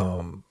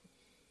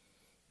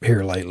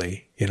 here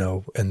lately,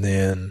 and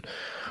then,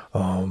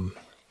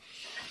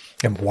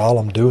 and while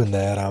I'm doing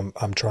that,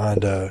 I'm trying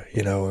to,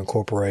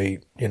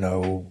 incorporate,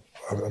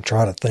 I'm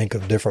trying to think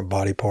of different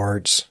body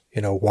parts,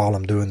 while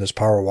I'm doing this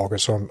power walking.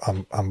 So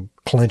I'm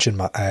clenching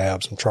my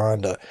abs. I'm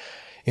trying to,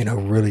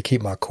 really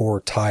keep my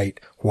core tight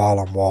while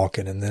I'm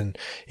walking. And then,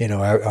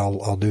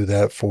 I'll do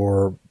that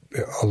for,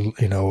 a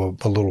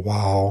little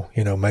while,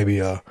 maybe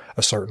a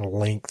certain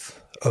length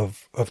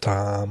of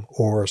time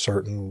or a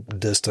certain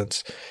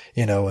distance,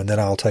 and then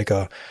I'll take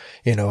like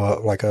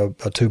a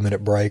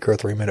 2-minute break or a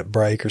 3-minute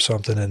break or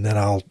something. And then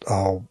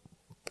I'll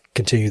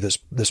continue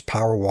this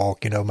power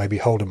walk, maybe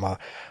holding my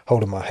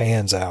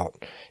hands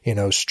out,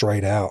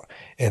 straight out.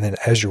 And then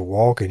as you're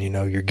walking,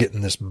 you're getting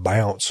this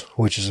bounce,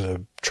 which is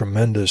a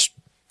tremendous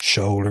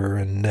shoulder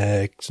and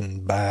neck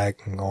and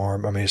back and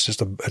arm.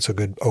 It's a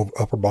good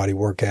upper body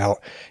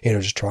workout,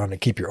 just trying to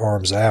keep your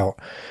arms out.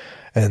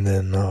 And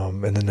then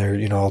there,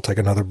 I'll take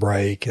another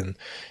break and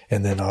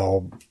then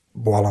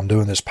while I'm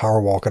doing this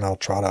power walking, I'll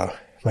try to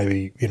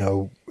maybe,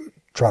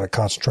 try to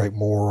concentrate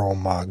more on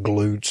my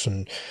glutes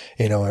and,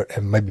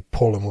 and maybe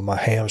pulling with my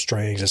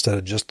hamstrings instead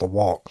of just the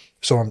walk.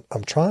 So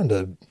I'm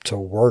trying to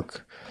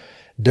work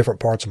different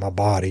parts of my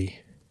body,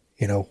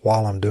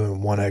 while I'm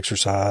doing one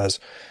exercise,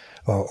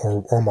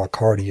 or my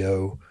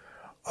cardio.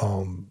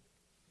 And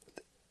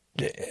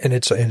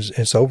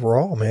it's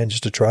overall, man,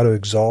 just to try to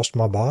exhaust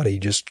my body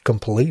just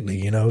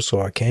completely,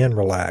 so I can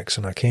relax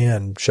and I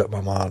can shut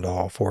my mind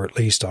off, or at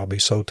least I'll be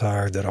so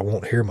tired that I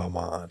won't hear my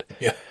mind.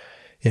 Yeah.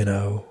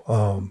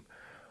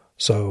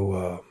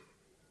 So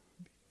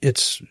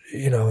it's,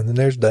 and then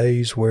there's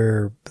days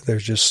where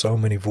there's just so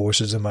many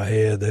voices in my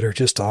head that are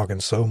just talking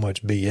so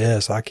much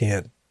BS. I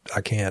can't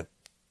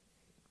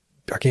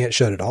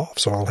shut it off.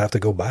 So I'll have to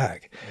go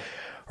back,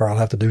 or I'll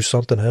have to do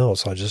something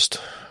else. Out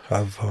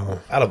of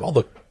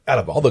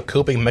all the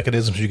coping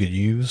mechanisms you could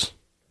use,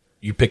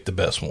 you picked the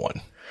best one.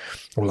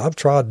 Well, I've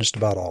tried just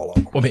about all of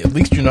them. Well, I mean, at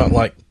least you're not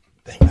like,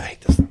 dang, I hate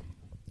this.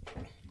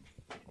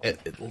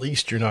 At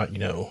least you're not,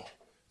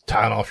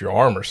 tying off your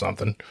arm or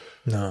something.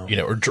 No.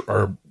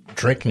 Or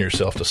drinking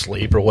yourself to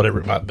sleep or whatever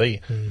it might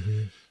be.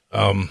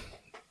 Mm-hmm.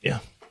 Yeah.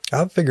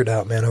 I've figured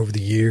out, man, over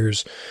the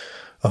years,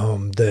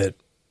 that,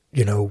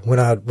 when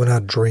I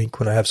drink,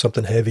 when I have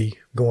something heavy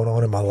going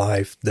on in my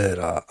life, that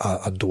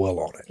I dwell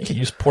on it. You're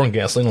just pouring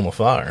gasoline on the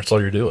fire. That's all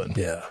you're doing.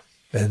 Yeah.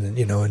 And,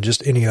 and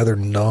just any other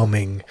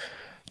numbing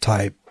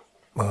type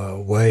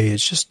way,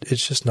 it's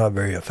just not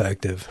very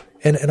effective.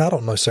 And I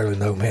don't necessarily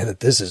know, man,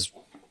 that this is,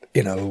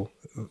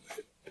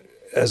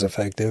 as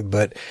effective,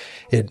 but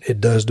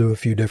it does do a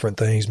few different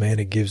things, man.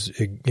 It gives,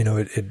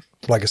 it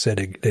like I said,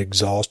 it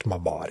exhausts my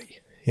body.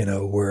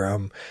 Where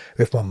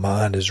if my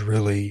mind is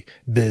really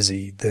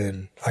busy,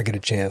 then I get a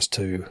chance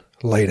to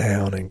lay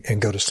down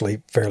and go to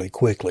sleep fairly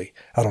quickly.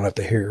 I don't have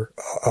to hear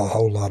a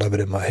whole lot of it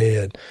in my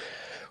head.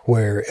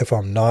 Where if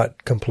I'm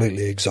not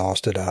completely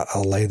exhausted,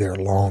 I'll lay there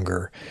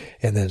longer.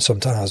 And then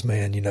sometimes,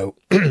 man,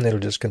 it'll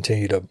just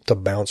continue to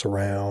bounce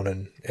around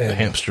and the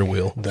hamster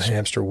wheel.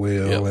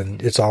 Yep.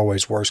 And it's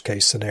always worst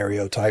case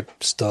scenario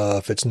type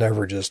stuff. It's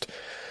never just,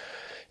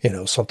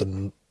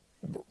 something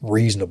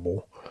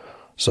reasonable.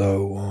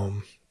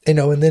 So,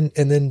 and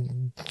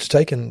then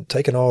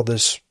taking all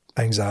this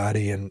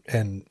anxiety and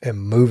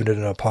moving it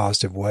in a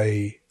positive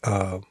way,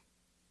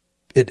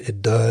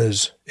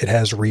 it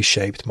has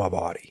reshaped my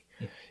body,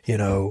 in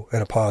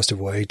a positive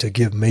way to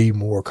give me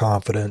more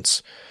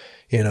confidence,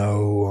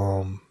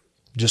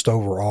 just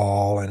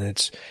overall.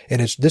 And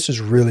this is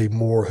really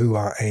more who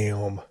I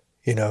am,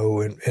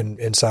 and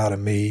inside of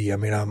me. I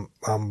mean, I'm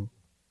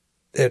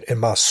in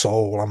my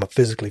soul, I'm a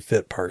physically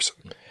fit person.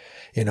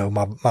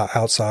 My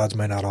outsides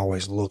may not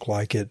always look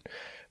like it,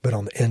 but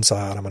on the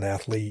inside, I'm an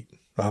athlete.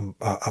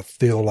 I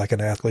feel like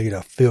an athlete.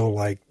 I feel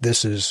like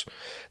this is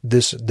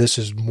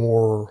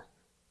more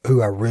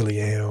who I really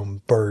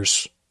am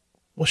versus.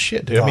 Well,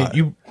 shit, dude. I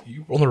mean,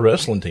 you were on the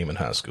wrestling team in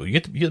high school. You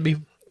get to be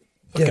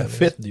fucking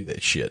fit to do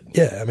that shit.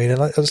 Yeah. I mean,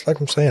 and it's like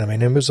I'm saying, I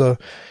mean, it was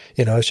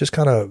it's just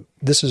kind of,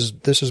 this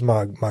is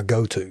my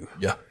go-to.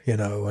 Yeah.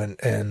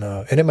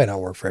 And it may not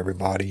work for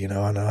everybody, and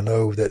I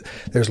know that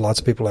there's lots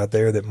of people out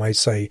there that might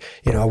say,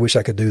 I wish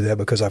I could do that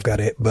because I've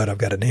got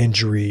an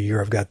injury,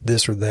 or I've got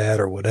this or that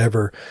or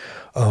whatever.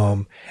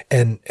 And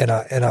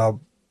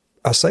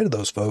I say to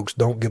those folks,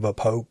 don't give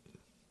up hope.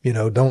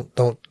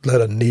 Don't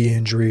let a knee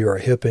injury or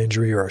a hip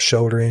injury or a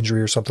shoulder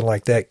injury or something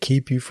like that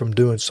keep you from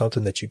doing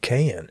something that you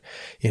can.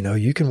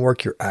 You can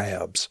work your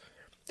abs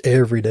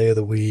every day of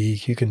the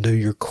week. You can do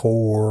your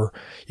core.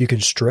 You can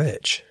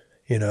stretch,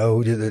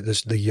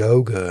 the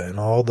yoga and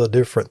all the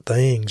different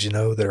things,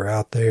 that are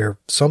out there,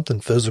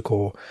 something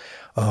physical,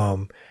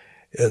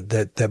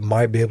 that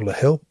might be able to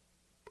help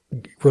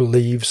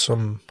relieve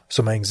some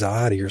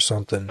anxiety or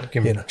something.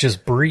 You can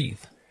just breathe.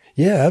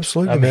 Yeah,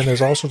 absolutely, man.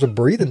 There's all sorts of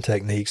breathing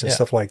techniques and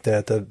stuff like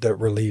that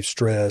relieve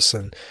stress.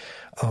 And,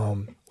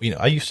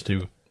 I used to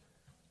do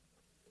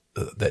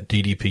that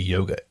DDP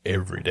yoga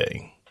every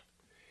day.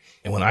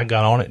 And when I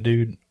got on it,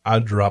 dude, I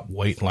dropped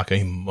weight like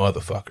a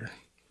motherfucker.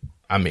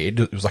 I mean,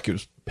 it was like it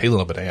was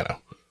peeling a banana.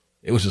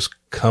 It was just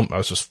I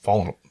was just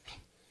falling.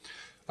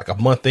 Like a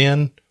month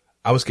in,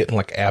 I was getting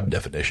like ab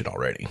definition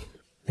already.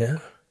 Yeah.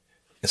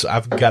 And so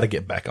I've got to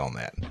get back on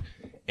that.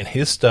 And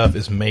his stuff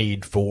is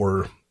made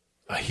for,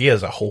 he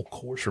has a whole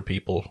course for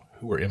people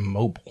who are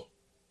immobile.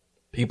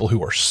 People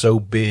who are so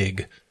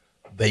big,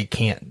 they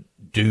can't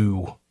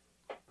do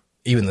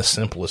even the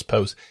simplest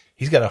pose.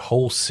 He's got a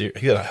whole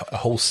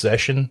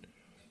session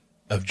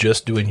of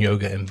just doing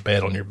yoga in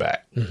bed on your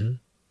back. Mm-hmm.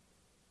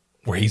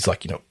 Where he's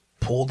like,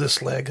 pull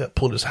this leg up,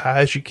 pull it as high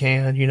as you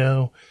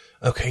can,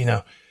 Okay,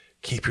 now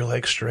keep your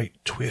legs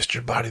straight, twist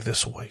your body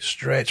this way,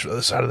 stretch to the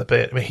other side of the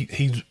bed. I mean,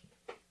 he's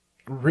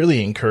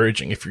really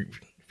encouraging. If you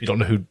don't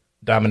know who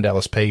Diamond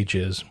Dallas Page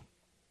is,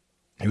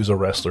 he was a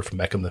wrestler from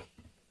back in the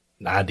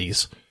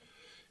 90s.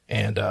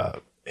 And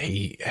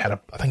he had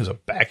I think it was a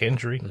back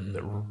injury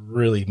that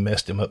really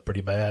messed him up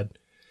pretty bad.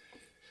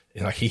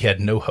 And like he had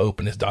no hope,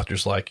 and his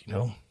doctor's like, you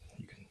can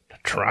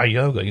try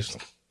yoga. He's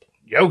like,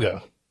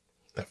 yoga,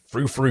 that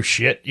frou-frou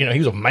shit. You know, he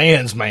was a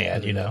man's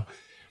man, you know,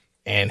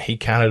 and he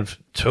kind of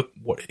took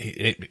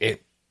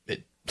it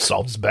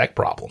solved his back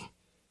problem.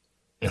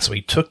 And so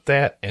he took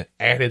that and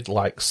added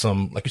like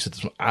some, like you said,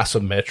 some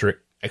isometric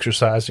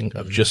exercising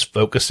of just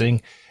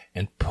focusing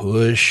and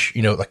push,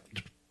 you know,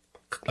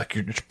 like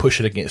you're just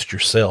pushing against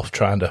yourself,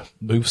 trying to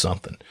move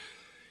something.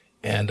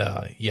 And,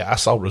 I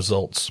saw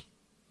results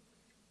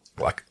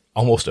like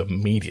almost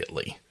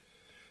immediately.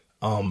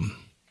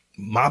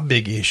 My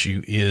big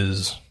issue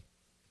is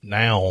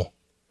now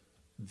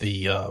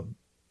the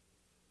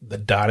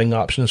dining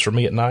options for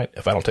me at night.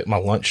 If I don't take my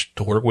lunch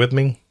to work with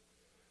me,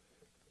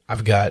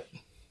 I've got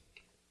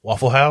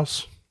Waffle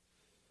House,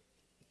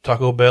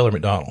 Taco Bell, or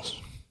McDonald's.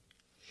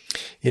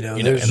 You know,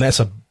 and that's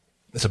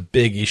a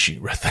big issue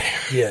right there.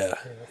 Yeah.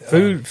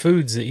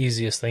 Food's the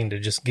easiest thing to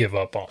just give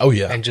up on. Oh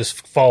yeah. And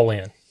just fall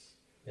in.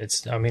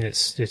 It's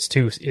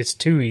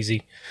too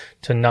easy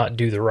to not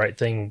do the right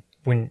thing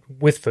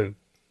with food.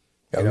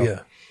 Oh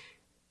yeah.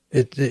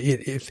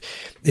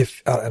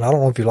 If and I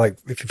don't know if you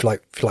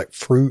like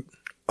fruit,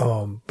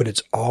 but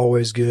it's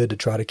always good to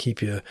try to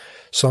keep you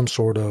some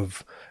sort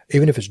of,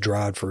 even if it's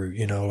dried fruit,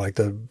 you know, like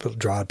the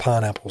dried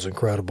pineapple is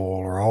incredible,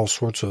 or all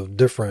sorts of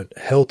different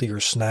healthier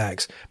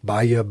snacks.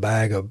 Buy you a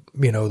bag of,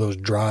 you know, those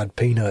dried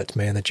peanuts,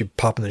 man, that you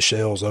pop in the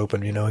shells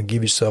open, you know, and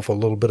give yourself a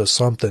little bit of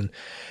something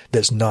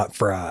that's not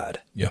fried.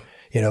 Yeah.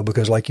 You know,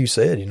 because like you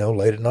said, you know,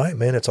 late at night,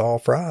 man, it's all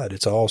fried.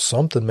 It's all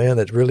something, man,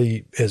 that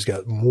really has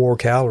got more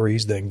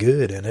calories than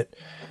good in it.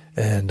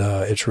 And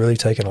it's really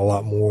taking a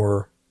lot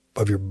more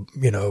of your,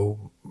 you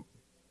know,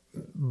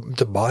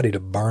 the body to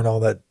burn all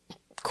that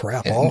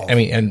crap off. I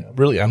mean, and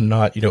really, I'm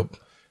not, you know,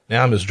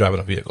 now I'm just driving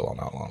a vehicle all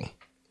night long.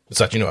 It's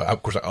like, you know,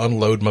 of course, I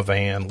unload my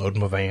van, load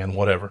my van,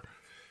 whatever.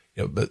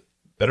 You know, but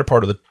better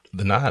part of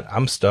the night,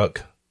 I'm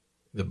stuck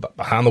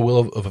behind the wheel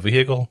of a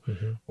vehicle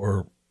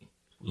or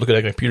looking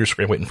at a computer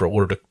screen waiting for an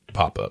order to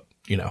pop up,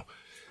 you know.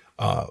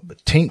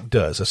 But Tink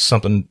does. That's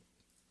something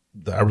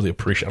that I really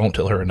appreciate. I don't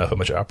tell her enough how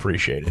much I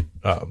appreciate it.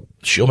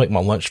 She'll make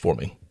my lunch for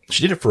me.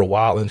 She did it for a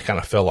while and kind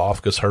of fell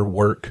off because her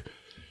work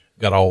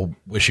got all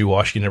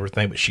wishy-washy and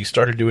everything, but she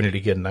started doing it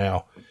again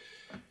now.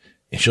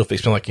 And she'll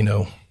fix me like, you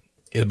know,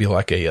 it'll be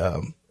like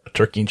a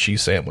turkey and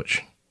cheese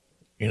sandwich,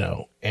 you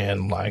know,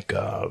 and like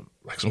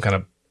some kind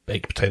of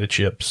baked potato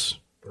chips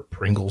or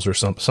Pringles or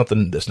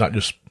something that's not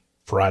just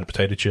fried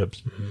potato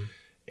chips.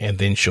 And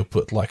then she'll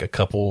put like a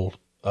couple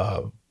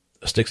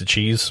sticks of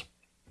cheese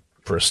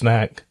for a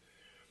snack,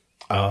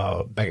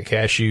 a bag of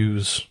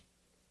cashews,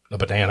 a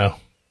banana,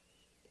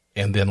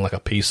 and then like a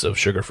piece of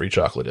sugar-free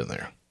chocolate in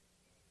there.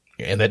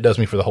 And that does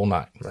me for the whole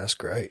night. That's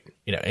great.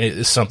 You know, and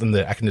it's something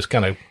that I can just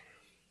kind of,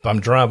 if I'm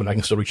driving, I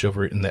can still reach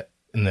over in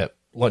that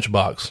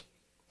lunchbox,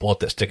 pull out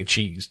that stick of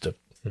cheese to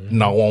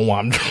gnaw on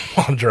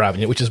while I'm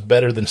driving it, which is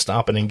better than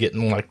stopping and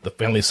getting like the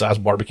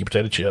family-sized barbecue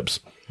potato chips.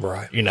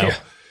 Right. You know,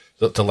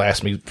 to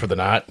last me for the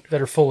night.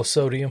 That are full of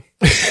sodium.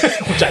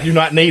 Which I do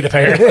not need,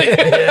 apparently.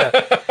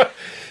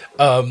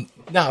 No,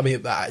 I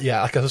mean,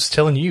 like I was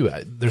telling you,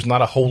 there's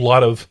not a whole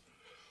lot 6'3",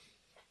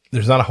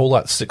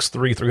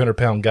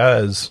 300-pound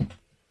guys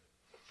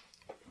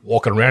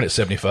walking around at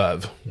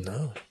 75.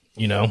 No.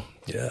 You know?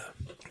 Yeah.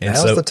 And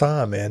Now's the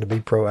time, man, to be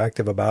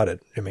proactive about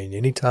it. I mean,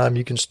 anytime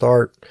you can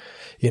start,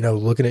 you know,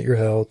 looking at your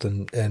health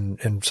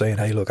and saying,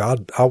 hey, look, I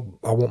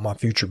want my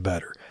future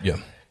better. Yeah.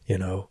 You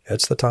know,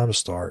 that's the time to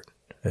start.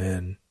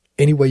 And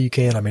any way you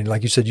can. I mean,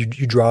 like you said, you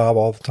drive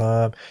all the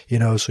time, you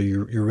know, so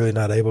you're really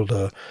not able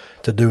to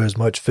do as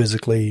much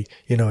physically,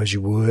 you know, as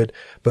you would.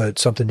 But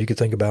something you could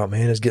think about,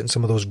 man, is getting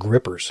some of those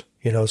grippers,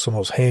 you know, some of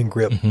those hand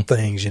grip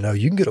things, you know.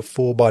 You can get a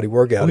full body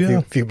workout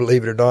if you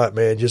believe it or not,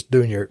 man, just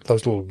doing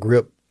those little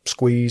grip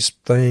squeeze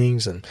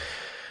things. And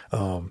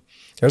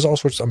there's all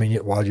sorts. I mean,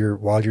 while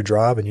you're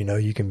driving, you know,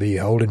 you can be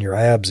holding your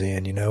abs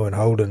in, you know, and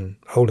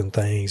holding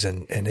things,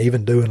 and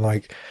even doing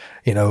like,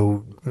 you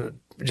know,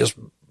 just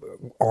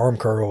arm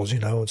curls, you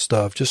know, and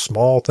stuff, just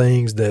small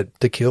things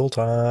to kill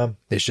time.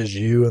 It's just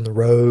you and the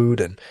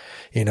road and,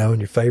 you know, and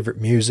your favorite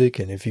music.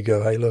 And if you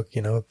go, hey, look,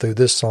 you know, through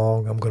this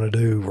song, I'm going to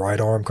do right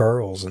arm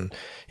curls, and,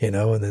 you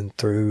know, and then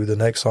through the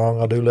next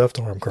song, I'll do left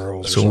arm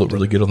curls. So look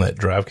really good on that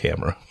drive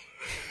camera.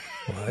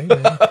 Well, hey,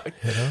 man,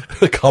 you know.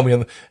 They call me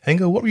on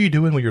Hango, what were you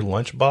doing with your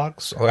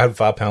lunchbox? Oh, I had a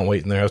 5-pound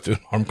weight in there. I was doing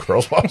arm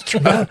curls while I was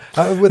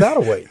driving. Without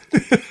a weight.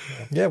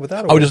 Yeah,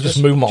 without a weight. Oh,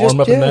 just move my arm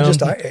up and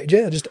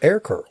down? Just air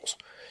curls.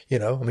 You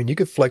know, I mean, you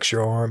could flex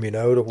your arm, you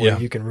know, to where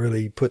you can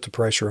really put the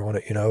pressure on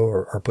it, you know,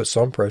 or put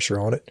some pressure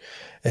on it,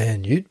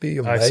 and you'd be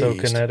amazed.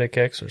 Isokinetic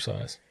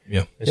exercise.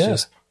 Yeah. It's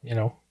just, you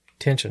know,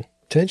 tension.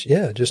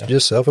 Yeah,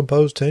 just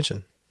self-imposed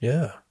tension.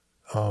 Yeah.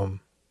 I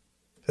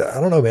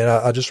don't know, man.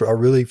 I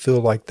really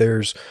feel like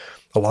there's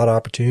a lot of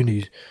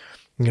opportunities,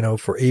 you know,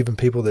 for even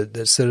people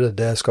that sit at a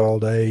desk all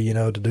day, you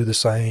know, to do the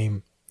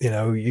same. You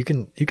know, you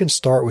can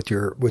start with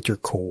your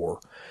core.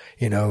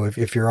 You know,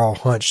 if you're all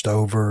hunched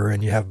over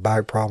and you have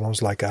back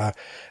problems like I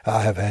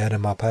have had in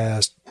my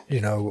past,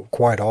 you know,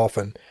 quite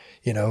often,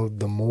 you know,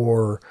 the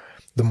more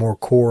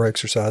core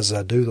exercises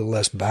I do, the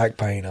less back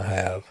pain I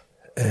have.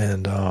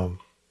 and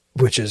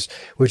which is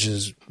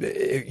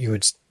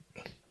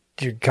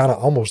you kind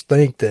of almost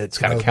think that it's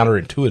kind of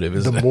counterintuitive,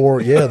 isn't it?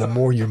 The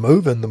more you're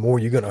moving, the more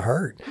you're going to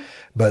hurt.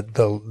 But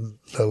the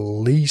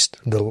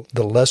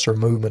lesser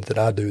movement that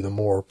I do, the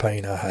more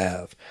pain I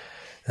have.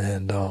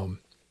 And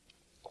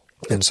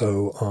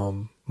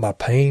so my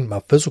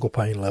physical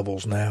pain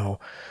levels now,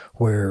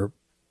 when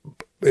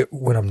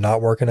I'm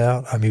not working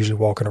out, I'm usually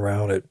walking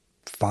around at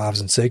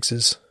 5s and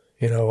 6s,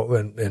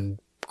 and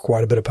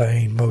quite a bit of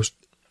pain most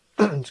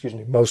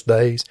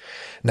days.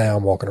 Now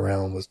I'm walking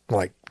around with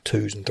like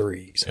 2s and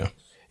 3s,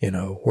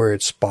 where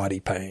it's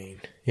spotty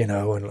pain, and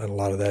a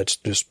lot of that's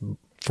just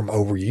from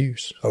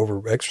overuse,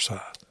 over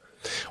exercise.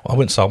 Well, I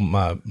went and saw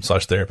my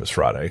massage therapist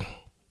Friday,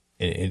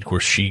 and of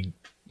course she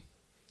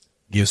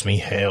gives me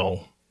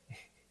hell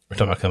every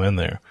time I come in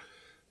there.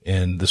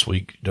 And this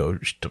week,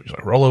 she's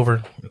like, roll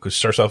over, because she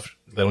starts off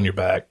laying on your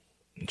back,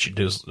 and she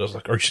does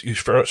like, or you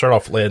start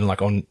off laying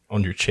like on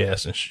your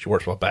chest, and she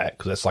works my back,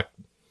 because that's like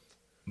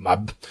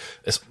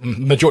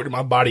majority of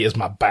my body is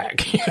my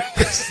back.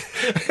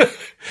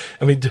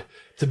 I mean,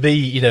 to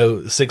be,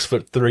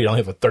 6'3", I only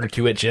have a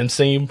 32-inch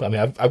inseam. I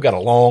mean, I've got a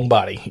long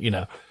body,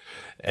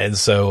 and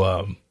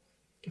so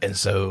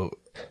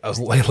I was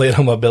laying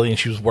on my belly, and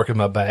she was working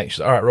my back. She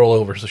said, all right, roll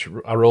over.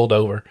 So I rolled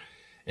over,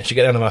 and she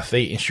got down to my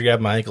feet, and she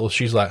grabbed my ankles.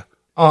 She's like,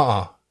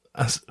 I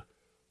said,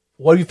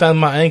 what have you found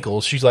in my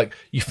ankles? She's like,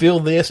 you feel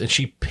this? And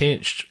she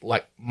pinched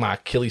like my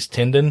Achilles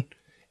tendon,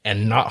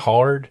 and not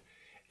hard,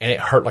 and it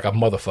hurt like a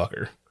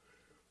motherfucker.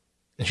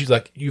 And she's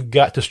like, you've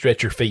got to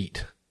stretch your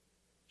feet.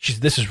 She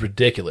said, this is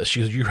ridiculous.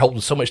 She said, you're holding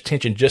so much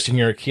tension just in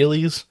your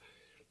Achilles.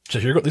 So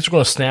these are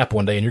going to snap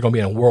one day, and you're going to be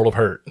in a world of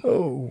hurt.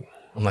 Oh.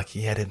 I'm like,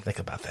 yeah, I didn't think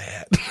about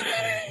that.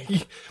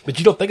 But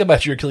you don't think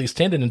about your Achilles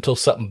tendon until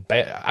something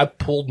bad. I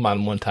pulled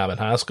mine one time in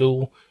high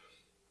school.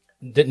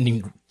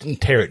 Didn't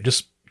tear it.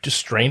 Just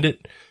strained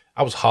it.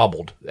 I was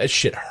hobbled. That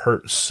shit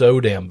hurt so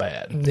damn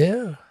bad.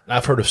 Yeah. And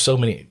I've heard of so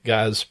many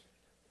guys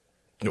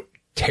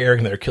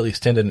tearing their Achilles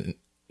tendon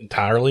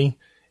entirely,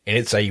 and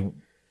it's a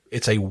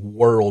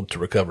world to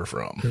recover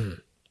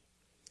from.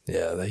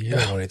 Yeah, you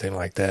don't want anything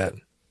like that.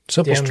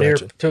 Simple Damn near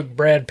stretching. took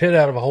Brad Pitt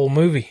out of a whole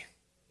movie.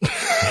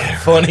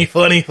 Funny.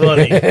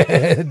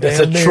 That's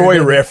a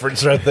Troy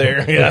reference right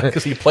there. Yeah,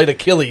 because he played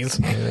Achilles.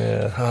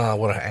 Yeah. Oh,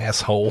 what an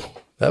asshole.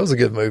 That was a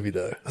good movie,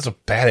 though. That's a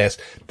badass.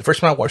 The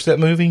first time I watched that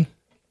movie,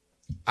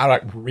 I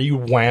like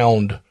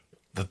rewound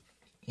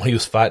when he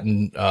was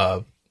fighting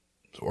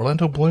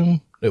Orlando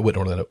Bloom. It wasn't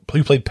Orlando.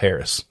 Who played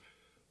Paris?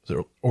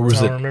 Or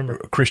was I it don't remember.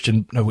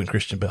 Christian? No, it wasn't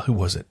Christian Bale. Who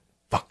was it?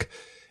 Fuck.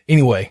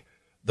 Anyway,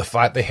 the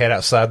fight they had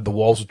outside the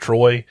walls of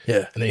Troy.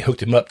 Yeah. And they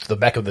hooked him up to the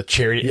back of the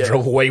chariot and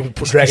drove away,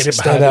 dragging him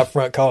Stand behind out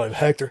front, calling him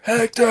Hector.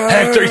 Hector!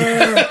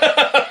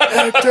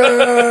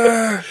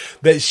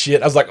 That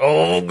shit. I was like,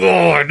 oh,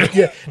 God.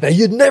 Yeah. Now,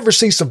 you'd never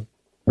see some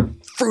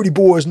fruity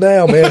boys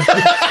now, man,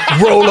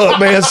 roll up,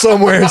 man,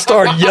 somewhere and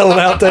start yelling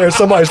out there at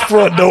somebody's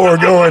front door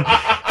going,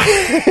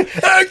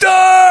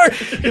 Hector!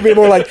 You'd be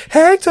more like,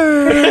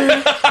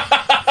 Hector!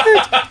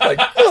 Like,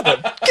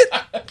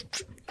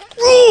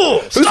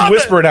 Who's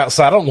whispering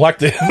outside? I don't like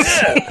this.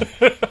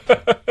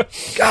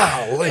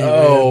 Golly, man.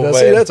 Oh, Now, man.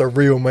 see, that's a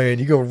real man.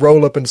 You're going to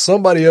roll up in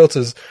somebody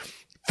else's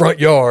front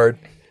yard,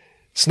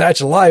 snatch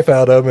the life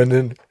out of him, and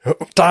then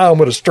tie him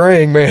with a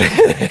string, man,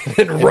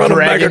 and run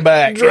drag him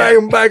back. Drag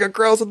him back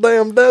across the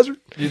damn desert.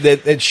 Dude,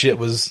 that shit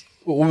was,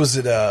 what was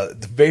it,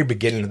 the very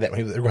beginning of that, when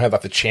they were going to have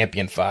like the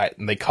champion fight,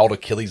 and they called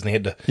Achilles, and they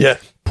had to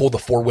pull the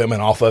 4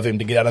 women off of him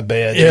to get out of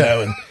bed,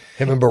 and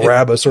him and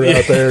Barabbas are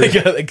out there.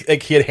 A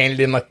kid handed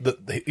him like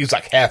he was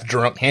like half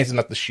drunk, hands him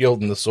like the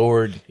shield and the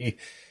sword.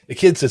 The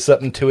kid said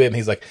something to him.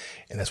 He's like,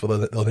 and that's why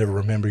they'll never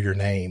remember your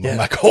name. I'm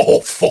like, oh,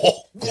 fuck,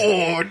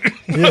 God.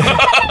 Yeah,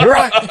 you're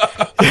right.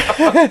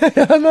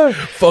 I know.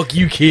 Fuck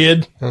you,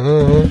 kid.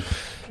 Uh-huh.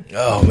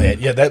 Oh man,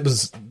 yeah,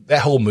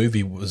 that whole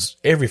movie was,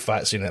 every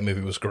fight scene in that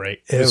movie was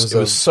great. It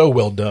was so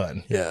well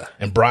done. Yeah,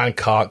 and Brian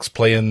Cox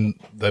playing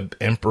the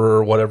Emperor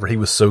or whatever, he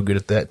was so good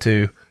at that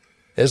too.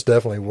 It's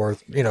definitely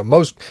worth,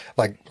 most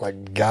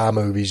like guy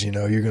movies, you're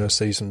going to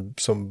see some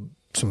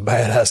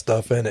badass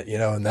stuff in it,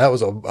 and that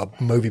was a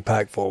movie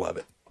packed full of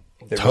it.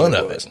 Ton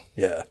of it.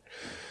 Yeah.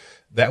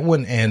 That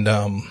one, and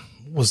what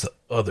was the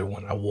other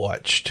one I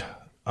watched?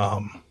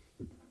 Kind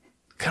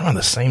of on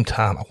the same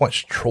time. I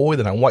watched Troy,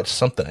 then I watched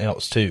something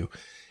else too.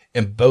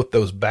 And both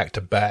those back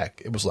to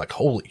back, it was like,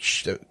 holy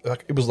shit.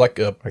 Like, it was like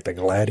the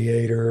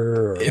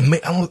Gladiator. Or,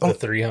 the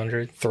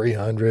 300.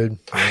 300.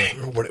 I don't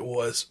remember what it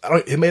was.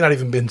 It may not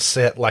even been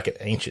set like at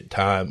ancient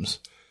times,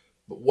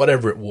 but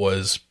whatever it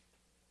was,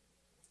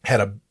 had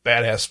a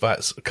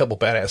couple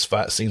badass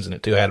fight scenes in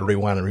it too. I had to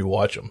rewind and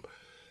rewatch them.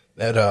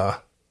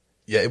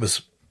 It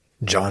was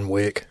John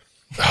Wick.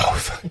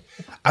 Oh,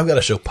 I've got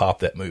to show Pop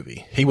that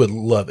movie. He would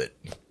love it.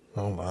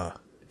 Oh my.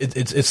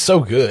 It's so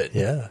good.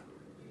 Yeah.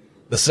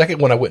 The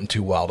second one I wasn't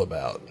too wild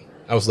about.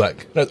 I was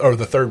like, or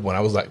the third one,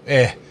 I was like,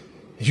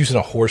 he's using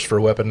a horse for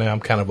a weapon now.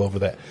 I'm kind of over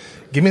that.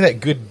 Give me that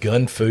good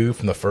gun fu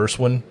from the first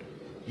one.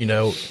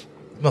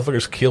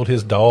 Motherfuckers killed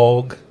his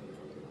dog.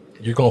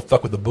 You're going to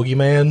fuck with the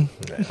boogeyman.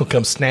 He'll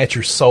come snatch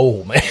your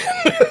soul, man.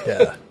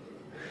 Yeah.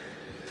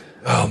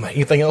 Oh, man.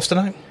 Anything else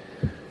tonight?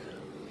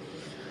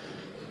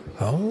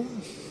 Oh,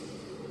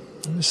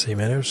 let me see,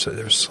 man.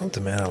 There was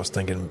something, man. I was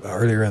thinking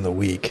earlier in the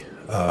week.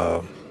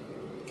 I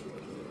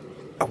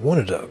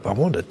wanted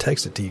to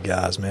text it to you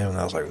guys, man, and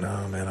I was like,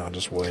 no, man, I'll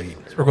just wait.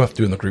 So we're going to have to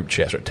do in the group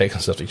chat, start texting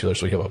stuff to each other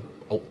so we have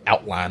a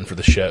outline for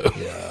the show.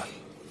 Yeah.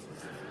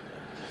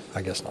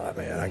 I guess not,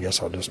 man. I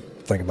guess I'll just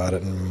think about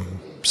it and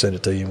send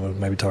it to you, and we'll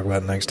maybe talk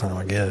about it next time,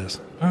 I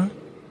guess. All right.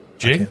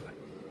 Jig?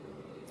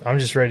 I'm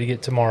just ready to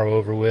get tomorrow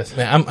over with.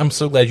 Man, I'm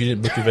so glad you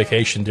didn't book your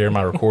vacation during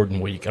my recording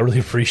week. I really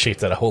appreciate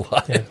that a whole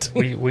lot.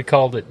 Yeah, we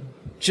called it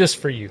just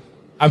for you.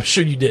 I'm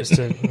sure you did. Just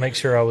to make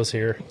sure I was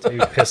here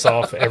to piss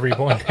off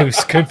everyone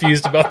who's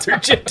confused about their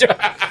gender.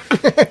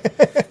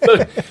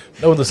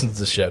 No one listens to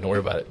this show. Don't worry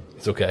about it.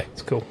 It's okay.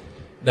 It's cool.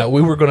 Now, I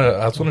was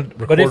going to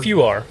record. But if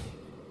you are,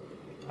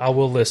 I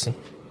will listen.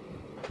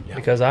 Yeah.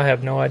 Because I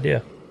have no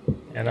idea.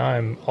 And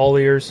I'm all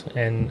ears,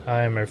 and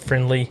I am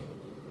friendly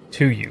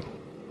to you.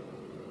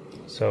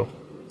 So,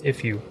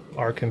 if you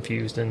are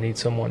confused and need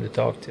someone to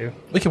talk to,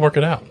 we can work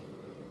it out.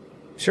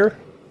 Sure.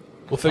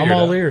 We'll figure I'm it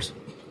out. all ears.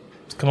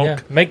 Come on.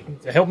 Yeah,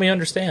 help me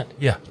understand.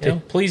 Yeah. You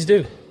know, please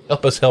do.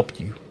 Help us help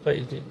you.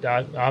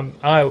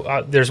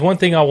 There's one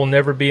thing I will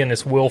never be, and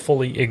it's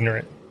willfully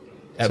ignorant.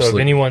 Absolutely. So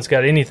if anyone's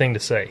got anything to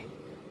say,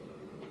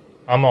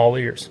 I'm all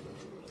ears.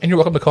 And you're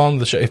welcome to call in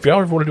the show. If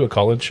y'all ever want to do a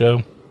call-in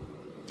show,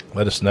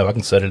 let us know. I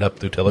can set it up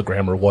through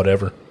Telegram or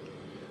whatever.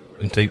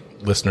 We can take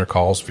listener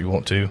calls if you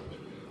want to.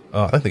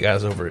 I think the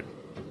guys over at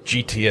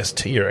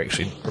GTST are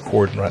actually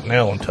recording right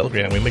now on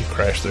Telegram. We may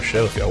crash their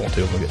show if y'all want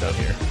to when we get down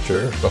here.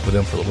 Sure. Talk with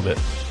them for a little bit.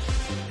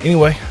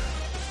 Anyway,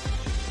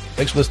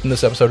 thanks for listening to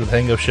this episode of the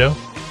Hango Show.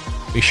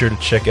 Be sure to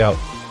check out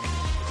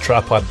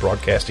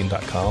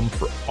tripodbroadcasting.com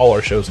for all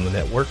our shows in the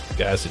network.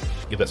 Guys,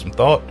 give that some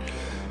thought.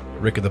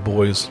 Rick and the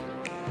boys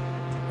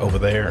over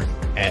there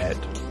at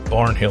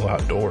Barnhill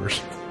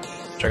Outdoors.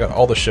 Check out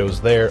all the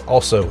shows there.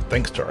 Also,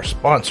 thanks to our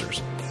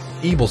sponsors,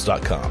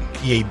 Eables.com,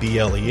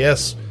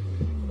 EABLES.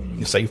 You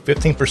can save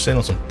 15%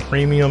 on some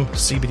premium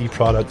CBD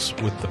products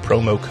with the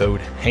promo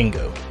code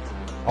HANGO.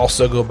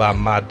 Also, go by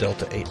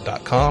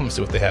mydelta8.com and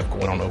see what they have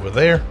going on over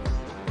there.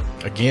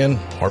 Again,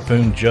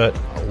 Harpoon Jut,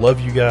 I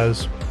love you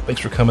guys. Thanks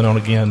for coming on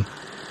again.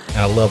 And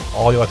I love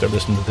all you out there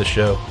listening to this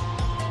show.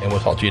 And we'll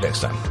talk to you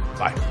next time.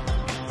 Bye.